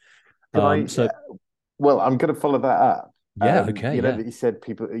you know. Well, I'm going to follow that up. Okay. You know that you said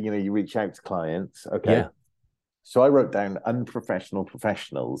people. You know, you reach out to clients. Okay. Yeah. So I wrote down unprofessional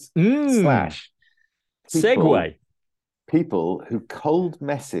professionals / segue. People who cold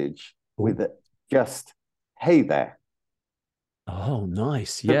message with just "Hey there." Oh,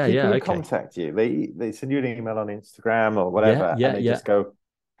 nice. So people who contact you. They send you an email on Instagram or whatever, and they just go,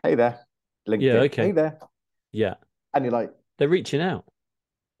 "Hey there," LinkedIn. Hey there. Yeah. And you're like, they're reaching out.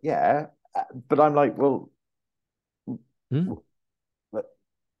 Yeah, but I'm like, well,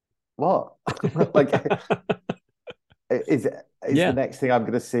 what? Like, is the next thing I'm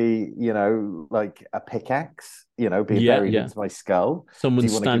going to see? You know, like a pickaxe. You know, being buried into my skull. Someone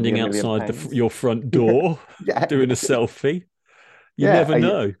standing outside your front door, doing a selfie. You never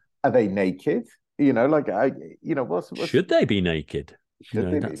know. Are they naked? You know, like what's should they be naked?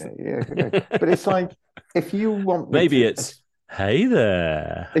 Should they be naked? Yeah. But it's like if you want, maybe it's hey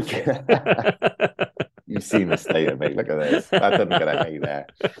there. You've seen the state of me. Look at this. That doesn't get at me there.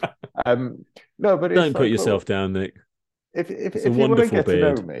 No, but don't put yourself down, Nick. If you want to get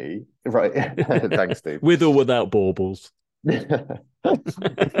to know me, right? Thanks, Steve. With or without baubles.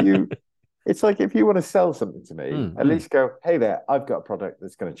 It's like if you want to sell something to me, at least go, "Hey there, I've got a product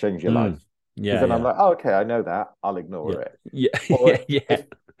that's going to change your life." Yeah. Then I'm like, "Oh, okay, I know that. I'll ignore it." If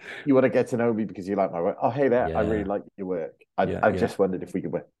you want to get to know me because you like my work. "Oh, hey there, I really like your work. I just wondered if we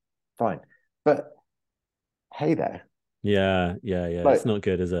could work." Fine, but hey there. Yeah. Like, it's not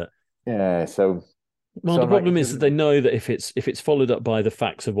good, is it? Yeah. So. Well, the problem is that they know that if it's followed up by the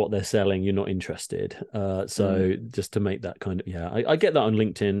facts of what they're selling, you're not interested. So just to make that kind of I get that on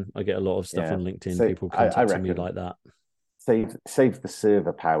LinkedIn. I get a lot of stuff on LinkedIn. So people contacting me like that. Save the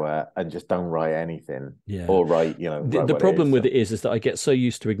server power and just don't write anything. Yeah. Or write, you know. The problem with it is that I get so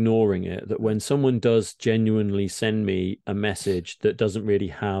used to ignoring it that when someone does genuinely send me a message that doesn't really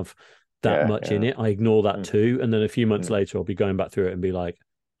have that much in it, I ignore that too. And then a few months later, I'll be going back through it and be like,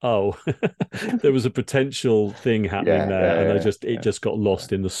 oh, there was a potential thing happening there, and it just got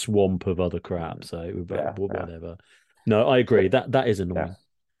lost in the swamp of other crap. So whatever. No, I agree. That is annoying.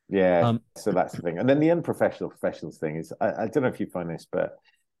 Yeah. So that's the thing. And then the unprofessional professionals thing is, I don't know if you find this, but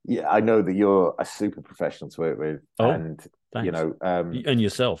I know that you're a super professional to work with, and thanks. you know, and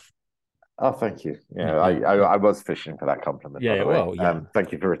yourself. Oh, thank you. Yeah, I was fishing for that compliment. Yeah, by the way. well, yeah.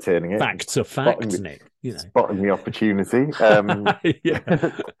 Thank you for returning it. Facts are facts, Nick. You know, spotting the opportunity. Yeah.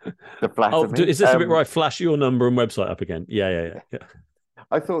 To flatter me. Is this a bit where I flash your number and website up again? Yeah.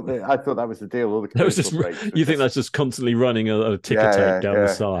 I thought that was the deal. All the That was just, breaks you think that's just constantly running a ticker tape down the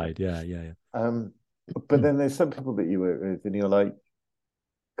side? Yeah. But then there's some people that you work with, and you're like,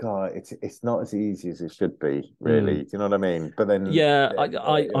 God, it's not as easy as it should be, really. Do you know what I mean? But then,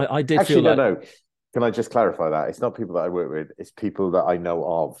 I did actually feel no. Can I just clarify that it's not people that I work with; it's people that I know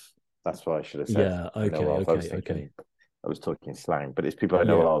of. That's what I should have said. Yeah. Okay. I was talking slang, but it's people I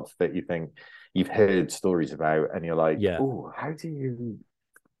know of that you think you've heard stories about, and you're like, oh, how do you?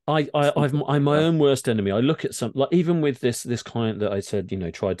 I'm my own worst enemy. I look at some, like, even with this client that I said,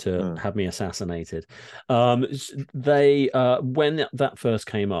 tried to have me assassinated. They when that first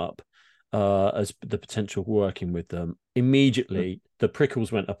came up, as the potential working with them, immediately the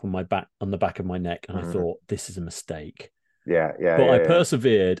prickles went up on the back of my neck, and I thought, this is a mistake. But I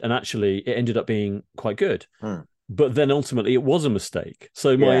persevered, and actually it ended up being quite good. But then ultimately it was a mistake.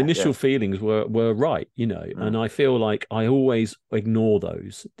 So my initial feelings were right, and I feel like I always ignore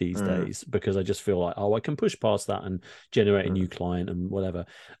those these days, because I just feel like, I can push past that and generate a new client and whatever.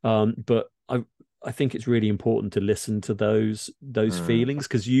 But I think it's really important to listen to those feelings,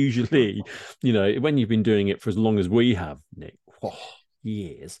 because usually, when you've been doing it for as long as we have, Nick,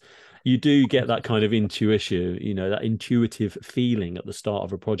 years, you do get that kind of intuition, that intuitive feeling at the start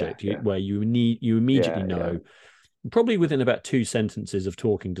of a project where you immediately know, probably within about 2 sentences of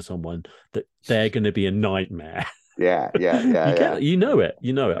talking to someone, that they're going to be a nightmare. You know it.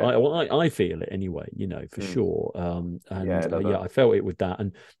 I feel it anyway, for sure. I felt it with that,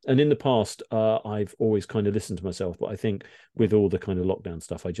 and in the past, I've always kind of listened to myself, but I think with all the kind of lockdown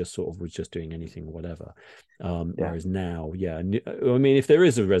stuff, I just sort of was just doing anything or whatever. Whereas now, I mean, if there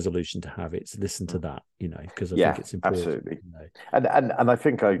is a resolution to have, it's listen to that, because I think it's important. Absolutely. And I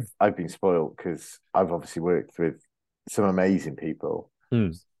think I've been spoiled, because I've obviously worked with some amazing people.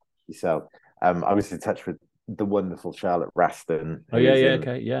 Yourself, I was in touch with the wonderful Charlotte Raston. Who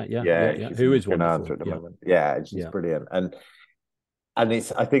is wonderful at the moment. She's brilliant. And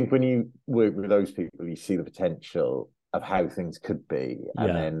it's, I think when you work with those people, you see the potential of how things could be,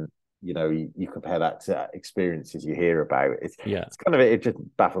 and then you compare that to experiences you hear about. It's kind of, it just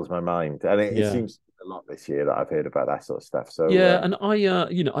baffles my mind, and it seems a lot this year that I've heard about that sort of stuff. So and I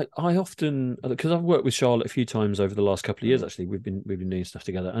often, because I've worked with Charlotte a few times over the last couple of years, actually we've been doing stuff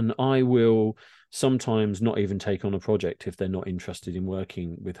together, and I will sometimes not even take on a project if they're not interested in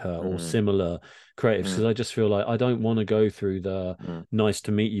working with her or similar creatives, because I just feel like I don't want to go through the nice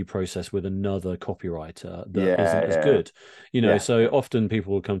to meet you process with another copywriter that isn't as good, so often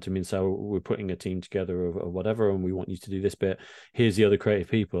people will come to me and say, we're putting a team together or whatever, and we want you to do this bit, here's the other creative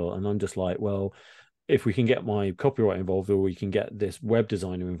people, and I'm just like, well, if we can get my copyright involved, or we can get this web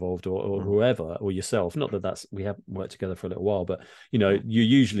designer involved, or whoever, or yourself, not that we haven't worked together for a little while, but you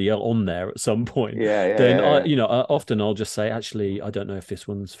usually are on there at some point. Often I'll just say, actually, I don't know if this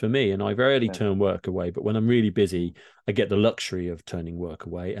one's for me, and I rarely turn work away, but when I'm really busy, I get the luxury of turning work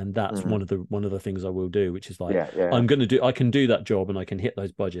away, and that's one of the things I will do, which is like, I can do that job and I can hit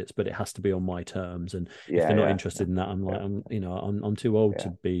those budgets, but it has to be on my terms, and if they're not interested in that, I'm like, I'm too old to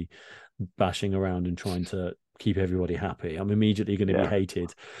be bashing around and trying to keep everybody happy. I'm immediately going to be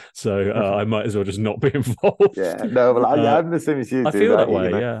hated, so I might as well just not be involved. I'm the same as you. I feel that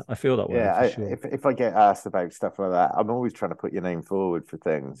way. I feel that way. Sure. If I get asked about stuff like that, I'm always trying to put your name forward for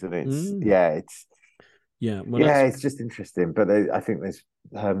things, and it's just interesting. But I think there's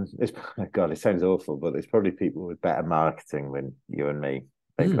God, it sounds awful, but there's probably people with better marketing than you and me.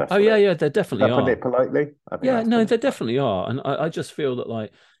 There definitely are. Put it politely. There definitely are, and I just feel that,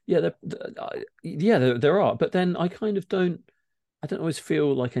 like, there are, but then I kind of don't always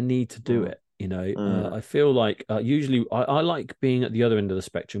feel like I need to do it. I feel like usually I like being at the other end of the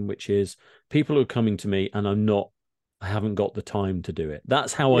spectrum, which is people who are coming to me and I haven't got the time to do it.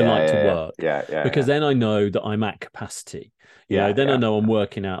 That's how I like to work. Because then I know that I'm at capacity. I know I'm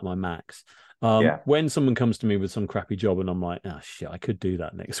working out my max. When someone comes to me with some crappy job and I'm like, oh shit, I could do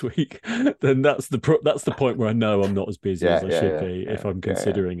that next week, then that's the point where I know I'm not as busy as I should be if I'm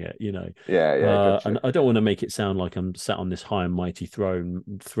considering it, and I don't want to make it sound like I'm sat on this high and mighty throne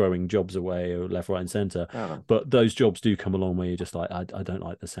throwing jobs away or left, right, and center. But those jobs do come along where you're just like, I don't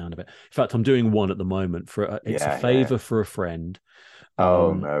like the sound of it. In fact, I'm doing one at the moment it's a favor for a friend.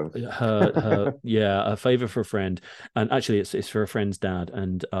 No. A favor for a friend, and actually it's for a friend's dad,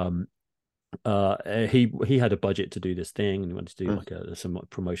 and he had a budget to do this thing, and he wanted to do like some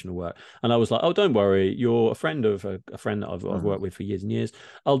promotional work. And I was like, oh, don't worry, you're a friend of a friend that I've worked with for years and years.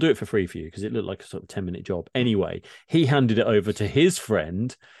 I'll do it for free for you, because it looked like a sort of 10-minute job. Anyway, he handed it over to his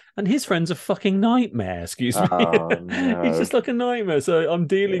friend, and his friend's a fucking nightmare. Excuse me. Oh, no. He's just like a nightmare. So I'm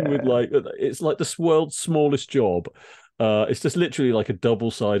dealing with like, it's like the world's smallest job. It's just literally like a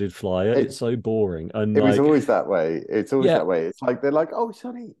double-sided flyer. It's so boring. And it was always that way. It's always that way. It's like they're like, oh, it's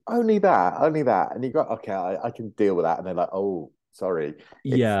only that, and you go, okay, I can deal with that. And they're like, oh, sorry.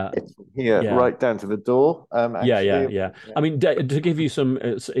 It's here right down to the door. Yeah. I mean, to give you some,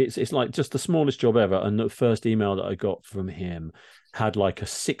 it's like just the smallest job ever. And the first email that I got from him had like a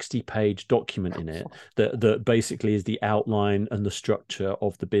 60-page document in it that basically is the outline and the structure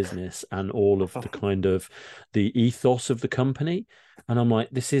of the business and all of the kind of the ethos of the company. And I'm like,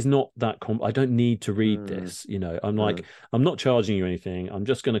 this is not that I don't need to read this, you know. I'm like, I'm not charging you anything. I'm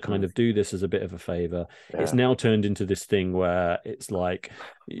just going to kind of do this as a bit of a favor. It's now turned into this thing where it's like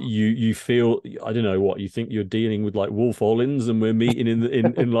you feel, I don't know what you think, you're dealing with like Wolf Hollins, and we're meeting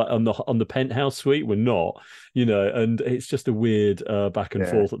in like on the penthouse suite. We're not, you know, and it's just a weird back and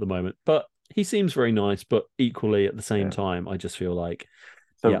forth at the moment. But he seems very nice, but equally at the same time, I just feel like,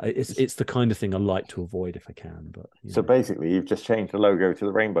 it's the kind of thing I like to avoid if I can. But so basically, you've just changed the logo to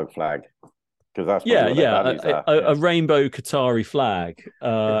the rainbow flag, because that's a rainbow Qatari flag,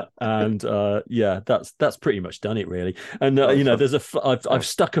 and that's pretty much done it really. And you know, there's I've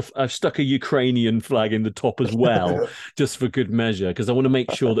stuck a Ukrainian flag in the top as well, just for good measure, because I want to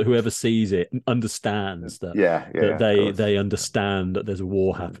make sure that whoever sees it understands that they understand that there's a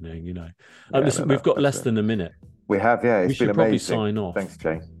war happening. You know, listen, we've got less than a minute. We have, we should probably sign off. Thanks,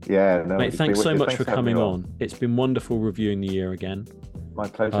 Jay. Yeah, no, mate, thanks so much for coming on. It's been wonderful reviewing the year again. My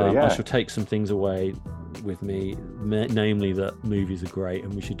pleasure. I shall take some things away with me, namely that movies are great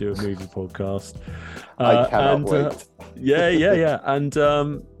and we should do a movie podcast. I cannot wait. And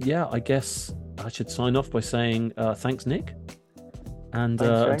I guess I should sign off by saying thanks, Nick. And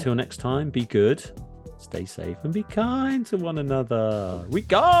until next time, be good, stay safe, and be kind to one another. We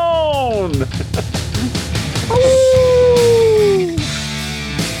gone. Woo!